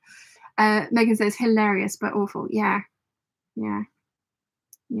 yeah. Megan says, hilarious but awful. Yeah.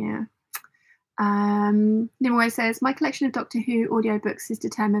 Nimue says, my collection of Doctor Who audiobooks is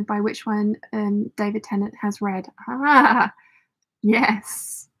determined by which one David Tennant has read. Ah,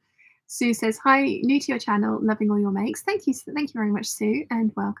 yes. Sue says, hi, new to your channel, loving all your makes. Thank you very much, Sue,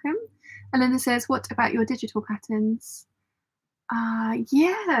 and welcome. Elena says, what about your digital patterns?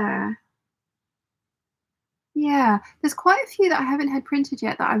 Yeah, there's quite a few that I haven't had printed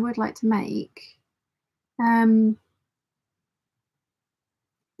yet that I would like to make. But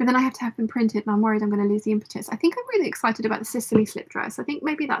then I have to have them printed, and I'm worried I'm going to lose the impetus. I think I'm really excited about the Sicily slip dress. I think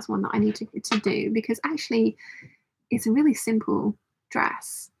maybe that's one that I need to do, because actually it's a really simple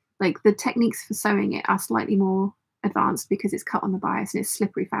dress. Like, the techniques for sewing it are slightly more advanced because it's cut on the bias and it's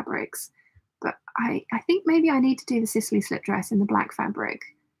slippery fabrics. But I think maybe I need to do the Sicily slip dress in the black fabric.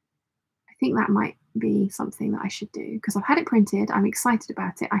 I think that might be something that I should do because I've had it printed. I'm excited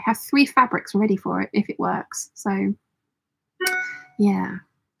about it. I have 3 fabrics ready for it if it works. So yeah.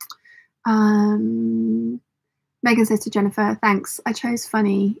 Megan says to Jennifer, thanks. I chose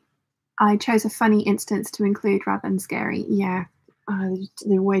funny. I chose a funny instance to include rather than scary. Yeah.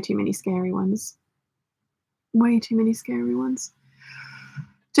 There are way too many scary ones. Way too many scary ones.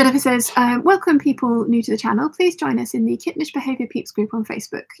 Jennifer says, welcome people new to the channel. Please join us in the Kittenish Behaviour Peeps group on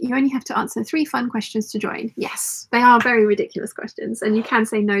Facebook. You only have to answer 3 fun questions to join. Yes, they are very ridiculous questions. And you can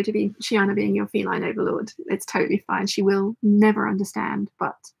say no to Shiana being your feline overlord. It's totally fine. She will never understand,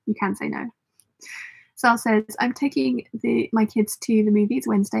 but you can say no. Sal says, I'm taking my kids to the movies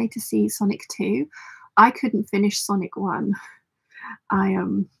Wednesday to see Sonic 2. I couldn't finish Sonic 1.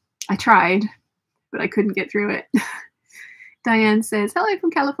 I tried, but I couldn't get through it. Diane says, hello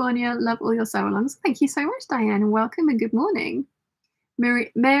from California. Love all your sew-alongs. Thank you so much, Diane, and welcome and good morning.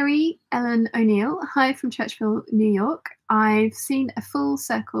 Mary Ellen O'Neill, hi from Churchville, New York. I've seen a full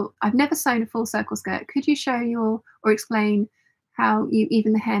circle. I've never sewn a full circle skirt. Could you show or explain how you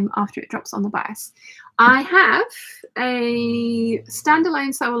even the hem after it drops on the bias? I have a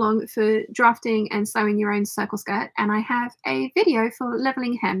standalone sew along for drafting and sewing your own circle skirt, and I have a video for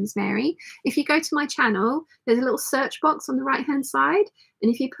leveling hems, Mary. If you go to my channel, there's a little search box on the right hand side,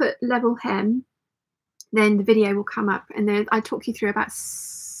 and if you put level hem, then the video will come up, and then I talk you through about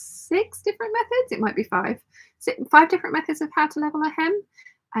 6 different methods. It might be 5 different methods of how to level a hem.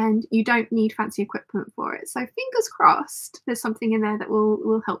 And you don't need fancy equipment for it. So fingers crossed, there's something in there that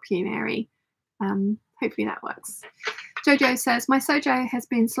will help you, Mary. Hopefully that works. Jojo says, my Sojo has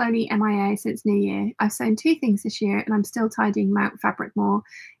been slowly MIA since New Year. I've sewn 2 things this year and I'm still tidying Mount fabric more.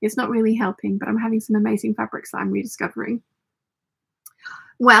 It's not really helping, but I'm having some amazing fabrics that I'm rediscovering.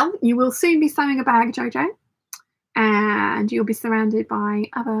 Well, you will soon be sewing a bag, Jojo. And you'll be surrounded by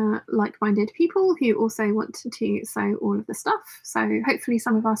other like-minded people who also want to sew all of the stuff. So hopefully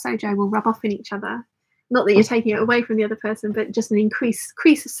some of our Sojo will rub off in each other. Not that you're taking it away from the other person, but just an increase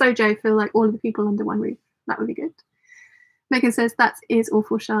of Sojo for like all of the people under one roof. That would be good. Megan says, that is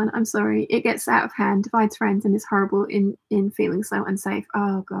awful, Sean. I'm sorry. It gets out of hand, divides friends, and is horrible in feeling so unsafe.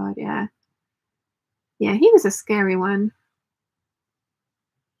 Oh, God, yeah. Yeah, he was a scary one.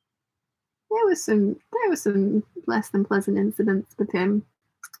 There was some less than pleasant incidents with him.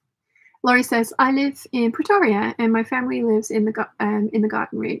 Laurie says, I live in Pretoria and my family lives in the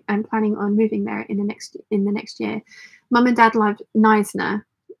garden route. I'm planning on moving there in the next year. Mum and Dad loved Neisner.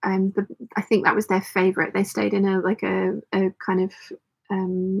 I think that was their favourite. They stayed in a kind of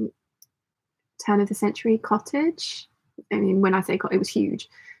turn of the century cottage. I mean, when I say cottage, it was huge,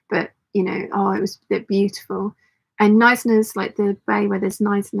 but you know, oh, it was beautiful. And Neisner's like the bay where there's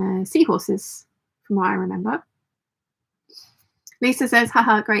Neisner seahorses, from what I remember. Lisa says,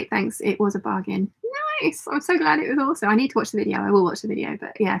 haha, great, thanks. It was a bargain. Nice. I'm so glad it was awesome. I need to watch the video. I will watch the video.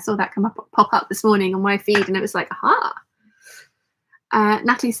 But yeah, I saw that pop up this morning on my feed and it was like, aha.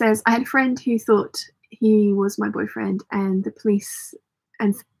 Natalie says, I had a friend who thought he was my boyfriend and the police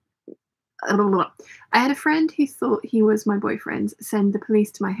I had a friend who thought he was my boyfriend send the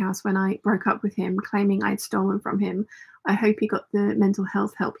police to my house when I broke up with him, claiming I'd stolen from him. I hope he got the mental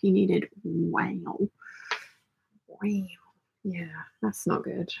health help he needed. Wow. Wow. Yeah, that's not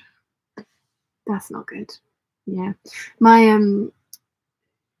good. That's not good. Yeah. My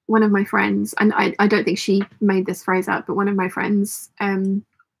one of my friends, and I don't think she made this phrase up, but one of my friends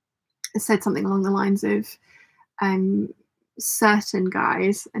said something along the lines of certain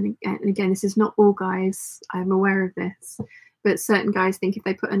guys, and again, this is not all guys, I'm aware of this, but certain guys think if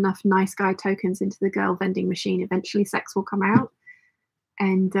they put enough nice guy tokens into the girl vending machine, eventually sex will come out.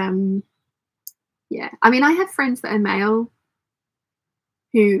 And yeah, I mean, I have friends that are male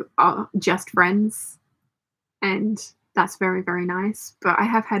who are just friends, and that's very, very nice. But I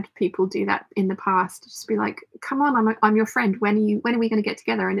have had people do that in the past, just be like, come on, I'm your friend, when are we going to get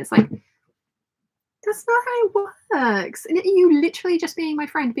together? And it's like, that's not how it works. And you literally just being my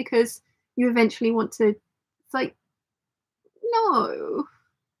friend because you eventually want to, it's like, no.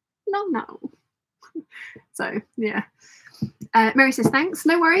 So yeah. Mary says, thanks.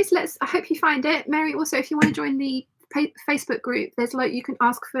 No worries. I hope you find it. Mary, also, if you want to join the Facebook group, there's you can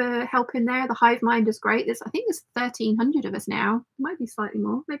ask for help in there. The Hive Mind is great. I think there's 1,300 of us now. It might be slightly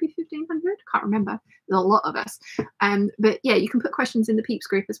more, maybe 1,500. Can't remember. There's a lot of us. But yeah, you can put questions in the Peeps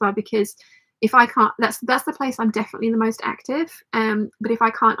group as well, because if I can't, that's the place I'm definitely the most active. But if I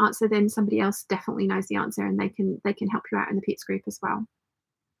can't answer, then somebody else definitely knows the answer, and they can help you out in the Peeps group as well.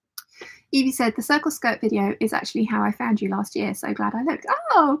 Evie said, the circle skirt video is actually how I found you last year. So glad I looked.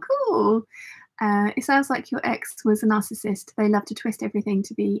 Oh, cool. It sounds like your ex was a narcissist. They love to twist everything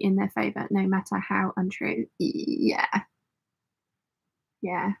to be in their favor, no matter how untrue. Yeah,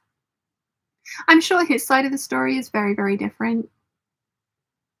 yeah. I'm sure his side of the story is very, very different.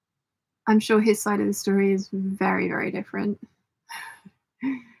 I'm sure his side of the story is very, very different.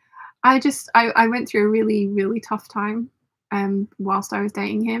 I went through a really, really tough time, whilst I was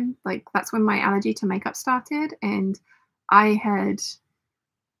dating him. Like, that's when my allergy to makeup started, and I had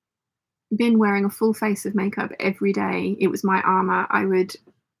been wearing a full face of makeup every day. It was my armor.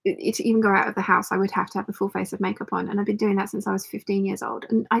 To even go out of the house, I would have to have a full face of makeup on, and I've been doing that since I was 15 years old,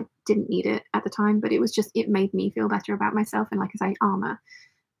 and I didn't need it at the time, but it made me feel better about myself, and like I say, armor.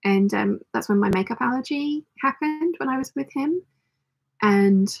 And that's when my makeup allergy happened when I was with him.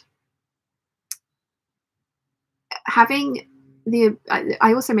 And having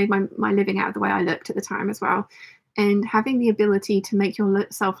I also made my living out of the way I looked at the time as well. And having the ability to make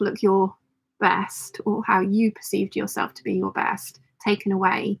yourself look your best, or how you perceived yourself to be your best, taken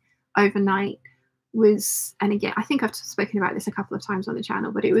away overnight was, and again, I think I've spoken about this a couple of times on the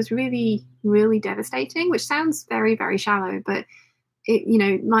channel, but it was really, really devastating, which sounds very, very shallow, but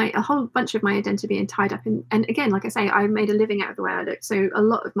a whole bunch of my identity being tied up in, and again, like I say, I made a living out of the way I looked. So a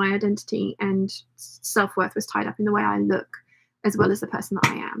lot of my identity and self-worth was tied up in the way I look, as well as the person that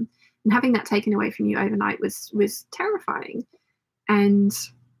I am. And having that taken away from you overnight was terrifying. And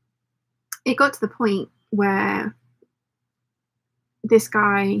it got to the point where this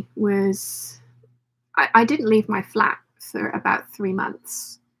guy was, I didn't leave my flat for about 3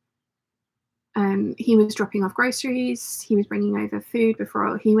 months. He was dropping off groceries. He was bringing over food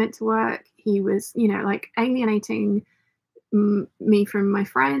before he went to work. He was, like alienating me from my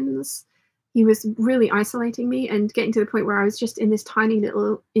friends. He was really isolating me and getting to the point where I was just in this tiny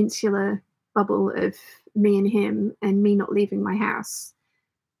little insular bubble of me and him, and me not leaving my house.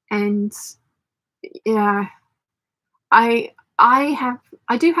 And yeah, I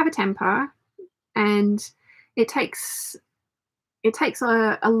do have a temper, and it takes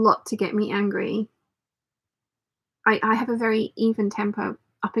a lot to get me angry. I have a very even temper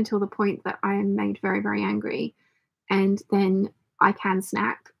up until the point that I am made very, very angry, and then I can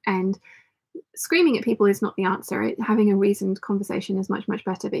snap. And screaming at people is not the answer. Having a reasoned conversation is much, much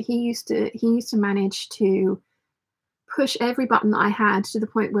better. But he used to manage to push every button that I had to the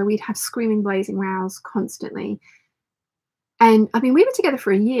point where we'd have screaming, blazing rows constantly. And I mean, we were together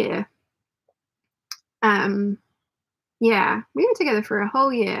for a year. Yeah, we were together for a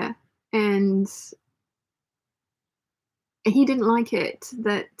whole year, and he didn't like it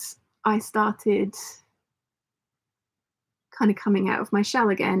that I started kind of coming out of my shell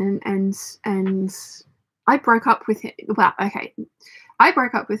again, and I broke up with him. Well, okay, I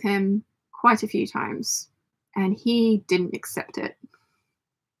broke up with him quite a few times, and he didn't accept it.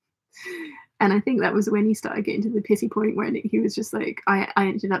 And I think that was when he started getting to the pissy point when he was just like, I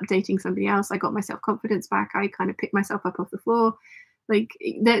ended up dating somebody else. I got my self-confidence back. I kind of picked myself up off the floor. Like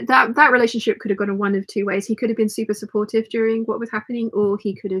that relationship could have gone in one of two ways. He could have been super supportive during what was happening, or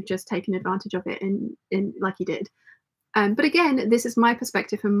he could have just taken advantage of it and like he did. But again, this is my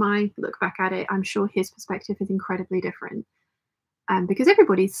perspective and my look back at it. I'm sure his perspective is incredibly different. Because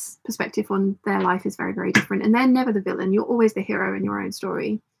everybody's perspective on their life is very, very different. And they're never the villain. You're always the hero in your own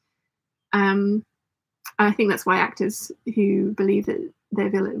story. I think that's why actors who believe that they're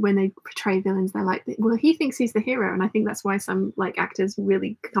villain, when they portray villains, they're like, well, he thinks he's the hero. And I think that's why some like actors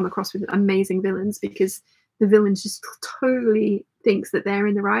really come across with amazing villains, because the villain just totally thinks that they're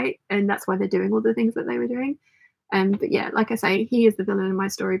in the right, and that's why they're doing all the things that they were doing. But yeah, like I say, he is the villain in my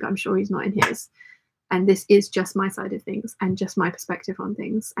story, but I'm sure he's not in his. And this is just my side of things and just my perspective on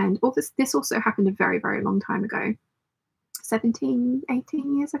things. And all this also happened a very, very long time ago, 17,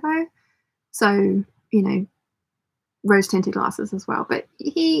 18 years ago. So, rose-tinted glasses as well. But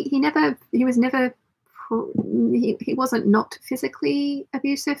he wasn't not physically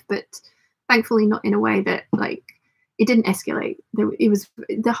abusive, but thankfully not in a way that, like, it didn't escalate.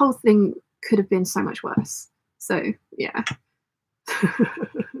 The whole thing could have been so much worse. So yeah.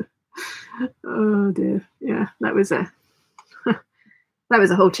 Oh dear. Yeah, that was a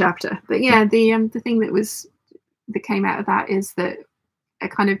whole chapter. But yeah, the thing that came out of that is that I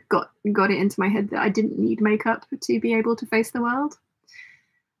kind of got it into my head that I didn't need makeup to be able to face the world.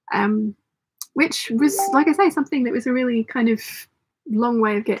 Which was, like I say, something that was a really kind of long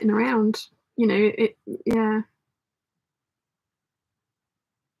way of getting around. Yeah.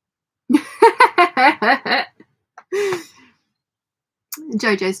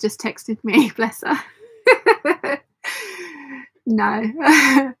 Jojo's just texted me, bless her. No.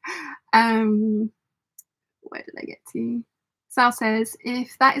 Where did I get to? Sal says,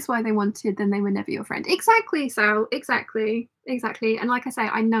 if that is why they wanted, then they were never your friend. Exactly, Sal. Exactly. Exactly. And like I say,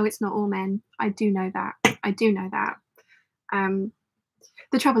 I know it's not all men. I do know that. I do know that.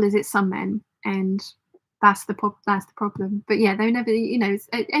 The trouble is, it's some men, and that's the problem. But yeah, they never.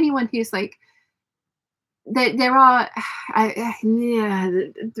 Anyone who's like, there are. Yeah,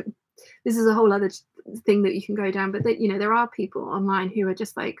 this is a whole other thing that you can go down. But there are people online who are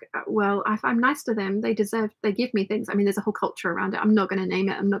just like, well, if I'm nice to them, they give me things. I mean, there's a whole culture around it. I'm not going to name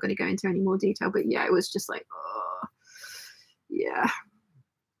it. I'm not going to go into any more detail. But yeah, it was just like, oh, yeah,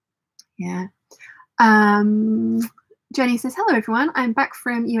 yeah. Jenny says, hello everyone, I'm back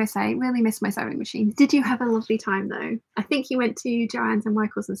from USA. Really missed my sewing machine. Did you have a lovely time though? I think you went to Joanne's and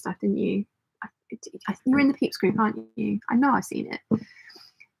Michael's and stuff, didn't you? You're in the Peeps group, aren't you? I know I've seen it.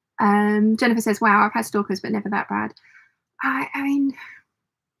 Jennifer says, wow, I've had stalkers, but never that bad. I mean,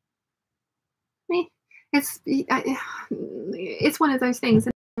 it's one of those things.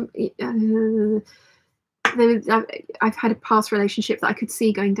 I've had a past relationship that I could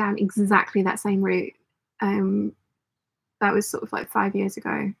see going down exactly that same route. That was sort of like 5 years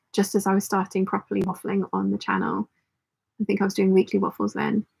ago, just as I was starting properly waffling on the channel. I think I was doing weekly waffles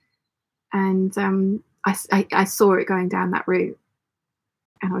then. And I saw it going down that route.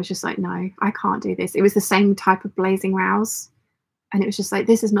 And I was just like, no, I can't do this. It was the same type of blazing rouse. And it was just like,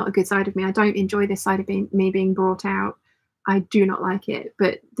 this is not a good side of me. I don't enjoy this side of me being brought out. I do not like it.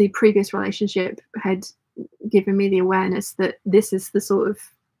 But the previous relationship had given me the awareness that this is the sort of,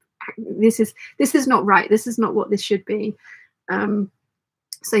 this is not right. This is not what this should be.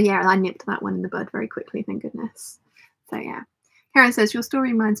 So yeah, I nipped that one in the bud very quickly, thank goodness. So yeah. Karen says, your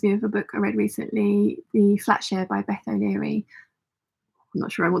story reminds me of a book I read recently, The Flat Share by Beth O'Leary. I'm not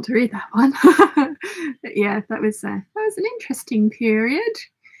sure I want to read that one. But yeah, that was an interesting period.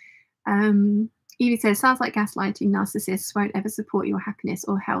 Evie says, sounds like gaslighting. Narcissists won't ever support your happiness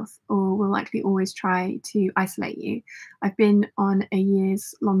or health, or will likely always try to isolate you. I've been on a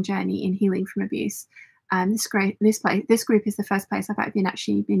years-long journey in healing from abuse. This group is the first place I've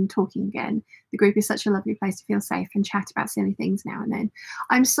actually been talking again. The group is such a lovely place to feel safe and chat about silly things now and then.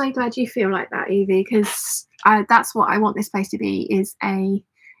 I'm so glad you feel like that, Evie, because that's what I want this place to be. Is a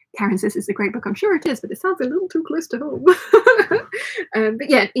Karen says it's a great book. I'm sure it is, but it sounds a little too close to home. But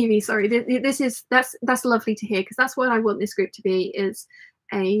yeah, Evie, sorry. That's lovely to hear, because that's what I want this group to be, is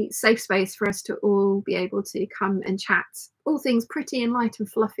a safe space for us to all be able to come and chat all things pretty and light and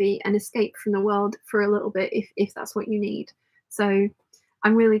fluffy and escape from the world for a little bit if that's what you need. So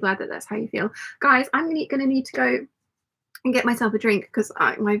I'm really glad that that's how you feel. Guys, I'm going to need to go and get myself a drink, because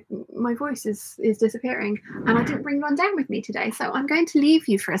my voice is disappearing, and I didn't bring one down with me today. So I'm going to leave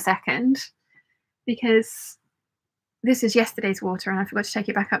you for a second, because this is yesterday's water and I forgot to take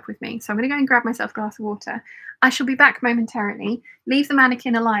it back up with me. So I'm going to go and grab myself a glass of water. I shall be back momentarily. Leave the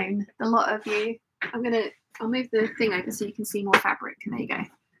mannequin alone, the lot of you. I'll move the thing over so you can see more fabric. There you go.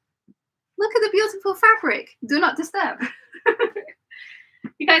 Look at the beautiful fabric. Do not disturb.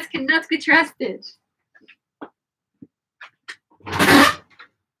 You guys cannot be trusted.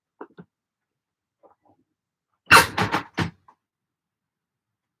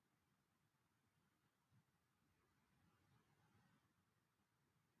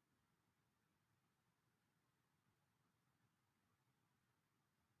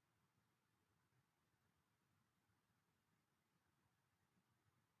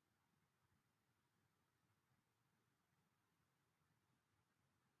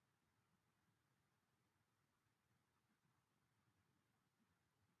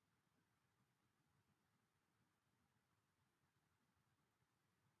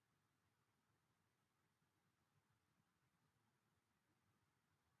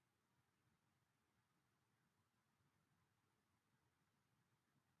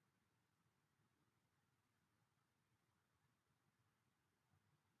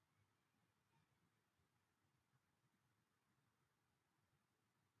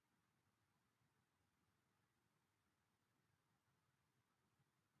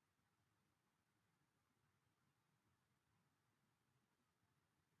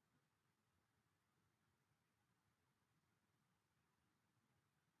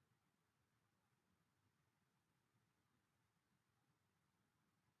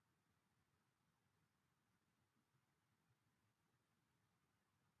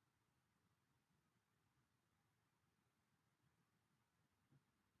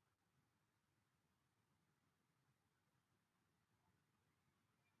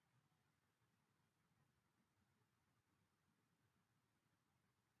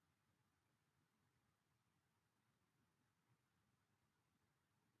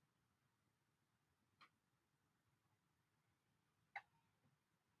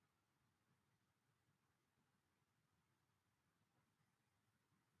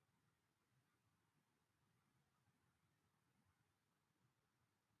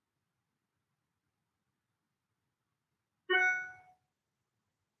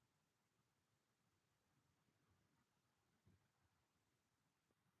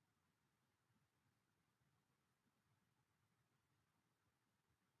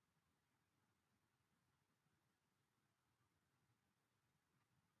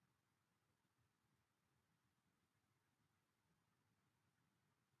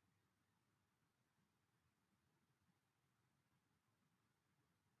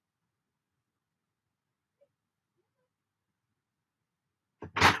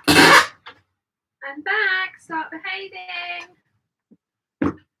 I'm back. Start behaving.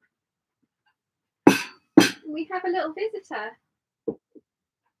 We have a little visitor. Come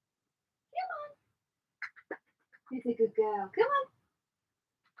on. There's a good girl. Come on.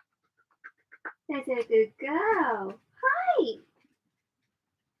 There's a good girl. Hi.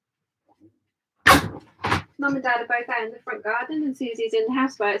 Mum and Dad are both out in the front garden and Susie's in the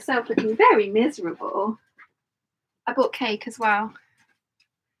house by herself looking very miserable. I bought cake as well.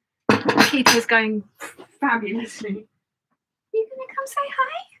 Keith going fabulously. You gonna come say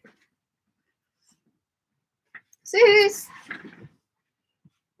hi? Sus!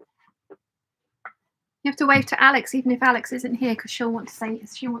 You have to wave to Alex even if Alex isn't here because she'll want to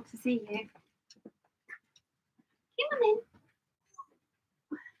see you. Come on in.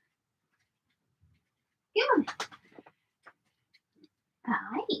 Come on.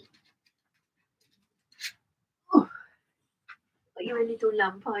 Hi. Oh, you're a little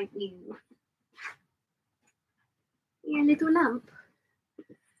lump, aren't you? You're a little lump.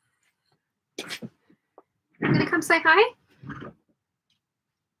 You gonna come say hi?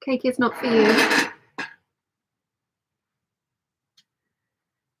 Cake is not for you.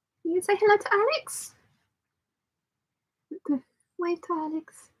 You gonna say hello to Alex? Wave to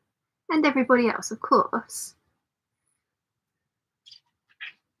Alex. And everybody else, of course.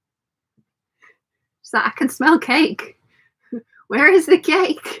 She's like, I can smell cake. Where is the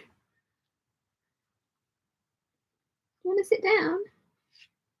cake? You want to sit down?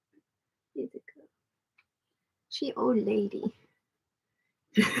 Here's a girl. She old lady.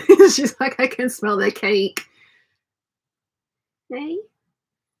 She's like, I can smell the cake. Hey?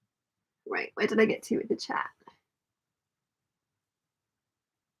 Right, where did I get to with the chat?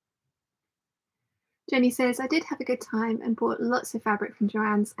 Jenny says, I did have a good time and bought lots of fabric from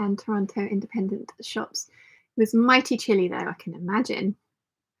Joann's and Toronto independent shops. It was mighty chilly though, I can imagine.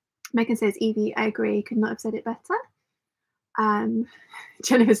 Megan says, Evie, I agree, could not have said it better.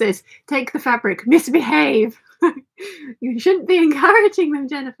 Jennifer says, take the fabric, misbehave. You shouldn't be encouraging them,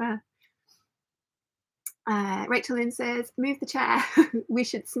 Jennifer. Rachel Lynn says, move the chair. We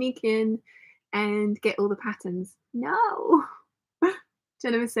should sneak in and get all the patterns. No.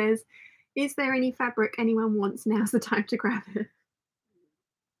 Jennifer says, is there any fabric anyone wants? Now's the time to grab it.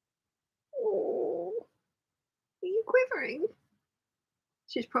 Oh, are you quivering?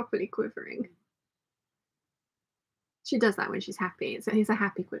 She's properly quivering. She does that when she's happy. It's a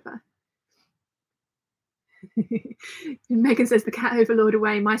happy quiver. Megan says the cat overlord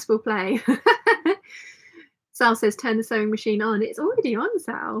away, mice will play. Sal says turn the sewing machine on. It's already on,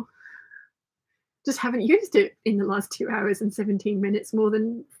 Sal. Just haven't used it in the last 2 hours and 17 minutes, more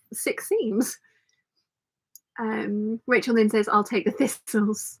than 6 seams. Rachel Lynn says I'll take the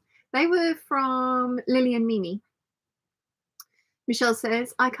thistles. They were from Lily and Mimi. Michelle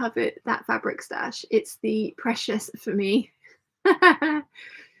says I covered that fabric stash. It's the precious for me.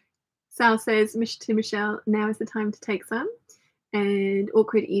 Sal says to Michelle, now is the time to take some. And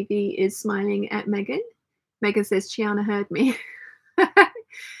awkward Evie is smiling at Megan. Megan says Chiana heard me.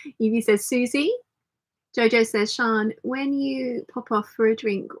 Evie says Susie. Jojo says, Sean, when you pop off for a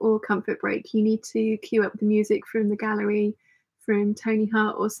drink or comfort break, you need to cue up the music from the gallery, from Tony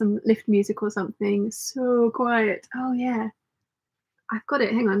Hart or some lift music or something. So quiet. Oh, yeah. I've got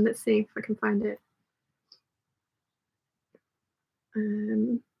it. Hang on. Let's see if I can find it.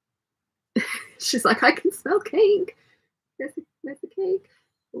 She's like, I can smell cake. Where's the cake?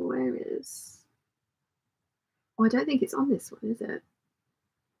 Where is... Oh, I don't think it's on this one, is it?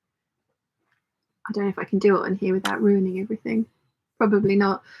 I don't know if I can do it on here without ruining everything. Probably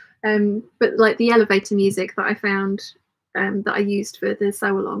not. But like the elevator music that I found that I used for the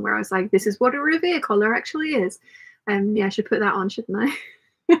sew along, where I was like, this is what a Revere collar actually is. Yeah, I should put that on, shouldn't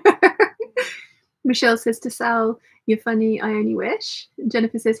I? Michelle says to Sal, you're funny, I only wish.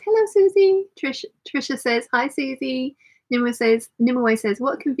 Jennifer says, hello, Susie. Trisha says, hi, Susie. Nimue says,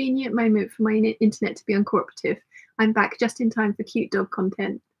 what a convenient moment for my internet to be uncooperative. I'm back just in time for cute dog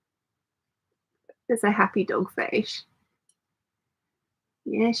content. There's a happy dog face.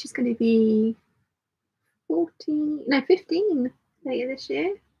 Yeah, she's going to be 15 later this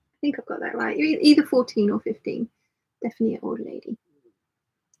year. I think I've got that right. Either 14 or 15. Definitely an old lady.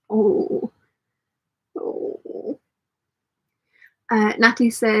 Oh.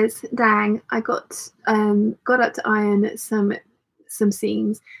 Natalie says, dang, I got up to iron some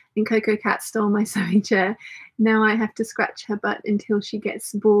seams and Coco Cat stole my sewing chair. Now I have to scratch her butt until she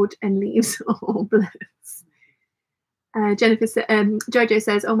gets bored and leaves. Oh, bless. Jojo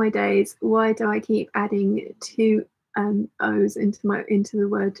says, oh my days, why do I keep adding 2 O's into the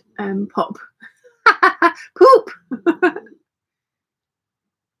word pop? Poop.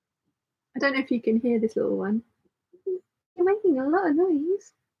 I don't know if you can hear this little one. You're making a lot of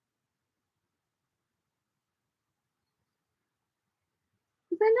noise.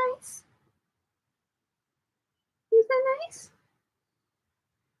 Is that nice? Is that nice?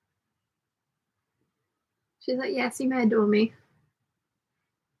 She's like, yes, you may adore me.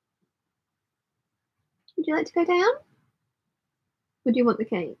 Would you like to go down? Would you want the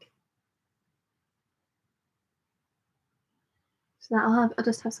cake? So I'll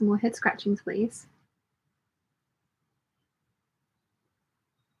just have some more head scratchings, please.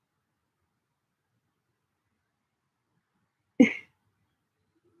 I'm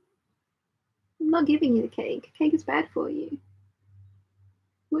not giving you the cake. Cake is bad for you.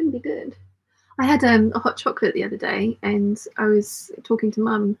 Wouldn't be good. I had a hot chocolate the other day, and I was talking to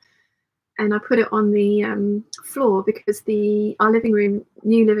Mum, and I put it on the floor because our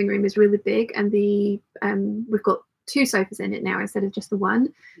new living room is really big, and we've got 2 sofas in it now instead of just the one.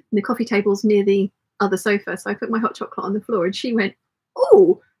 And the coffee table's near the other sofa, so I put my hot chocolate on the floor, and she went,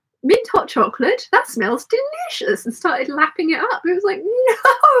 "Oh, mint hot chocolate, that smells delicious," and started lapping it up. It was like,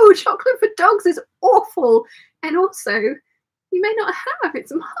 no, chocolate for dogs is awful, and also you may not have,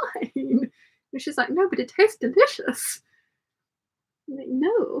 it's mine. And she's like, no, but it tastes delicious. I'm like,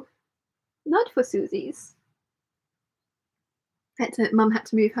 no, not for Susie's. Mum had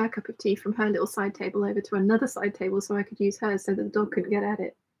to move her cup of tea from her little side table over to another side table so I could use hers so that the dog couldn't get at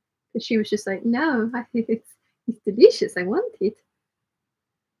it. Because she was just like, no, it's delicious, I want it.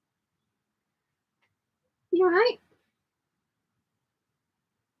 You alright?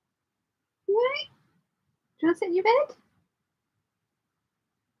 You alright? Do you want to sit in your bed?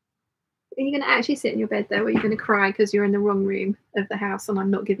 Are you going to actually sit in your bed though, or are you going to cry because you're in the wrong room of the house and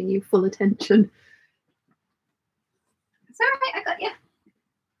I'm not giving you full attention? It's alright, I got you.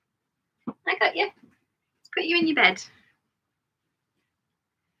 I got you. Let's put you in your bed.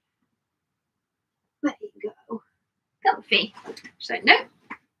 There you go. Comfy. She's like, no,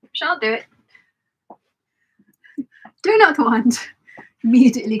 shall do it. Do not want.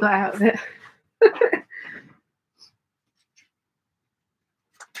 Immediately got out of it.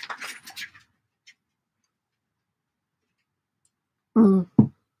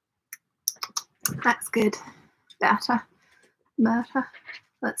 That's good. Better.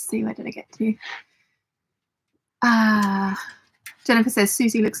 Let's see, where did I get to? Jennifer says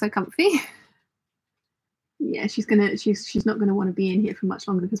Susie looks so comfy. Yeah, she's not gonna want to be in here for much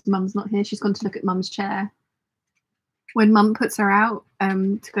longer because Mum's not here. She's gone to look at Mum's chair. When Mum puts her out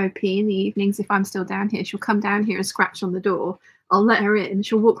to go pee in the evenings, if I'm still down here, she'll come down here and scratch on the door. I'll let her in.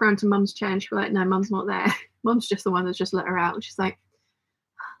 She'll walk around to Mum's chair and she'll be like, no, Mum's not there. Mum's just the one that's just let her out. She's like,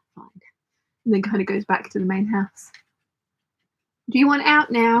 fine. And then kind of goes back to the main house. Do you want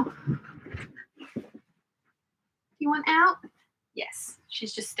out now? Do you want out? Yes.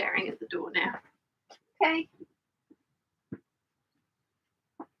 She's just staring at the door now. Okay.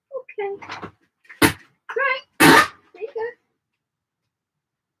 Okay. Right. There you go.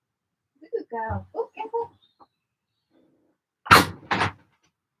 Good girl. Oh, careful.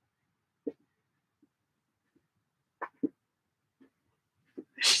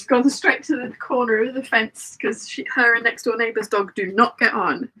 She's gone straight to the corner of the fence because her and next door neighbour's dog do not get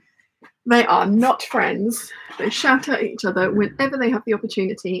on. They are not friends. They shout at each other whenever they have the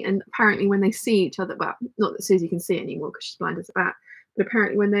opportunity, and apparently when they see each other, well, not that Susie can see anymore because she's blind as a bat, but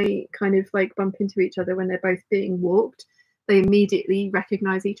apparently when they kind of like bump into each other when they're both being walked, they immediately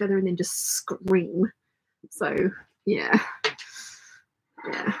recognise each other and then just scream. So yeah,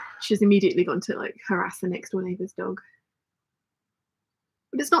 she's immediately gone to like harass the next door neighbour's dog.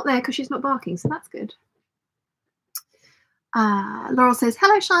 But it's not there because she's not barking, so that's good. Laurel says,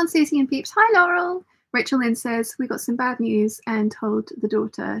 hello, Sean, Susie and Peeps. Hi, Laurel. Rachel Lynn says, we got some bad news and told the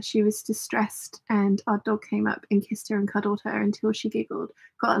daughter. She was distressed and our dog came up and kissed her and cuddled her until she giggled.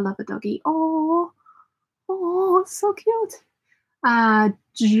 Gotta love a doggy. Oh, so cute.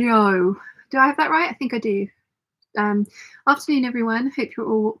 Joe. Do I have that right? I think I do. Afternoon, everyone. Hope you're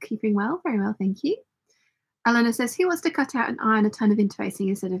all keeping well. Very well, thank you. Eleanor says, who wants to cut out and iron a ton of interfacing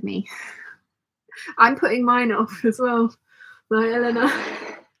instead of me? I'm putting mine off as well. Right, Eleanor.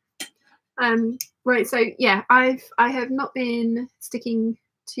 Right, so yeah, I have not been sticking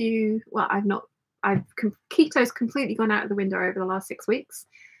to, well, keto's completely gone out of the window over the last 6 weeks.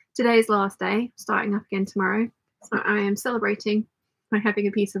 Today's last day, starting up again tomorrow. So I am celebrating by having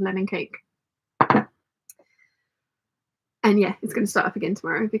a piece of lemon cake. And yeah, it's going to start up again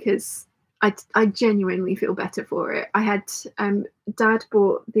tomorrow because I genuinely feel better for it. I had Dad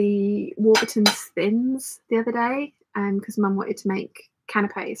bought the Warburton's Thins the other day because Mum wanted to make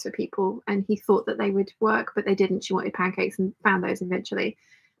canapes for people and he thought that they would work, but they didn't. She wanted pancakes and found those eventually.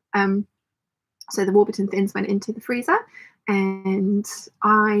 So the Warburton Thins went into the freezer, and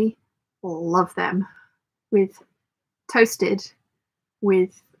I love them with toasted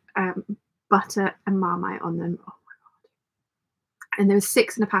with butter and Marmite on them. Oh, and there was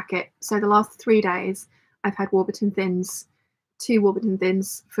 6 in a packet. So the last 3 days, I've had Warburton Thins, 2 Warburton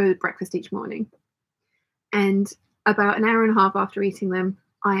Thins for breakfast each morning. And about an hour and a half after eating them,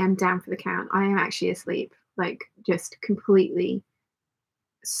 I am down for the count. I am actually asleep, like just completely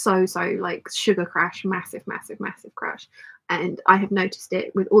like sugar crash, massive, massive, massive crash. And I have noticed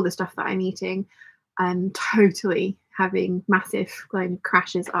it with all the stuff that I'm eating. I'm totally having massive kind of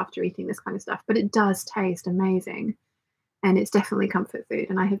crashes after eating this kind of stuff, but it does taste amazing. And it's definitely comfort food,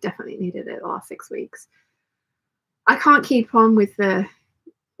 and I have definitely needed it the last 6 weeks. I can't keep on with the,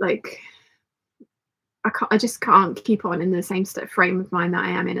 like, I just can't keep on in the same frame of mind that I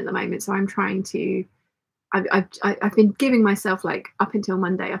am in at the moment. So I'm trying to, I've been giving myself like up until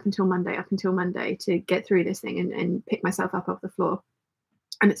Monday to get through this thing and pick myself up off the floor,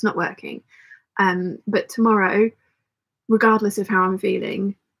 and it's not working. But tomorrow, regardless of how I'm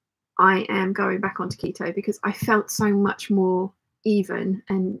feeling, I am going back onto keto because I felt so much more even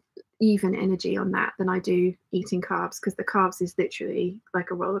energy on that than I do eating carbs, because the carbs is literally like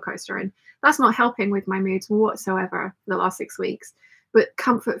a roller coaster, and that's not helping with my moods whatsoever for the last 6 weeks. But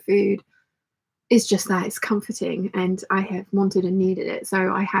comfort food is just that, it's comforting, and I have wanted and needed it,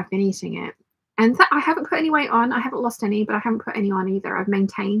 so I have been eating it. And I haven't put any weight on. I haven't lost any, but I haven't put any on either. I've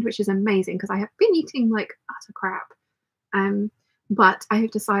maintained, which is amazing because I have been eating like utter crap. But I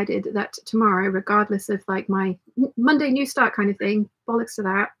have decided that tomorrow, regardless of like my Monday new start kind of thing, bollocks to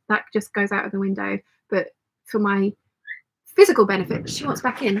that just goes out of the window. But for my physical benefit, she wants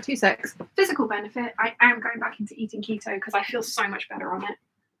back in, 2 secs. Physical benefit, I am going back into eating keto because I feel so much better on it.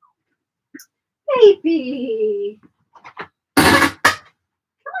 Baby, come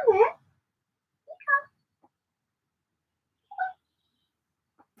on there.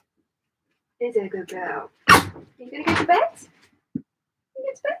 Is it a good girl? Are you going to go to bed? You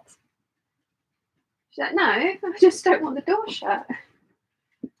go to bed? She's like, no, I just don't want the door shut.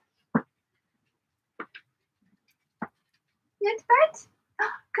 You go to bed?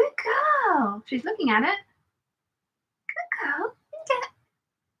 Oh, good girl. She's looking at it. Good girl. Eat it.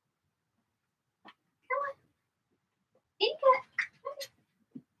 Come on. Eat it.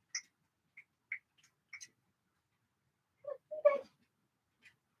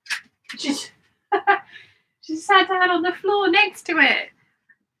 She's sat down on the floor next to it.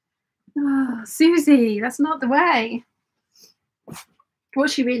 Oh, Susie, that's not the way. What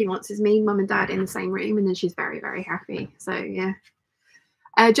she really wants is me, mum and dad in the same room, and then she's very, very happy. So, yeah.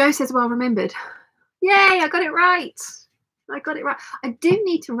 Joe says, well remembered. Yay, I got it right. I got it right. I do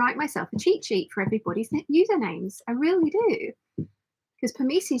need to write myself a cheat sheet for everybody's usernames. I really do. Because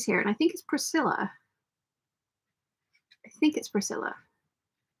Pamisi's here, and I think it's Priscilla.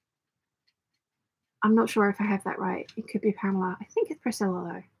 I'm not sure if I have that right. It could be Pamela. I think it's Priscilla,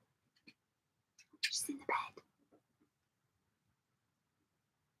 though. She's in the bed.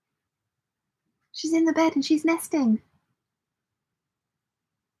 She's in the bed and she's nesting.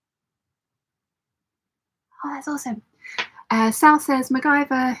 Oh, that's awesome. Sal says,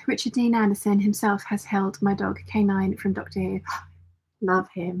 MacGyver Richard Dean Anderson himself has held my dog K9 from Doctor Who. Love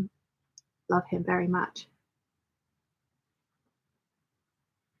him. Love him very much.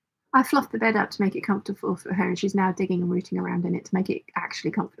 I fluffed the bed up to make it comfortable for her, and she's now digging and rooting around in it to make it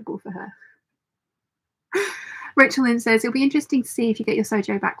actually comfortable for her. Rachel Lynn says, it'll be interesting to see if you get your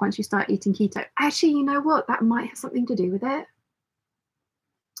sojo back once you start eating keto. Actually, you know what? That might have something to do with it.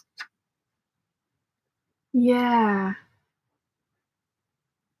 Yeah.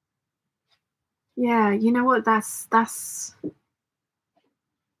 Yeah, you know what? That's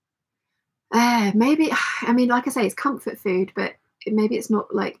maybe, I mean, like I say, it's comfort food, but maybe it's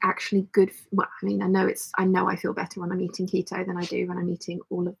not like actually good. Well, I mean, I know I feel better when I'm eating keto than I do when I'm eating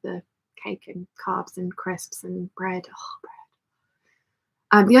all of the cake and carbs and crisps and bread. Oh,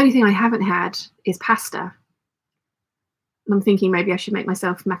 bread. The only thing I haven't had is pasta. And I'm thinking maybe I should make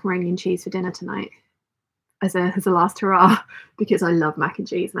myself macaroni and cheese for dinner tonight as a last hurrah, because I love mac and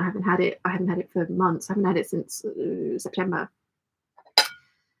cheese and I haven't had it for months. I haven't had it since September.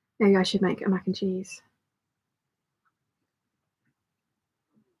 Maybe I should make a mac and cheese.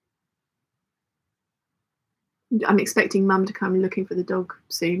 I'm expecting Mum to come looking for the dog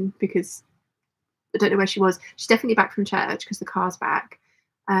soon because I don't know where she was. She's definitely back from church because the car's back.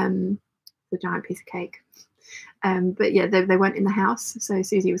 The giant piece of cake. But yeah, they weren't in the house. So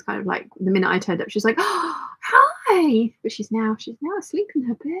Susie was kind of like, the minute I turned up, she's like, oh, hi. But she's now asleep in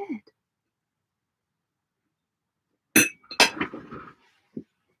her bed.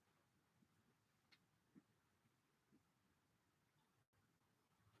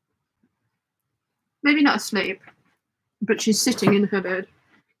 Maybe not asleep, but she's sitting in her bed.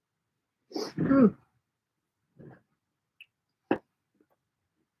 Mm.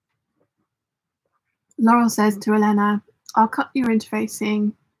 Laurel says to Elena, I'll cut your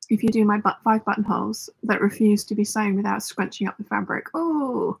interfacing if you do my 5 buttonholes that refuse to be sewn without scrunching up the fabric.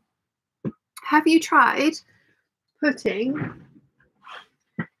 Oh, have you tried putting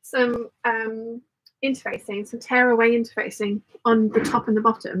some interfacing, some tearaway interfacing on the top and the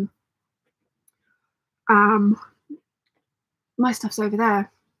bottom? My stuff's over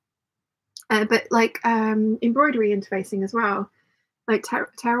there. But like embroidery interfacing as well, like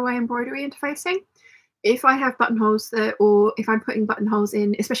tearaway embroidery interfacing. If I have buttonholes or if I'm putting buttonholes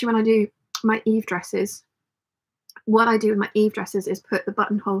in, especially when I do my Eve dresses, what I do with my Eve dresses is put the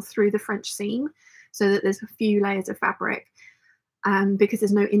buttonhole through the French seam so that there's a few layers of fabric, because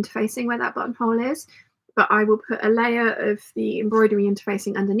there's no interfacing where that buttonhole is. But I will put a layer of the embroidery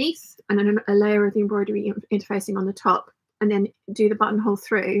interfacing underneath and then a layer of the embroidery interfacing on the top, and then do the buttonhole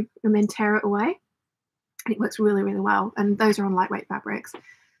through and then tear it away. And it works really, really well. And those are on lightweight fabrics.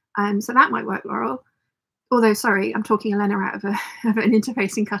 So that might work, Laurel. Although, sorry, I'm talking Elena out of an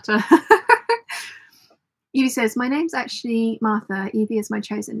interfacing cutter. Evie says, my name's actually Martha. Evie is my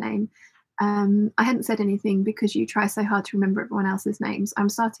chosen name. I hadn't said anything because you try so hard to remember everyone else's names. I'm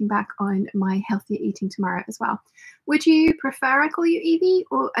starting back on my healthier eating tomorrow as well. Would you prefer I call you Evie,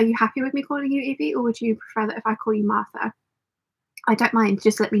 or are you happy with me calling you Evie, or would you prefer that if I call you Martha? I don't mind,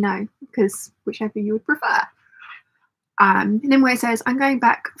 just let me know, because whichever you would prefer. Nimue says, I'm going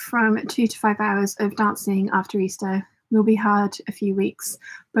back from 2 to 5 hours of dancing after Easter. Will be hard a few weeks,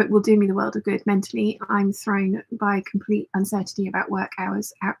 but will do me the world of good mentally. I'm thrown by complete uncertainty about work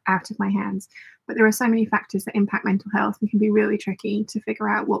hours out of my hands. But there are so many factors that impact mental health and can be really tricky to figure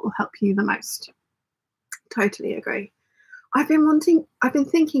out what will help you the most. Totally agree. I've been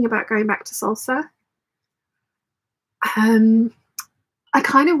thinking about going back to salsa. I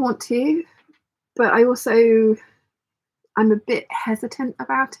kind of want to, but I'm a bit hesitant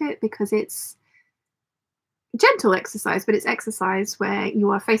about it because it's gentle exercise, but it's exercise where you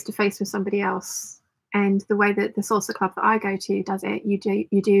are face to face with somebody else. And the way that the salsa club that I go to does it, you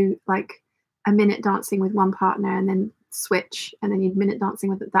do like a minute dancing with one partner and then switch, and then you minute dancing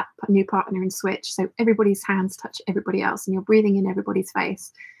with that new partner and switch. So everybody's hands touch everybody else, and you're breathing in everybody's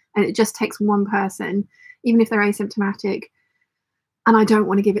face. And it just takes one person, even if they're asymptomatic. And I don't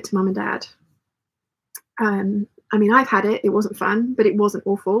want to give it to mum and dad. I mean, I've had it. It wasn't fun, but it wasn't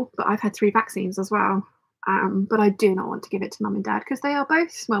awful. But I've had 3 vaccines as well. But I do not want to give it to mum and dad because they are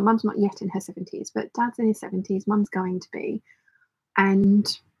both, well, mum's not yet in her 70s, but dad's in his 70s, mum's going to be. And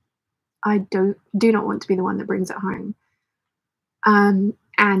I do not want to be the one that brings it home.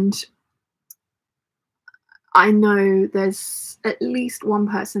 And I know there's at least one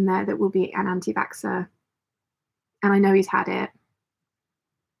person there that will be an anti-vaxxer. And I know he's had it.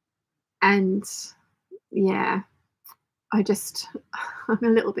 And yeah, I'm a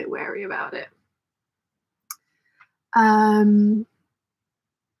little bit wary about it.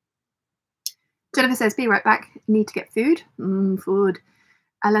 Jennifer says, be right back. Need to get food. Food.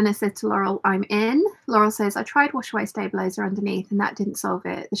 Elena said to Laurel, I'm in. Laurel says, I tried wash away stabilizer underneath and that didn't solve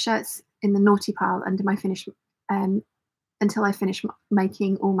it. The shirt's in the naughty pile under my finish until I finish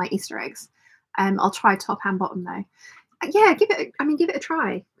making all my Easter eggs. I'll try top and bottom though. Yeah, give it a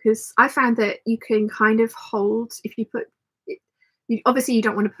try, because I found that you can kind of hold, if you put, obviously you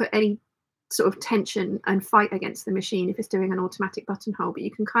don't want to put any sort of tension and fight against the machine if it's doing an automatic buttonhole, but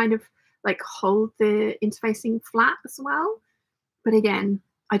you can kind of like hold the interfacing flat as well. But again,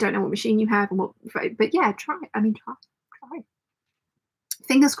 I don't know what machine you have and but yeah, try. Try.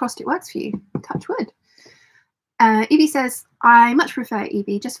 Fingers crossed it works for you. Touch wood. Evie says, I much prefer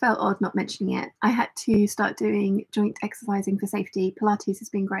Evie, just felt odd not mentioning it. I had to start doing joint exercising for safety. Pilates has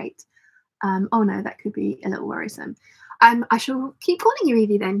been great. Oh no, that could be a little worrisome. I shall keep calling you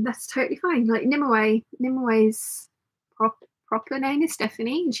Evie then. That's totally fine. Like Nimue's proper name is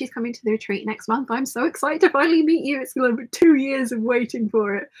Stephanie, and she's coming to the retreat next month. I'm so excited to finally meet you. It's going to be 2 years of waiting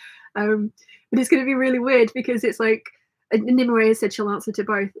for it. But it's going to be really weird because it's like, Nimue has said she'll answer to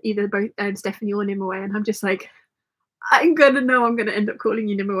both Stephanie or Nimue, and I'm just like, I'm going to end up calling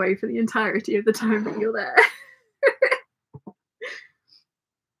you Nimue for the entirety of the time that you're there.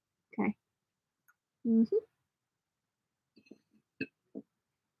 Okay.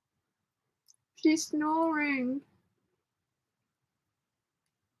 She's snoring.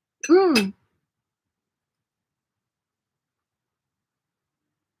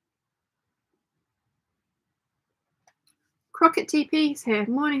 Crockett TP's here.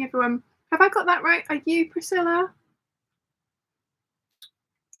 Morning, everyone. Have I got that right? Are you Priscilla?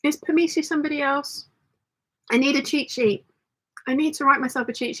 Is Pamisi somebody else? I need a cheat sheet. I need to write myself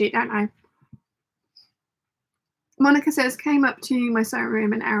a cheat sheet, don't I? Monica says, came up to my sewing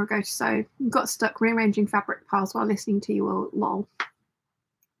room an hour ago to sew. Got stuck rearranging fabric piles while listening to you all. Lol.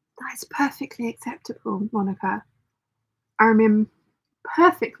 That's perfectly acceptable, Monica. I mean,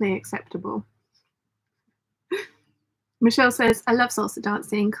 perfectly acceptable. Michelle says, I love salsa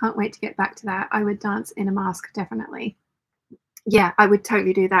dancing. Can't wait to get back to that. I would dance in a mask, definitely. Yeah, I would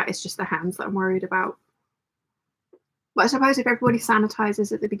totally do that. It's just the hands that I'm worried about. But I suppose if everybody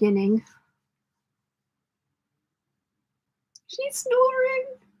sanitizes at the beginning. She's snoring.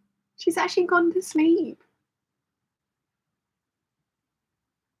 She's actually gone to sleep.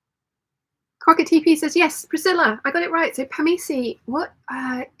 Crockett TP says, yes, Priscilla, I got it right. So Pamisi, what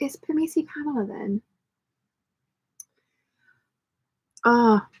is Pamisi Pamela then?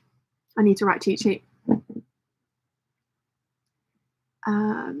 Oh, I need to write cheat sheet.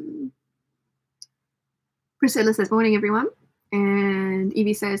 Priscilla says, morning, everyone. And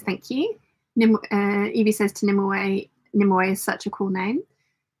Evie says, thank you. Evie says to Nimue is such a cool name.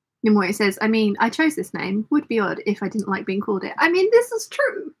 Nimue says, I mean, I chose this name. Would be odd if I didn't like being called it. I mean, this is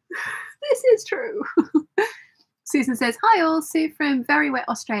true. This is true. Susan says, hi all, Sue from very wet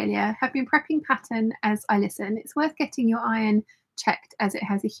Australia. Have been prepping pattern as I listen. It's worth getting your iron checked as it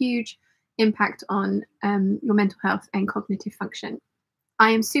has a huge impact on your mental health and cognitive function. I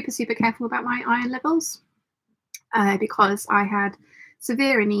am super, super careful about my iron levels because I had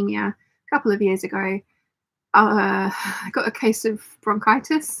severe anemia a couple of years ago. I got a case of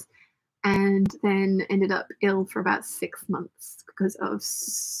bronchitis and then ended up ill for about 6 months because of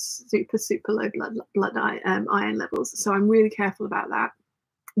super, super low blood iron levels. So I'm really careful about that.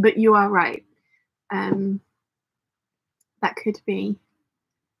 But you are right. That could be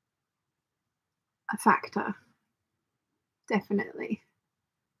a factor. Definitely.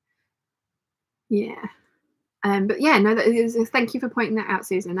 Yeah. But yeah, no, thank you for pointing that out,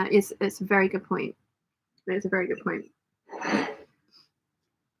 Susan. It's a very good point. It's a very good point.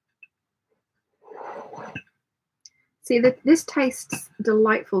 See, this tastes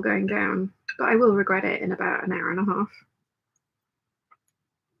delightful going down, but I will regret it in about an hour and a half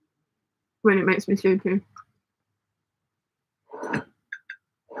when it makes me sleepy.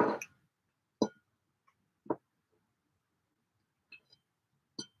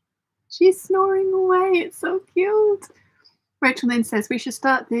 She's snoring away. It's so cute. Rachel then says we should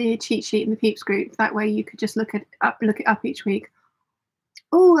start the cheat sheet in the Peeps group. That way you could just look it up each week.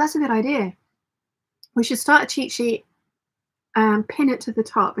 Oh, that's a good idea. We should start a cheat sheet, pin it to the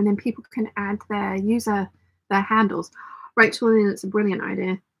top, and then people can add their handles. Rachel, then it's a brilliant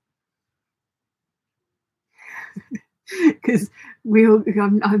idea. Because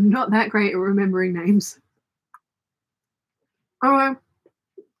I'm not that great at remembering names.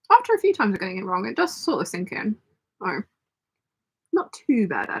 After a few times of getting it wrong, it does sort of sink in. Oh, not too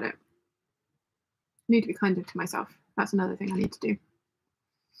bad at it. I need to be kinder to myself. That's another thing I need to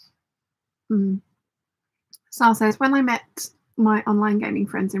do. Sal says, when I met my online gaming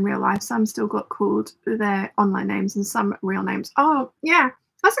friends in real life, some still got called their online names and some real names. Oh, yeah,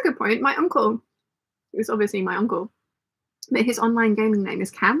 that's a good point. My uncle is obviously my uncle, but his online gaming name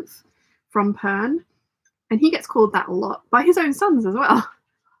is Kampf from Pern, and he gets called that a lot by his own sons as well.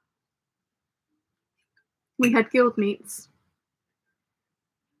 We had guild meets.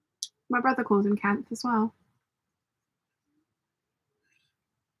 My brother calls him Kampf as well.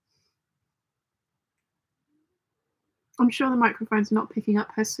 I'm sure the microphone's not picking up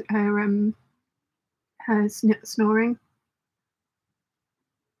her snoring.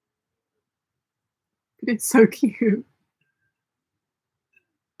 But it's so cute.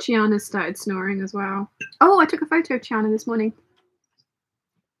 Chiana started snoring as well. Oh, I took a photo of Chiana this morning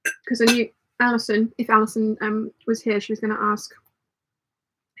because I knew Alison, if Alison was here, she was going to ask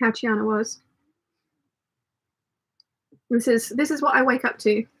how Chiana was. This is what I wake up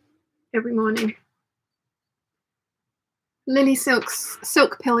to every morning. Lily silk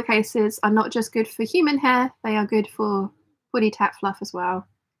pillowcases are not just good for human hair, they are good for body tap fluff as well.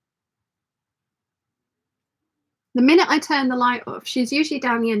 The minute I turn the light off, she's usually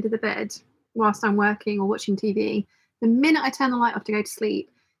down the end of the bed whilst I'm working or watching TV. The minute I turn the light off to go to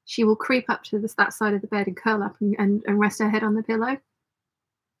sleep, she will creep up to that side of the bed and curl up and rest her head on the pillow.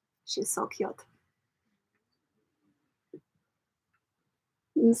 She's so cute.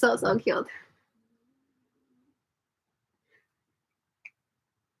 So cute.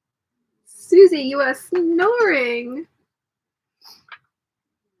 Susie, you are snoring.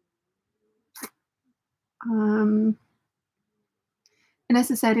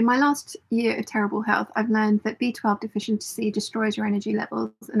 Vanessa said, in my last year of terrible health, I've learned that B12 deficiency destroys your energy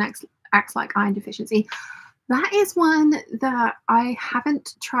levels and acts like iron deficiency. That is one that I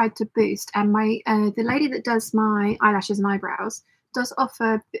haven't tried to boost, and my the lady that does my eyelashes and eyebrows does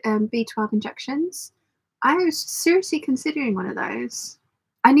offer B12 injections. I was seriously considering one of those.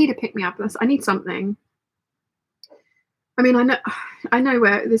 I need a pick me up. I need something. I mean, I know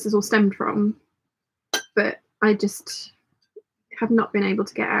where this is all stemmed from, but I just have not been able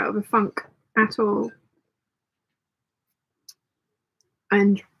to get out of a funk at all.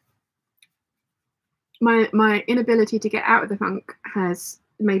 And my inability to get out of the funk has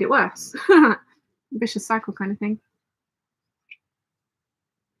made it worse. Vicious cycle kind of thing.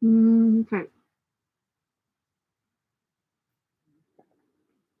 Okay.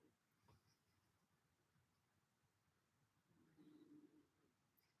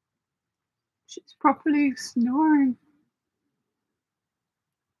 She's properly snoring.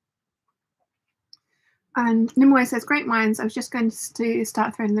 And Nimue says, great minds. I was just going to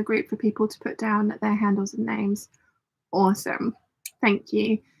start throwing the group for people to put down their handles and names. Awesome. Thank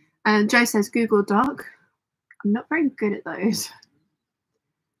you. And Joe says, Google Doc. I'm not very good at those.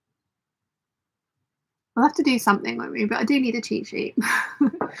 I'll have to do something with me, but I do need a cheat sheet.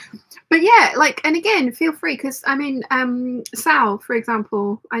 But yeah, like, and again, feel free, because I mean, Sal, for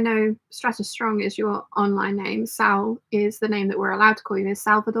example, I know Stratus Strong is your online name. Sal is the name that we're allowed to call you. Is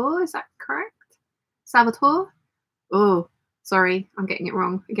Salvador? Is that correct? Salvatore? Oh, sorry, I'm getting it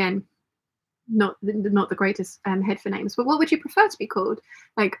wrong again. Not the greatest head for names. But what would you prefer to be called?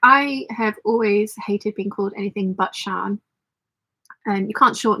 Like, I have always hated being called anything but Shan. And you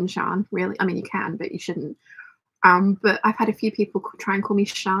can't shorten Shan, really. I mean, you can, but you shouldn't. But I've had a few people try and call me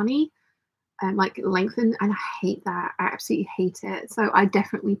Shani, like lengthen, and I hate that. I absolutely hate it. So I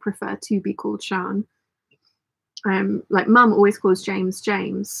definitely prefer to be called Shan. Like Mum always calls James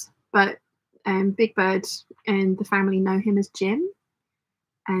James, but Big Bird and the family know him as Jim.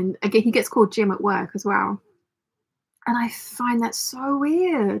 And again, he gets called Jim at work as well. And I find that so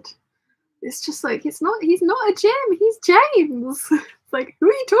weird. It's just like, he's not a Jim, he's James. It's like, who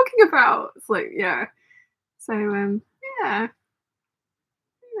are you talking about? It's like, yeah. So yeah.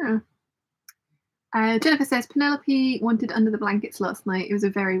 Jennifer says, Penelope wanted under the blankets last night. It was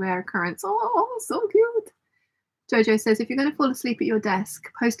a very rare occurrence. Oh, so cute. Jojo says, if you're going to fall asleep at your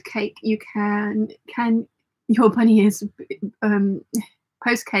desk, post cake, you can your bunny ears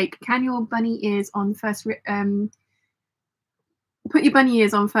post cake, can your bunny ears on first put your bunny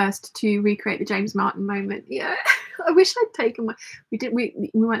ears on first to recreate the James Martin moment. Yeah. I wish I'd taken my we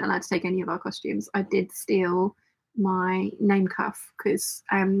weren't allowed to take any of our costumes. I did steal my name cuff, because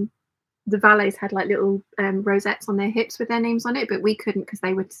the valets had like little rosettes on their hips with their names on it, but we couldn't, because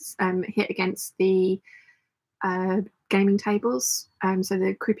they would hit against the gaming tables. So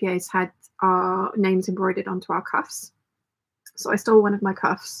the croupiers had our names embroidered onto our cuffs. So I stole one of my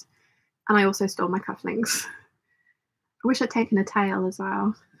cuffs, and I also stole my cufflinks. I wish I'd taken a tail as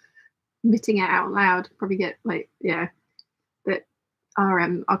well. Admitting it out loud, probably get like, yeah. But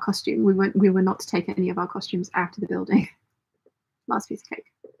our costume, we were not to take any of our costumes out of the building. Last piece of cake.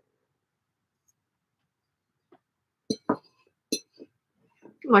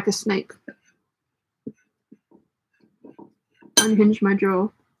 Like a snake. Unhinge my jaw.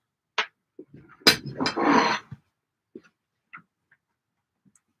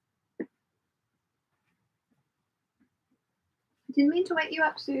 I didn't mean to wake you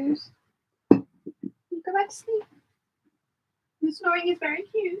up, Suze. You go back to sleep. The snoring is very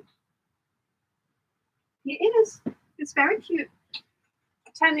cute. It is. It's very cute.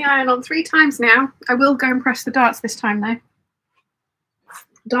 Turn the iron on 3 times now. I will go and press the darts this time, though.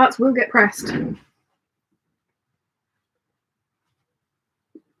 Darts will get pressed.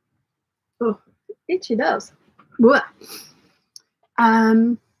 Oh, itchy does.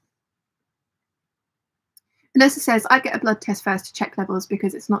 Vanessa says, I get a blood test first to check levels,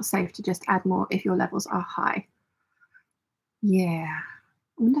 because it's not safe to just add more if your levels are high. Yeah. I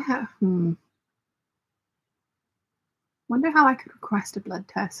wonder how. Wonder how I could request a blood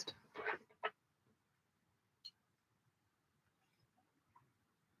test.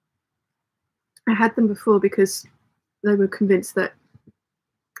 I had them before because they were convinced that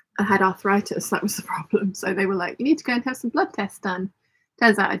I had arthritis. That was the problem. So they were like, you need to go and have some blood tests done.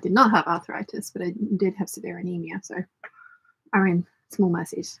 Turns out I did not have arthritis, but I did have severe anemia. So, I mean, small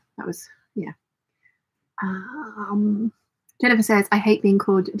mercies. That was, yeah. Jennifer says, I hate being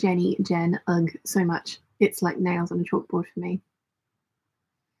called Jenny, Jen, ugh, so much. It's like nails on a chalkboard for me.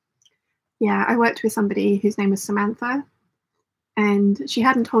 Yeah, I worked with somebody whose name was Samantha, and she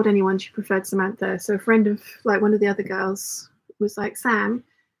hadn't told anyone she preferred Samantha. So a friend of, like, one of the other girls was like, Sam,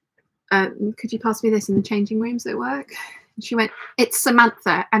 could you pass me this in the changing rooms at work? And she went, it's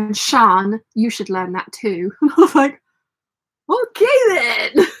Samantha, and Sean, you should learn that too. And I was like, okay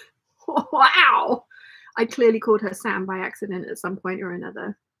then. Wow. I clearly called her Sam by accident at some point or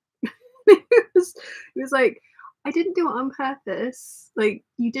another. it was like, I didn't do it on purpose. Like,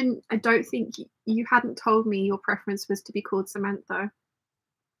 you didn't, I don't think you hadn't told me your preference was to be called Samantha.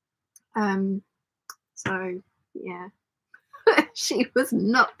 So yeah. She was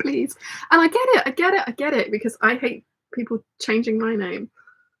not pleased. And I get it, because I hate people changing my name.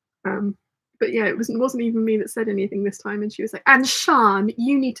 But yeah, it wasn't even me that said anything this time, and she was like, and Sean,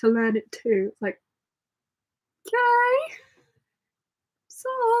 you need to learn it too. It's like, okay.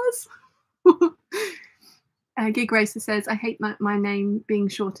 Sauce. Gig Racer says, I hate my name being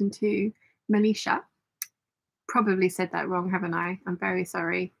shortened to Melisha. Probably said that wrong, haven't I? I'm very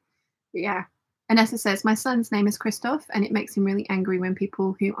sorry. But yeah. Anessa says, my son's name is Christoph, and it makes him really angry when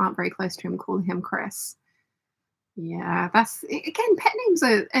people who aren't very close to him call him Chris. Yeah, that's, again, pet names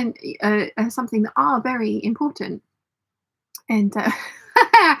are something that are very important. And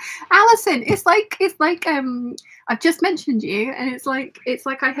Alison, it's like I've just mentioned you, and it's like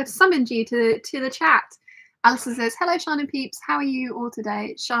I have summoned you to the chat. Alison says, hello, Sean and Peeps. How are you all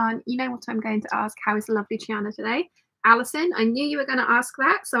today? Sean, you know what I'm going to ask. How is the lovely Chiana today? Alison, I knew you were going to ask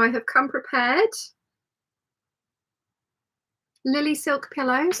that, so I have come prepared. Lily silk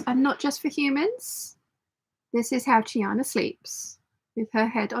pillows are not just for humans. This is how Chiana sleeps, with her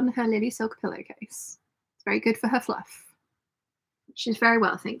head on her lily silk pillowcase. It's very good for her fluff. She's very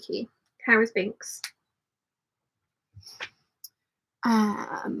well, thank you. How is Binks?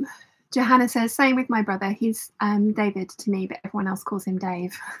 Johanna says, same with my brother. He's David to me, but everyone else calls him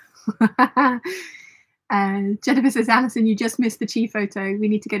Dave. Jennifer says, Alison, you just missed the chi photo. We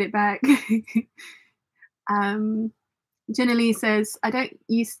need to get it back. Jenna Lee says, I didn't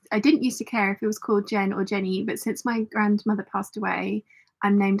used to care if it was called Jen or Jenny, but since my grandmother passed away,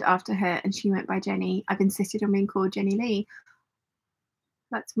 I'm named after her, and she went by Jenny. I've insisted on being called Jenny Lee.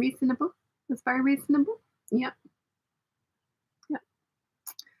 That's reasonable. That's very reasonable. Yep. Yep.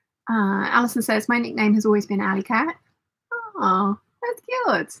 Alison says, my nickname has always been Alley Cat. Oh, that's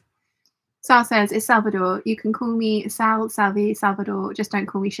cute. Sal says, it's Salvador. You can call me Sal, Salvi, Salvador. Just don't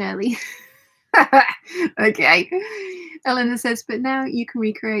call me Shirley. Okay. Eleanor says, but now you can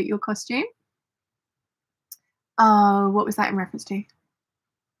recreate your costume. Oh, what was that in reference to?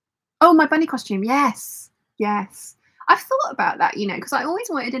 Oh, my bunny costume. Yes. Yes. I've thought about that, you know, because I always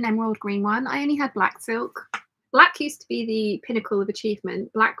wanted an emerald green one. I only had black silk. Black used to be the pinnacle of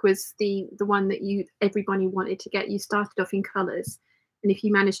achievement. Black was the one that everybody wanted to get. You started off in colours, and if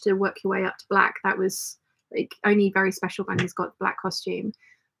you managed to work your way up to black, that was like only very special bunnies got black costume.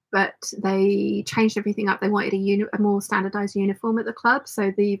 But they changed everything up. They wanted a more standardised uniform at the club.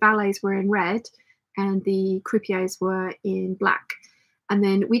 So the valets were in red and the croupiers were in black. And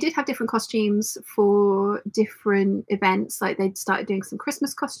then we did have different costumes for different events. Like they'd started doing some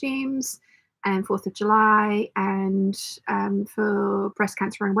Christmas costumes and 4th of July. And for Breast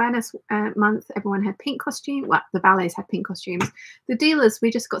Cancer Awareness Month, everyone had pink costume. Well, the valets had pink costumes. The dealers,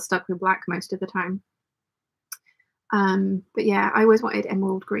 we just got stuck with black most of the time. But yeah, I always wanted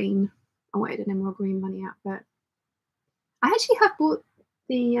emerald green. I wanted an emerald green bunny outfit. I actually have bought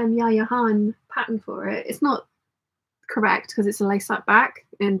the Yaya Han pattern for it. It's not correct because it's a lace-up back,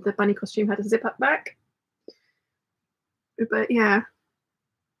 and the bunny costume had a zip-up back. But yeah,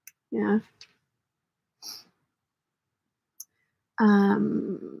 yeah.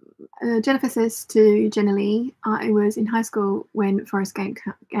 Jennifer says to Jenna Lee, I was in high school when Forrest Gump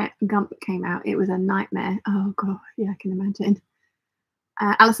came out. It was a nightmare. Oh, God. Yeah, I can imagine.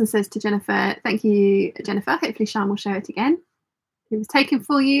 Alison says to Jennifer, thank you, Jennifer. Hopefully Sean will show it again. It was taken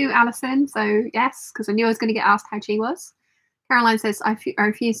for you, Alison. So, yes, because I knew I was going to get asked how she was. Caroline says, I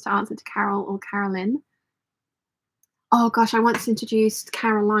refuse to answer to Carol or Carolyn. Oh, gosh, I once introduced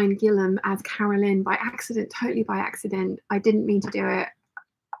Caroline Gillam as Carolyn by accident, totally by accident. I didn't mean to do it.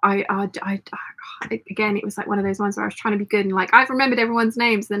 Again, it was like one of those ones where I was trying to be good and like, I've remembered everyone's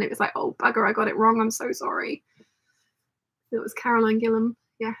names. Then it was like, oh, bugger, I got it wrong. I'm so sorry. It was Caroline Gillam.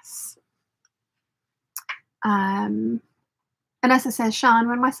 Yes. Vanessa says, Sean,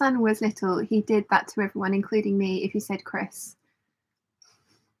 when my son was little, he did that to everyone, including me, if he said Chris.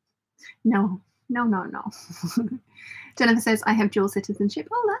 No. Jennifer says, I have dual citizenship.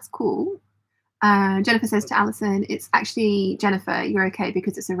 Oh, that's cool. Jennifer says to Alison, it's actually Jennifer, you're okay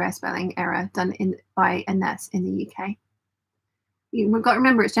because it's a rare spelling error done by a nurse in the UK. You've got to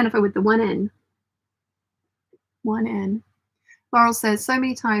remember it's Jennifer with the one N. One N. Laurel says, so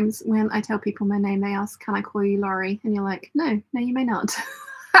many times when I tell people my name, they ask, can I call you Laurie? And you're like, no, you may not.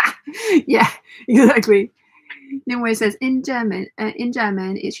 Yeah, exactly. Nimue says in German,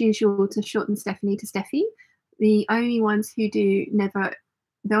 it's usual to shorten Stephanie to Steffi. The only ones who never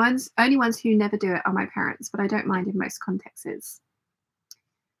do it are my parents, but I don't mind in most contexts.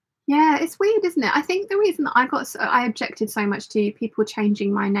 Yeah, it's weird, isn't it? I think the reason that I objected so much to people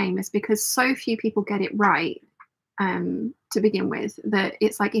changing my name is because so few people get it right to begin with, that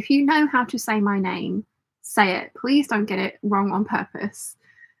it's like, if you know how to say my name, say it. Please don't get it wrong on purpose.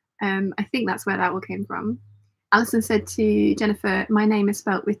 I think that's where that all came from. Alison said to Jennifer, my name is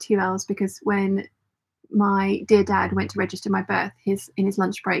spelt with 2 L's because when my dear dad went to register my birth in his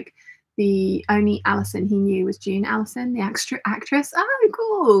lunch break, the only Alison he knew was June Allison, the actress. Oh,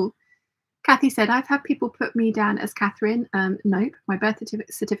 cool. Kathy said, I've had people put me down as Catherine. Nope, my birth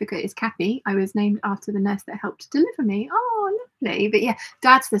certificate is Kathy. I was named after the nurse that helped deliver me. Oh, lovely. But yeah,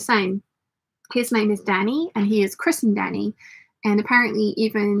 Dad's the same. His name is Danny, and he is christened Danny. And apparently,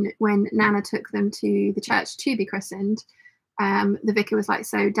 even when Nana took them to the church to be christened, the vicar was like,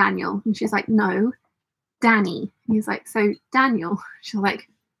 so Daniel. And she's like, no, Danny. And he's like, so Daniel. She's like,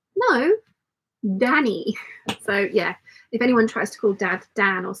 no, Danny. So yeah, if anyone tries to call Dad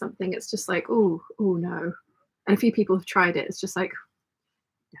Dan or something, it's just like, oh no. And a few people have tried it. It's just like,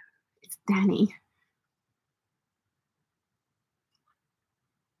 no, it's Danny.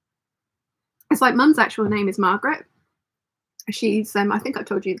 It's like Mum's actual name is Margaret. She's I think I've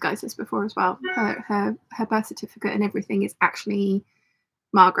told you guys this before as well. Her birth certificate and everything is actually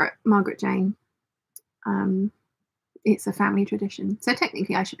Margaret Jane. It's a family tradition. So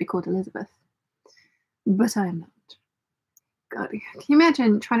technically I should be called Elizabeth, but I am not. God, can you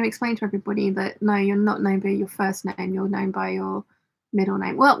imagine trying to explain to everybody that no, you're not known by your first name, you're known by your middle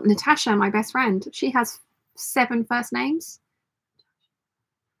name? Well, Natasha, my best friend, she has 7 first names.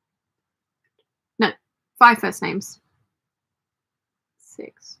 No, 5 first names.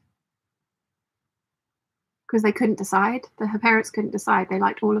 6. Because they couldn't decide. Her parents couldn't decide. They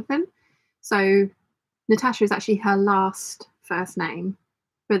liked all of them. So Natasha is actually her last first name,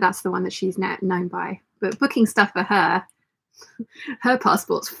 but that's the one that she's known by. But booking stuff for her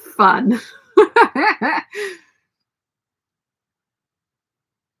passport's fun. Where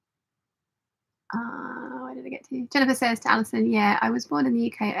did I get to? Jennifer says to Alison, yeah, I was born in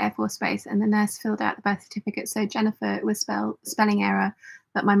the UK at Air Force Base, and the nurse filled out the birth certificate. So Jennifer was spelling error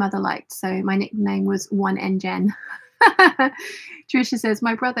that my mother liked. So my nickname was 1N Jen. Tricia says,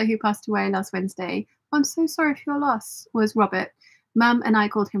 my brother who passed away last Wednesday, I'm so sorry for your loss, was Robert. Mum and I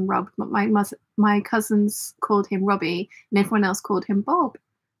called him Rob. My cousins called him Robbie, and everyone else called him Bob.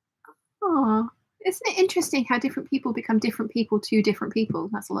 Oh, isn't it interesting how different people become different people to different people?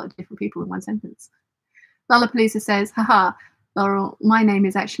 That's a lot of different people in one sentence. Lollapalooza says, haha, Laurel, my name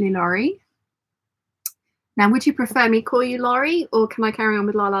is actually Laurie. Now, would you prefer me call you Laurie, or can I carry on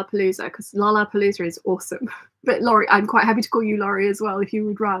with Lollapalooza? Because Lollapalooza is awesome. But Laurie, I'm quite happy to call you Laurie as well, if you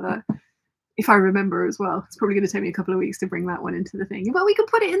would rather. If I remember as well. It's probably going to take me a couple of weeks to bring that one into the thing. But we can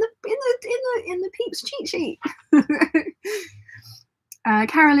put it in the Peeps cheat sheet.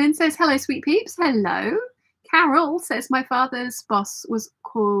 Carolyn says, hello, sweet peeps. Hello. Carol says, my father's boss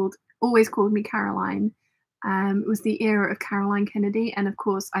always called me Caroline. It was the era of Caroline Kennedy. And of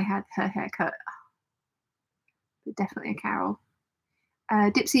course, I had her haircut. But definitely a Carol.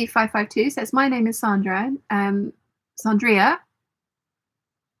 Dipsy552 says, my name is Sandra. Sandria.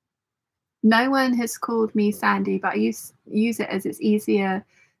 No one has called me Sandy, but I use it as it's easier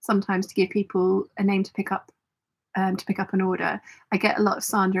sometimes to give people a name to pick up an order. I get a lot of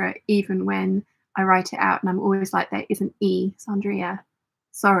Sandra even when I write it out, and I'm always like, there is an E, Sandria.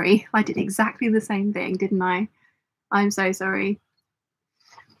 Sorry, I did exactly the same thing, didn't I? I'm so sorry.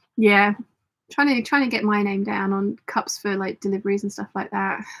 Yeah, trying to get my name down on cups for like deliveries and stuff like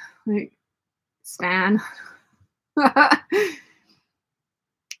that. Like Stan.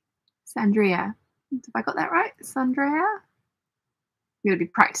 Sandria. Have I got that right? Sandria? I'm going to be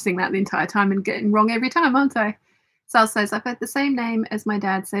practicing that the entire time and getting wrong every time, aren't I? Sal says, I've had the same name as my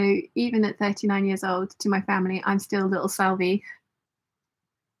dad, so even at 39 years old, to my family, I'm still little Salvi.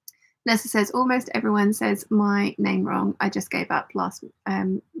 Nessa says, almost everyone says my name wrong. I just gave up last.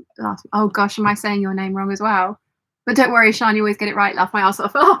 Oh gosh, am I saying your name wrong as well? But don't worry, Sean, you always get it right. Laugh my ass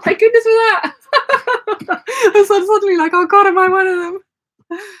off. Oh, thank goodness for that. I'm suddenly like, oh God, am I one of them?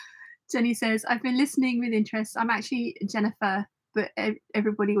 Jenny says, I've been listening with interest. I'm actually Jennifer, but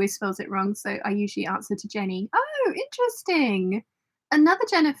everybody always spells it wrong, so I usually answer to Jenny. Oh, interesting. Another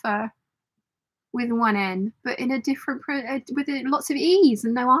Jennifer with 1 N, but in a different, with lots of E's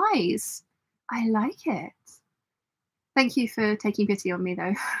and no I's. I like it. Thank you for taking pity on me,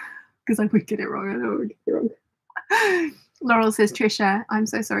 though, because I would get it wrong. I know I would get it wrong. Laurel says, Trisha, I'm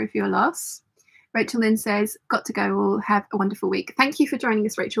so sorry for your loss. Rachel Lynn says, got to go, all have a wonderful week. Thank you for joining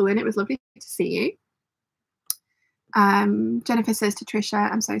us, Rachel Lynn. It was lovely to see you. Jennifer says to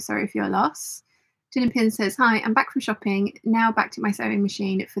Trisha, I'm so sorry for your loss. Gin and Pin says, hi, I'm back from shopping. Now back to my sewing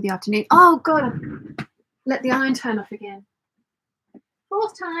machine for the afternoon. Oh, God, let the iron turn off again.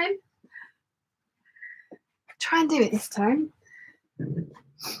 Fourth time. Try and do it this time.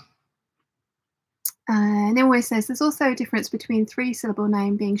 Nilway says, there's also a difference between 3-syllable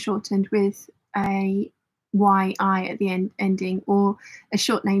name being shortened with a Y-I at the ending, or a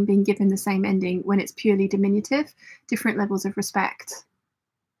short name being given the same ending when it's purely diminutive. Different levels of respect.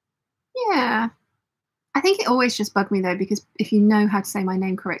 Yeah. I think it always just bugged me, though, because if you know how to say my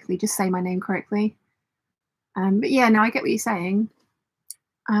name correctly, just say my name correctly. But yeah, no, I get what you're saying.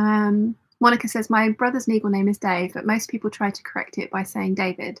 Monica says, my brother's legal name is Dave, but most people try to correct it by saying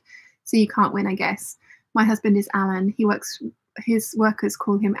David. So you can't win, I guess. My husband is Alan. His workers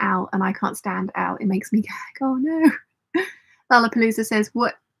call him Al, and I can't stand Al. It makes me gag. Oh, no. Lollapalooza says,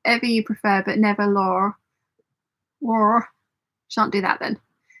 whatever you prefer, but never Law. Shan't do that then.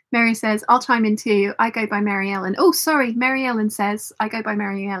 Mary says, I'll chime in too. I go by Mary Ellen. Oh, sorry. Mary Ellen says, I go by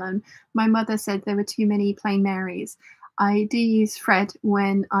Mary Ellen. My mother said there were too many plain Marys. I do use Fred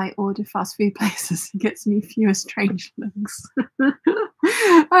when I order fast food places. It gets me fewer strange looks.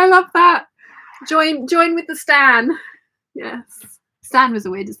 I love that. Join with the Stan. Yes. Stan was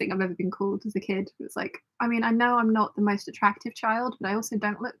the weirdest thing I've ever been called as a kid. It was like, I mean, I know I'm not the most attractive child, but I also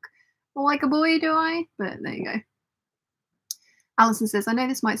don't look like a boy, do I? But there you go. Alison says, I know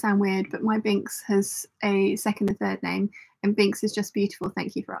this might sound weird, but my Binks has a second and third name, and Binks is just beautiful.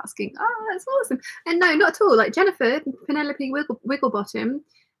 Thank you for asking. Oh, that's awesome. And no, not at all. Like Jennifer, Penelope Wigglebottom,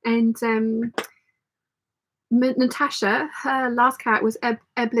 and Natasha, her last cat was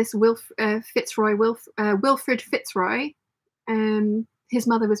Eblis Wilfred Fitzroy. His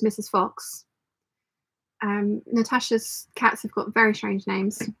mother was Mrs. Fox. Natasha's cats have got very strange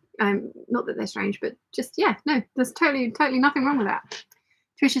names. Not that they're strange, but just, yeah, no, there's totally nothing wrong with that.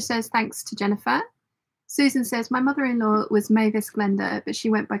 Trisha says, thanks to Jennifer. Susan says, my mother-in-law was Mavis Glenda, but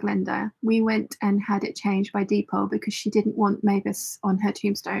she went by Glenda. We went and had it changed by Deepole because she didn't want Mavis on her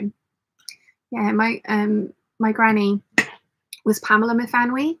tombstone. Yeah, my granny was Pamela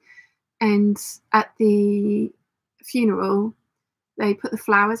Mafanwy, and at the funeral, they put the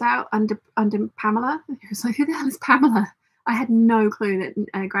flowers out under Pamela. It was like, who the hell is Pamela? I had no clue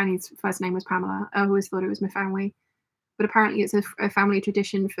that Granny's first name was Pamela. I always thought it was Mafanwy. But apparently it's a family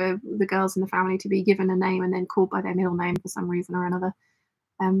tradition for the girls in the family to be given a name and then called by their middle name for some reason or another.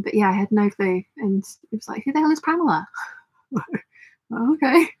 But yeah, I had no clue. And it was like, who the hell is Pamela?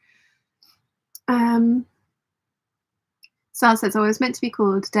 Okay. Sal says, I was meant to be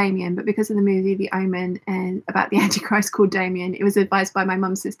called Damien, but because of the movie The Omen and about the Antichrist called Damien, it was advised by my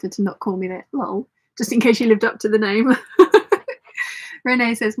mum's sister to not call me that. Lol. Just in case she lived up to the name.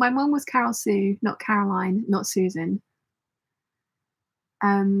 Renee says, my mum was Carol Sue, not Caroline, not Susan.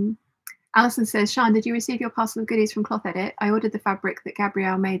 Alison says, Sean, did you receive your parcel of goodies from Cloth Edit? I ordered the fabric that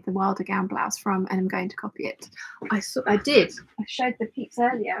Gabrielle made the Wilder gown blouse from, and I'm going to copy it. I did. I showed the Peeps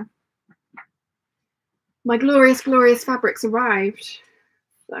earlier. My glorious, glorious fabrics arrived.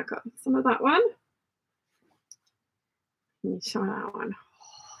 So I got some of that one. Let me show that one.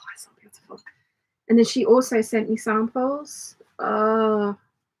 Oh, that's so beautiful. And then she also sent me samples. Oh,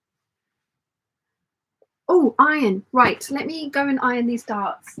 iron. Right, let me go and iron these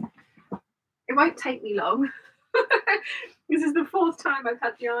darts. It won't take me long. This is the 4th time I've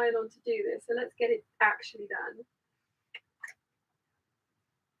had the iron on to do this, so let's get it actually done.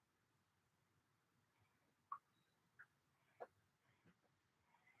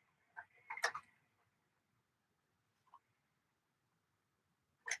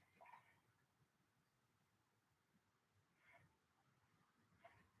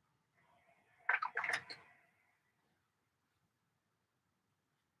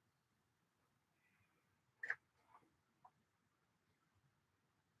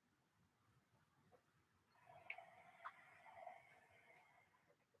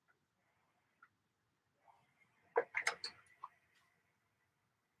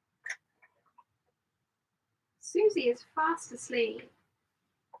 Susie is fast asleep.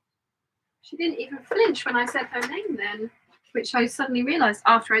 She didn't even flinch when I said her name then, which I suddenly realised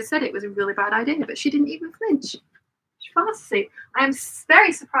after I said it was a really bad idea, but she didn't even flinch. She's fast asleep. I am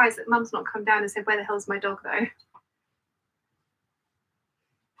very surprised that Mum's not come down and said, where the hell's my dog, though?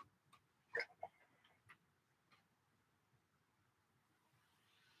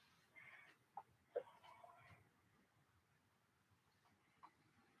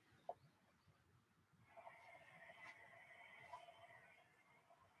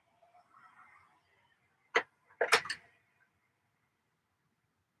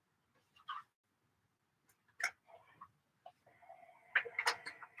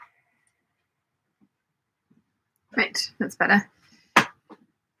 Right, that's better.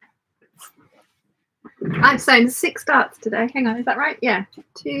 I've sewn 6 darts today. Hang on, is that right? Yeah.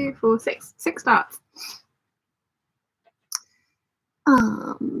 2, 4, 6. 6 darts.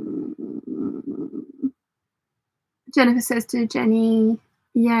 Jennifer says to Jenny,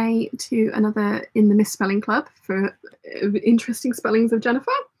 yay to another in the misspelling club for interesting spellings of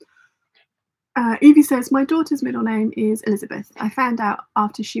Jennifer. Evie says, my daughter's middle name is Elizabeth. I found out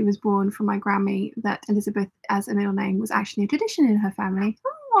after she was born from my Grammy that Elizabeth as a middle name was actually a tradition in her family.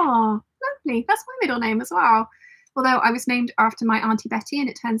 Oh, lovely. That's my middle name as well. Although I was named after my Auntie Betty, and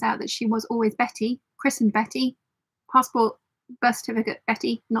it turns out that she was always Betty, christened Betty, passport, birth certificate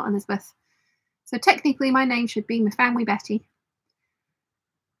Betty, not Elizabeth. So technically my name should be Mafamwe Betty.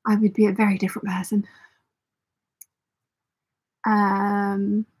 I would be a very different person.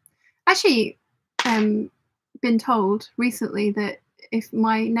 Actually, been told recently that if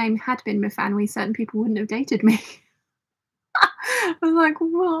my name had been Mafamwe, certain people wouldn't have dated me. I was like,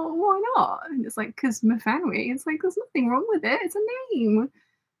 well, why not? And it's like, because Mafamwe. It's like, there's nothing wrong with it. It's a name.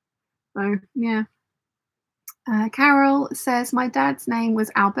 So, yeah. Carol says, my dad's name was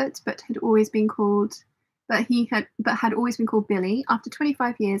Albert, but had always been called Billy. After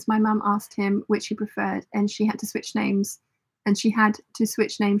 25 years, my mum asked him which he preferred, and she had to switch names. She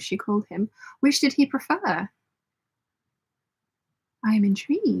called him. Which did he prefer? I am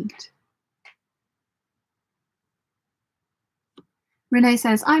intrigued. Renee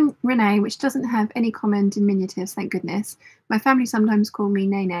says, I'm Renee, which doesn't have any common diminutives, thank goodness. My family sometimes call me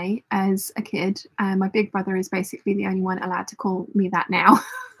Nene as a kid, and my big brother is basically the only one allowed to call me that now.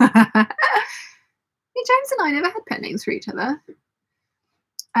 James and I never had pet names for each other.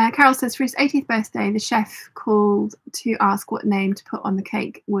 Carol says, for his 80th birthday, the chef called to ask what name to put on the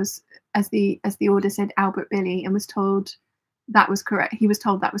cake was, as the order said, Albert Billy, and was told that was correct. He was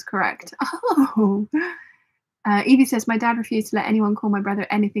told that was correct. Oh. Evie says, my dad refused to let anyone call my brother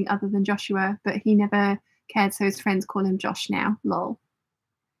anything other than Joshua, but he never cared, so his friends call him Josh now. Lol.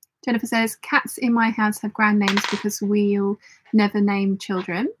 Jennifer says, cats in my house have grand names because we'll never name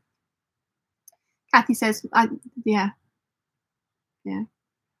children. Kathy says, yeah.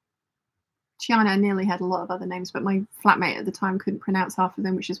 Chiana nearly had a lot of other names, but my flatmate at the time couldn't pronounce half of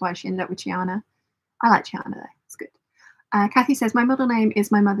them, which is why she ended up with Chiana. I like Chiana though, it's good. Kathy says, my middle name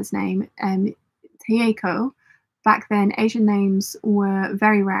is my mother's name, Tieko. Back then, Asian names were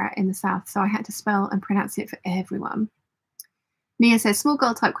very rare in the South, so I had to spell and pronounce it for everyone. Mia says, small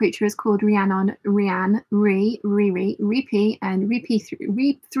girl type creature is called Rhiannon, Rianne, Riri, Repi, and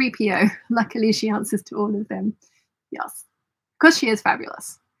Re3PO. Luckily, she answers to all of them. Yes, because she is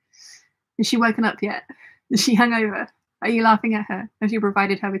fabulous. Is she woken up yet? Is she hungover? Are you laughing at her? Have you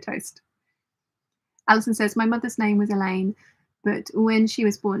provided her with toast? Alison says, my mother's name was Elaine, but when she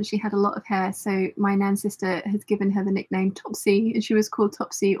was born, she had a lot of hair, so my nan sister has given her the nickname Topsy, and she was called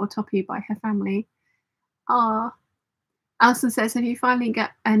Topsy or Toppy by her family. Ah. Alison says, have you finally got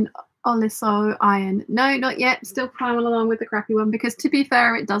an Oliso iron? No, not yet. Still plowing along with the crappy one, because to be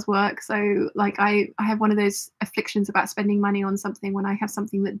fair, it does work. So like I have one of those afflictions about spending money on something when I have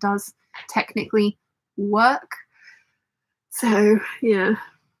something that does technically work. So yeah.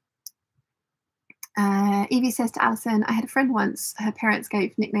 Evie says to Alison, I had a friend once, her parents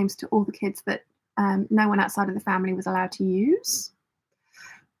gave nicknames to all the kids that no one outside of the family was allowed to use.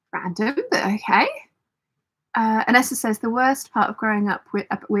 Random, but okay. Anessa says, the worst part of growing up with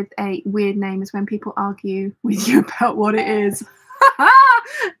a weird name is when people argue with you about what it is.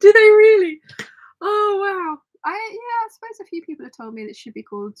 Do they really? Oh, wow. I suppose a few people have told me that it should be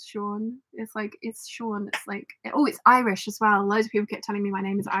called Sean. It's like, it's Sean. It's like, oh, it's Irish as well. Loads of people kept telling me my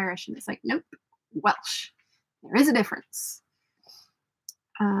name is Irish, and it's like, nope, Welsh. There is a difference.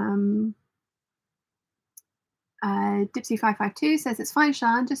 Dipsy552 says, it's fine,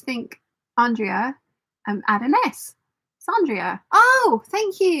 Sean. Just think Andrea. Add an S. Sandria. Oh,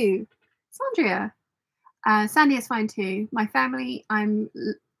 thank you. Sandria. Sandy is fine too. My family, I'm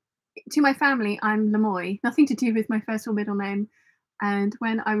Lemoy. Nothing to do with my first or middle name. And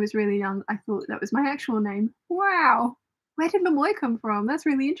when I was really young, I thought that was my actual name. Wow. Where did Lemoy come from? That's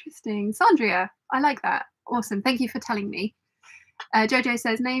really interesting. Sandria. I like that. Awesome. Thank you for telling me. Jojo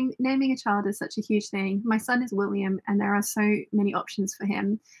says, naming a child is such a huge thing. My son is William, and there are so many options for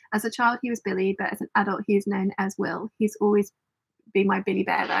him. As a child, he was Billy, but as an adult, he is known as Will. He's always been my Billy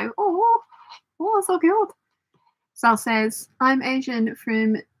Bear, though. Oh, so cute. Sal says, I'm Asian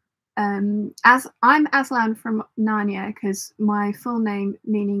from, I'm Aslan from Narnia, because my full name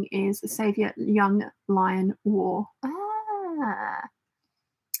meaning is Savior Young Lion War. Ah.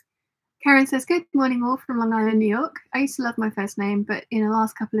 Karen says, good morning all from Long Island, New York. I used to love my first name, but in the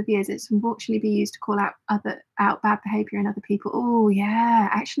last couple of years, it's unfortunately been used to call out bad behavior in other people. Oh, yeah,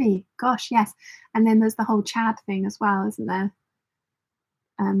 actually, gosh, yes. And then there's the whole Chad thing as well, isn't there?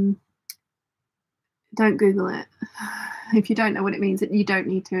 Don't Google it. If you don't know what it means, you don't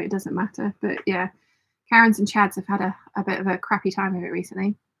need to. It doesn't matter. But yeah, Karens and Chads have had a bit of a crappy time of it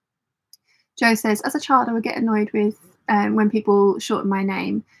recently. Joe says, as a child, I would get annoyed with when people shorten my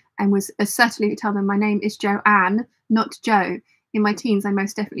name and was certainly tell them my name is Joanne, not Joe. In my teens, I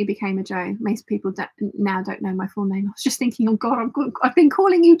most definitely became a Joe. Most people now don't know my full name. I was just thinking, oh God, I've been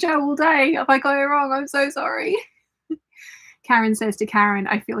calling you Joe all day. Have I got it wrong? I'm so sorry. Karen says to Karen,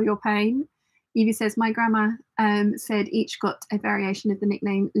 I feel your pain. Evie says, my grandma said each got a variation of the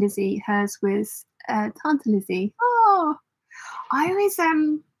nickname Lizzie. Hers was Tante Lizzie. Oh, I always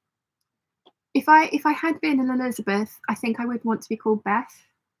if I had been an Elizabeth, I think I would want to be called Beth.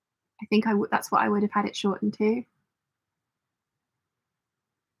 I think that's what I would have had it shortened to.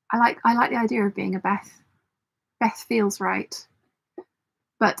 I like the idea of being a Beth. Beth feels right.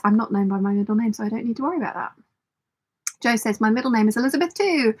 But I'm not known by my middle name, so I don't need to worry about that. Joe says, my middle name is Elizabeth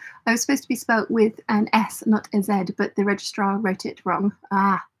too. I was supposed to be spelt with an S, not a Z, but the registrar wrote it wrong.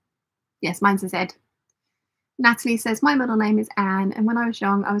 Ah, yes, mine's a Z. Natalie says, my middle name is Anne, and when I was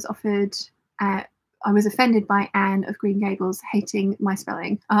young, I was offended by Anne of Green Gables, hating my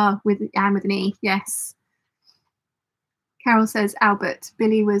spelling. With Anne with an E, yes. Carol says, Albert.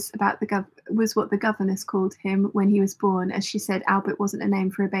 Billy was what the governess called him when he was born, as she said Albert wasn't a name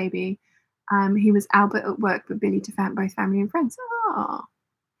for a baby. He was Albert at work, but Billy to both family and friends. Oh.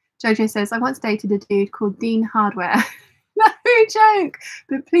 Jojo says, I once dated a dude called Dean Hardware. No joke,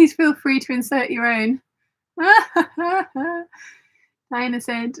 but please feel free to insert your own. Diana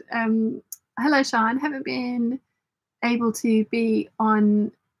said, hello, Sean. Haven't been able to be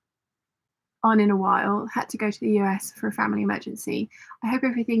on in a while. Had to go to the US for a family emergency. I hope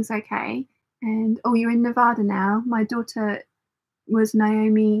everything's okay. And, oh, you're in Nevada now. My daughter was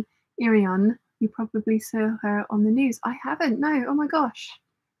Naomi Irion. You probably saw her on the news. I haven't. No. Oh my gosh.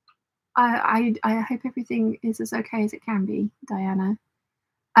 I hope everything is as okay as it can be, Diana.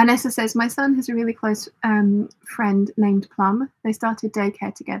 Anessa says, my son has a really close friend named Plum. They started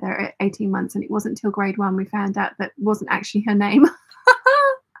daycare together at 18 months, and it wasn't until grade 1 we found out that wasn't actually her name.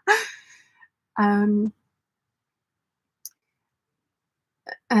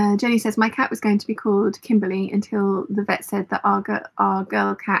 Jenny says, my cat was going to be called Kimberly until the vet said that our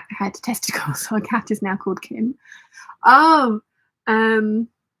girl cat had testicles, so our cat is now called Kim. Oh, Diana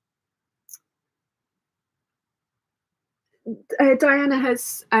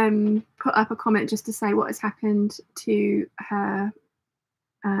has put up a comment just to say what has happened to her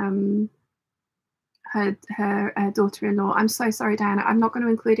daughter-in-law. I'm so sorry, Diana. I'm not going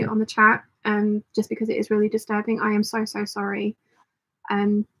to include it on the chat just because it is really disturbing. I am so sorry.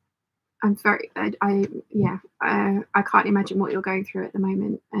 I'm very I can't imagine what you're going through at the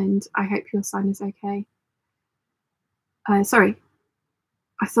moment, and I hope your son is okay. Sorry,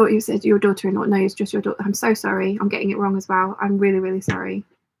 I thought you said your daughter-in-law. No, it's just your daughter. I'm so sorry. I'm getting it wrong as well. I'm really sorry.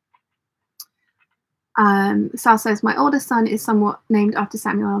 Sal says, my oldest son is somewhat named after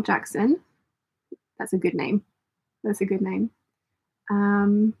Samuel L. Jackson. That's a good name. That's a good name.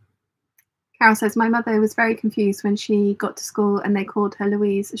 Carol says, my mother was very confused when she got to school and they called her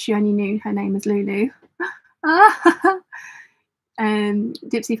Louise. She only knew her name as Lulu.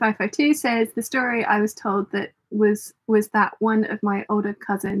 Dipsy552 says, the story I was told that was that one of my older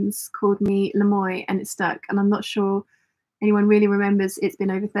cousins called me Lemoy and it stuck. And I'm not sure anyone really remembers. It's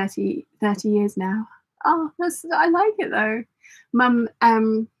been over 30 years now. Oh, I like it though. Mum's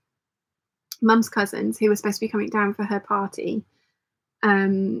cousins who were supposed to be coming down for her party.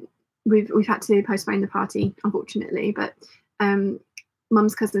 We've had to postpone the party, unfortunately, but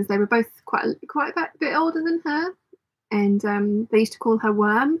Mum's cousins, they were both quite a bit older than her, and they used to call her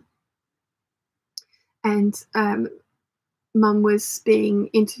Worm. And Mum was being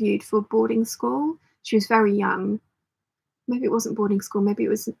interviewed for boarding school. She was very young. Maybe it wasn't boarding school. Maybe it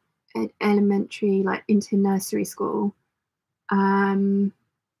was elementary, like into nursery school.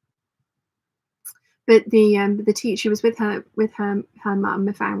 But the teacher was with her mum,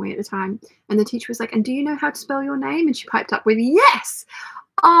 the family at the time, and the teacher was like, and do you know how to spell your name? And she piped up with, yes,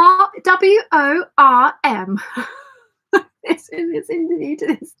 RWORM. It's interview to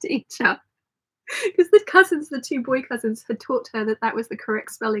this teacher. Because the two boy cousins had taught her that was the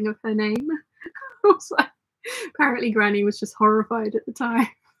correct spelling of her name. Also, apparently Granny was just horrified at the time.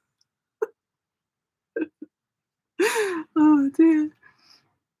 Oh dear.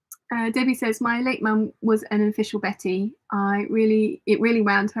 Debbie says, my late mum was an official Betty. It really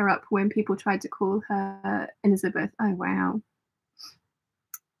wound her up when people tried to call her Elizabeth. Oh, wow.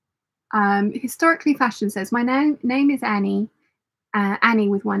 Historically Fashion says, my name is Annie. Annie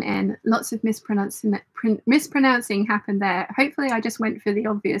with one N. Lots of mispronouncing happened there. Hopefully I just went for the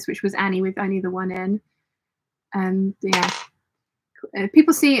obvious, which was Annie with only the one N. Yeah.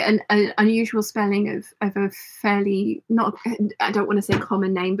 People see an unusual spelling of a fairly, not, I don't want to say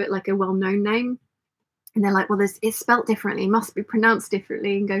common name, but like a well-known name. And they're like, well, it's spelt differently, must be pronounced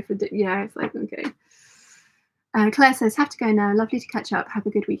differently, and go for, yeah, it's like, okay. Claire says, have to go now. Lovely to catch up. Have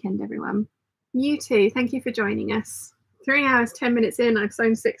a good weekend, everyone. You too. Thank you for joining us. 3 hours, 10 minutes in, I've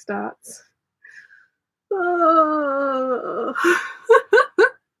sewn 6 darts. Oh,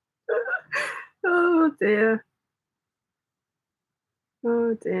 oh dear.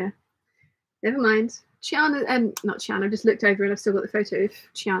 Oh dear. Never mind. Chiana, not Chiana, I just looked over and I've still got the photo of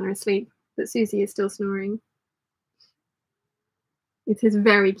Chiana asleep, but Susie is still snoring. It is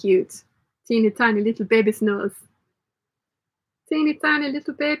very cute. Teeny tiny little baby snores. Teeny tiny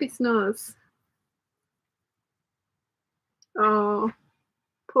little baby snores. Oh,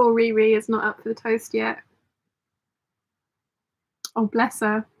 poor Riri is not up for the toast yet. Oh, bless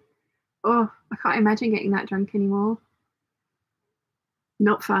her. Oh, I can't imagine getting that drunk anymore.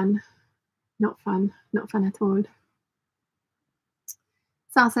 Not fun. Not fun. Not fun at all.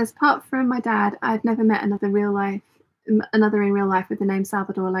 Sal says, apart from my dad, I've never met another in real life with the name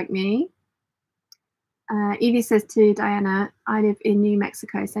Salvador like me. Evie says to Diana, I live in New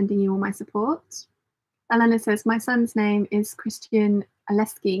Mexico, sending you all my support. Elena says, my son's name is Christian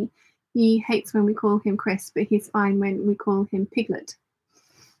Aleski. He hates when we call him Chris, but he's fine when we call him Piglet.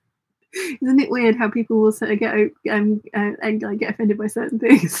 Isn't it weird how people will sort of get offended by certain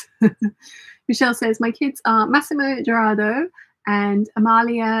things? Michelle says, my kids are Massimo Gerardo and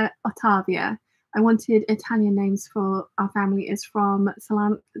Amalia Ottavia. I wanted Italian names for our family is from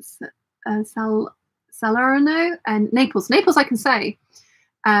Salerno and Naples. Naples I can say,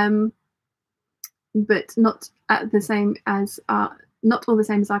 but not the same as not all the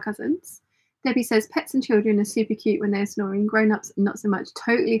same as our cousins. Debbie says, pets and children are super cute when they're snoring. Grown-ups, not so much.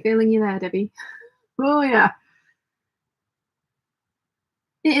 Totally feeling you there, Debbie. Oh, yeah.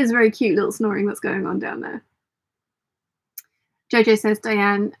 It is very cute little snoring that's going on down there. Jojo says,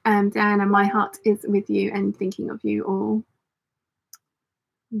 Diana, my heart is with you and thinking of you all.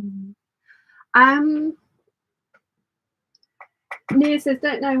 Nia says,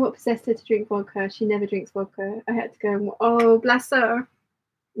 don't know what possessed her to drink vodka. She never drinks vodka. I had to go, oh, bless her.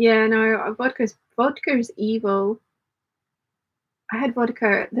 Yeah, no, vodka is evil. I had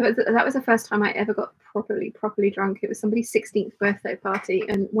vodka. That was the first time I ever got properly drunk. It was somebody's 16th birthday party,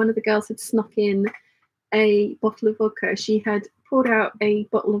 and one of the girls had snuck in a bottle of vodka. She had poured out a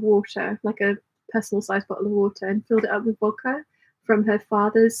bottle of water, like a personal size bottle of water, and filled it up with vodka from her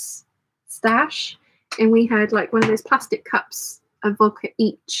father's stash. And we had like one of those plastic cups of vodka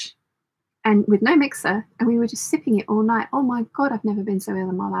each, and with no mixer, and we were just sipping it all night. Oh my God, I've never been so ill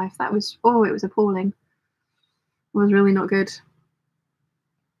in my life. That was, oh, it was appalling. It was really not good.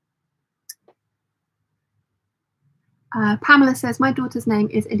 Pamela says, my daughter's name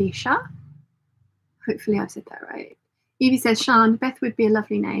is Alicia. Hopefully I've said that right. Evie says, Sean, Beth would be a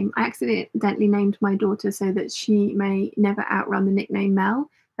lovely name. I accidentally named my daughter so that she may never outrun the nickname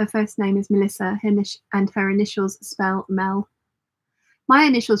Mel. Her first name is Melissa, and her initials spell Mel. My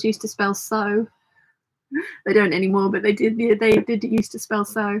initials used to spell so. They don't anymore, but they did. Yeah, they did used to spell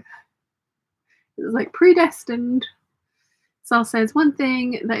so. It was like predestined. Sal says, one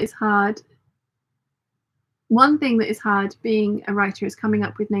thing that is hard being a writer is coming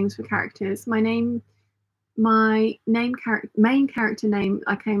up with names for characters. My main character name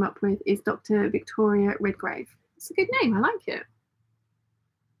I came up with is Dr. Victoria Redgrave. It's a good name. I like it.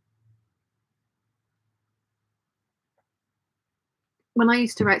 When I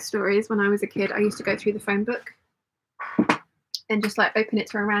used to write stories when I was a kid, I used to go through the phone book and just like open it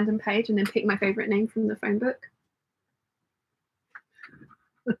to a random page and then pick my favorite name from the phone book.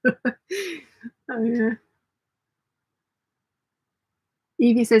 Oh yeah.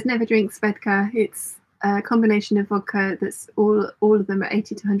 Evie says never drink Svedka. It's a combination of vodka that's all of them are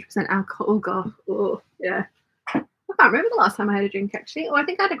 80 to 100% alcohol. Oh god. Oh yeah. I can't remember the last time I had a drink actually. Oh, I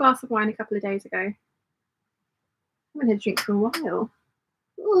think I had a glass of wine a couple of days ago. I haven't had a drink for a while.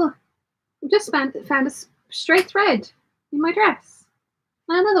 Oh, I just found a stray thread in my dress.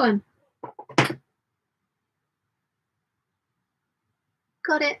 And another one.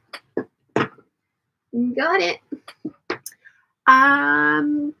 Got it. Got it. I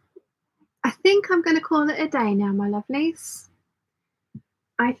think I'm going to call it a day now, my lovelies.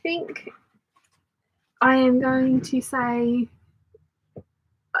 I think I am going to say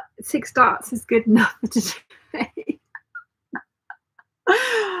 6 darts is good enough for today.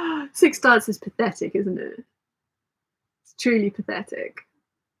 6 darts is pathetic, isn't it? It's truly pathetic.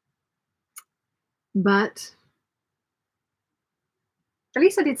 But at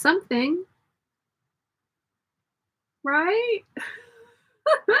least I did something. Right?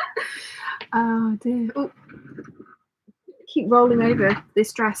 Oh dear. Oh, keep rolling over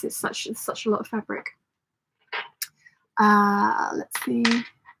this dress. It's such a lot of fabric. Let's see.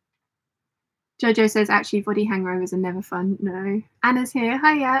 Jojo says actually body hangovers are never fun. No. Anna's here.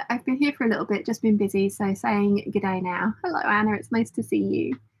 Hiya. I've been here for a little bit, just been busy, so saying good day now. Hello Anna, it's nice to see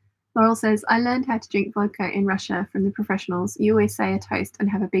you. Laurel says, I learned how to drink vodka in Russia from the professionals. You always say a toast and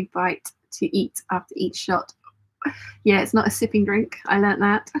have a big bite to eat after each shot. Yeah, it's not a sipping drink. I learned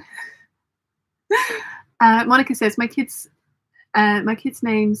that. Monica says, my kids'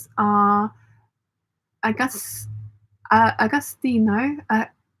 names are Agostino,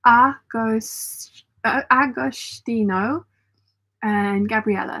 Agostino, and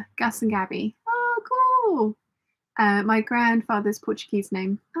Gabriella. Gus and Gabby. Oh, cool. My grandfather's Portuguese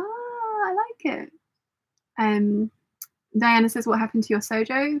name. Oh, I like it. Diana says, what happened to your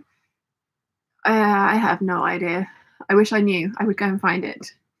sojo? I have no idea. I wish I knew. I would go and find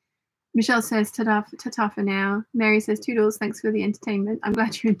it. Michelle says, ta-ta for now. Mary says, toodles, thanks for the entertainment. I'm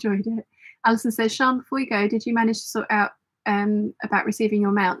glad you enjoyed it. Alison says, Sean, before we go, did you manage to sort out about receiving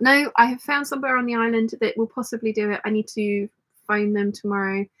your mail? No, I have found somewhere on the island that will possibly do it. I need to phone them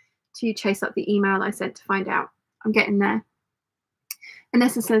tomorrow to chase up the email I sent to find out. I'm getting there.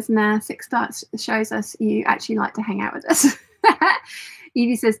 Vanessa says, nah, 6 darts shows us you actually like to hang out with us.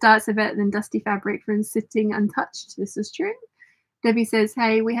 Evie says, darts are better than dusty fabric from sitting untouched. This is true. Debbie says,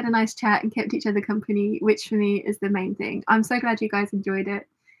 hey, we had a nice chat and kept each other company, which for me is the main thing. I'm so glad you guys enjoyed it.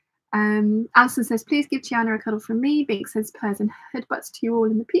 Alison says, please give Tiana a cuddle from me. Binks says, purrs and headbutts to you all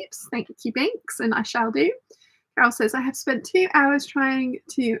in the peeps. Thank you, Binks, and I shall do. Carol says, I have spent 2 hours trying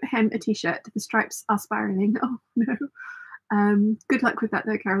to hem a t-shirt. The stripes are spiraling. Oh, no. Good luck with that,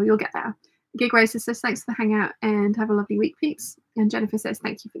 though, Carol. You'll get there. Gig Racer says, thanks for the hangout and have a lovely week, peeps. And Jennifer says,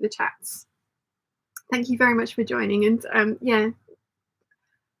 thank you for the chats. Thank you very much for joining. And yeah,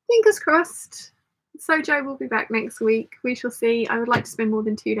 fingers crossed. Sojo will be back next week. We shall see. I would like to spend more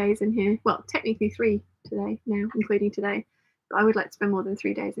than 2 days in here. Well, technically 3 today now, including today. But I would like to spend more than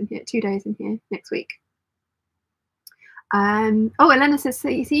 3 days in here, 2 days in here next week. Oh, Elena says,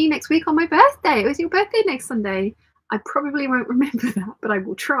 see you next week on my birthday. It was your birthday next Sunday. I probably won't remember that, but I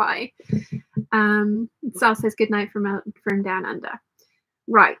will try. Sal says, good night from down under.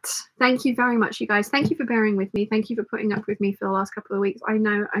 Right. Thank you very much, you guys. Thank you for bearing with me. Thank you for putting up with me for the last couple of weeks. I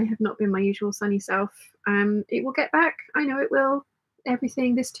know I have not been my usual sunny self. It will get back. I know it will.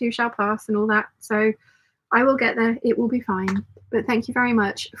 Everything, this too shall pass and all that. So I will get there. It will be fine. But thank you very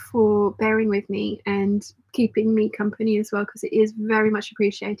much for bearing with me and keeping me company as well, because it is very much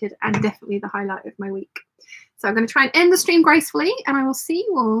appreciated and definitely the highlight of my week. So I'm going to try and end the stream gracefully, and I will see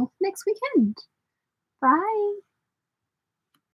you all next weekend. Bye.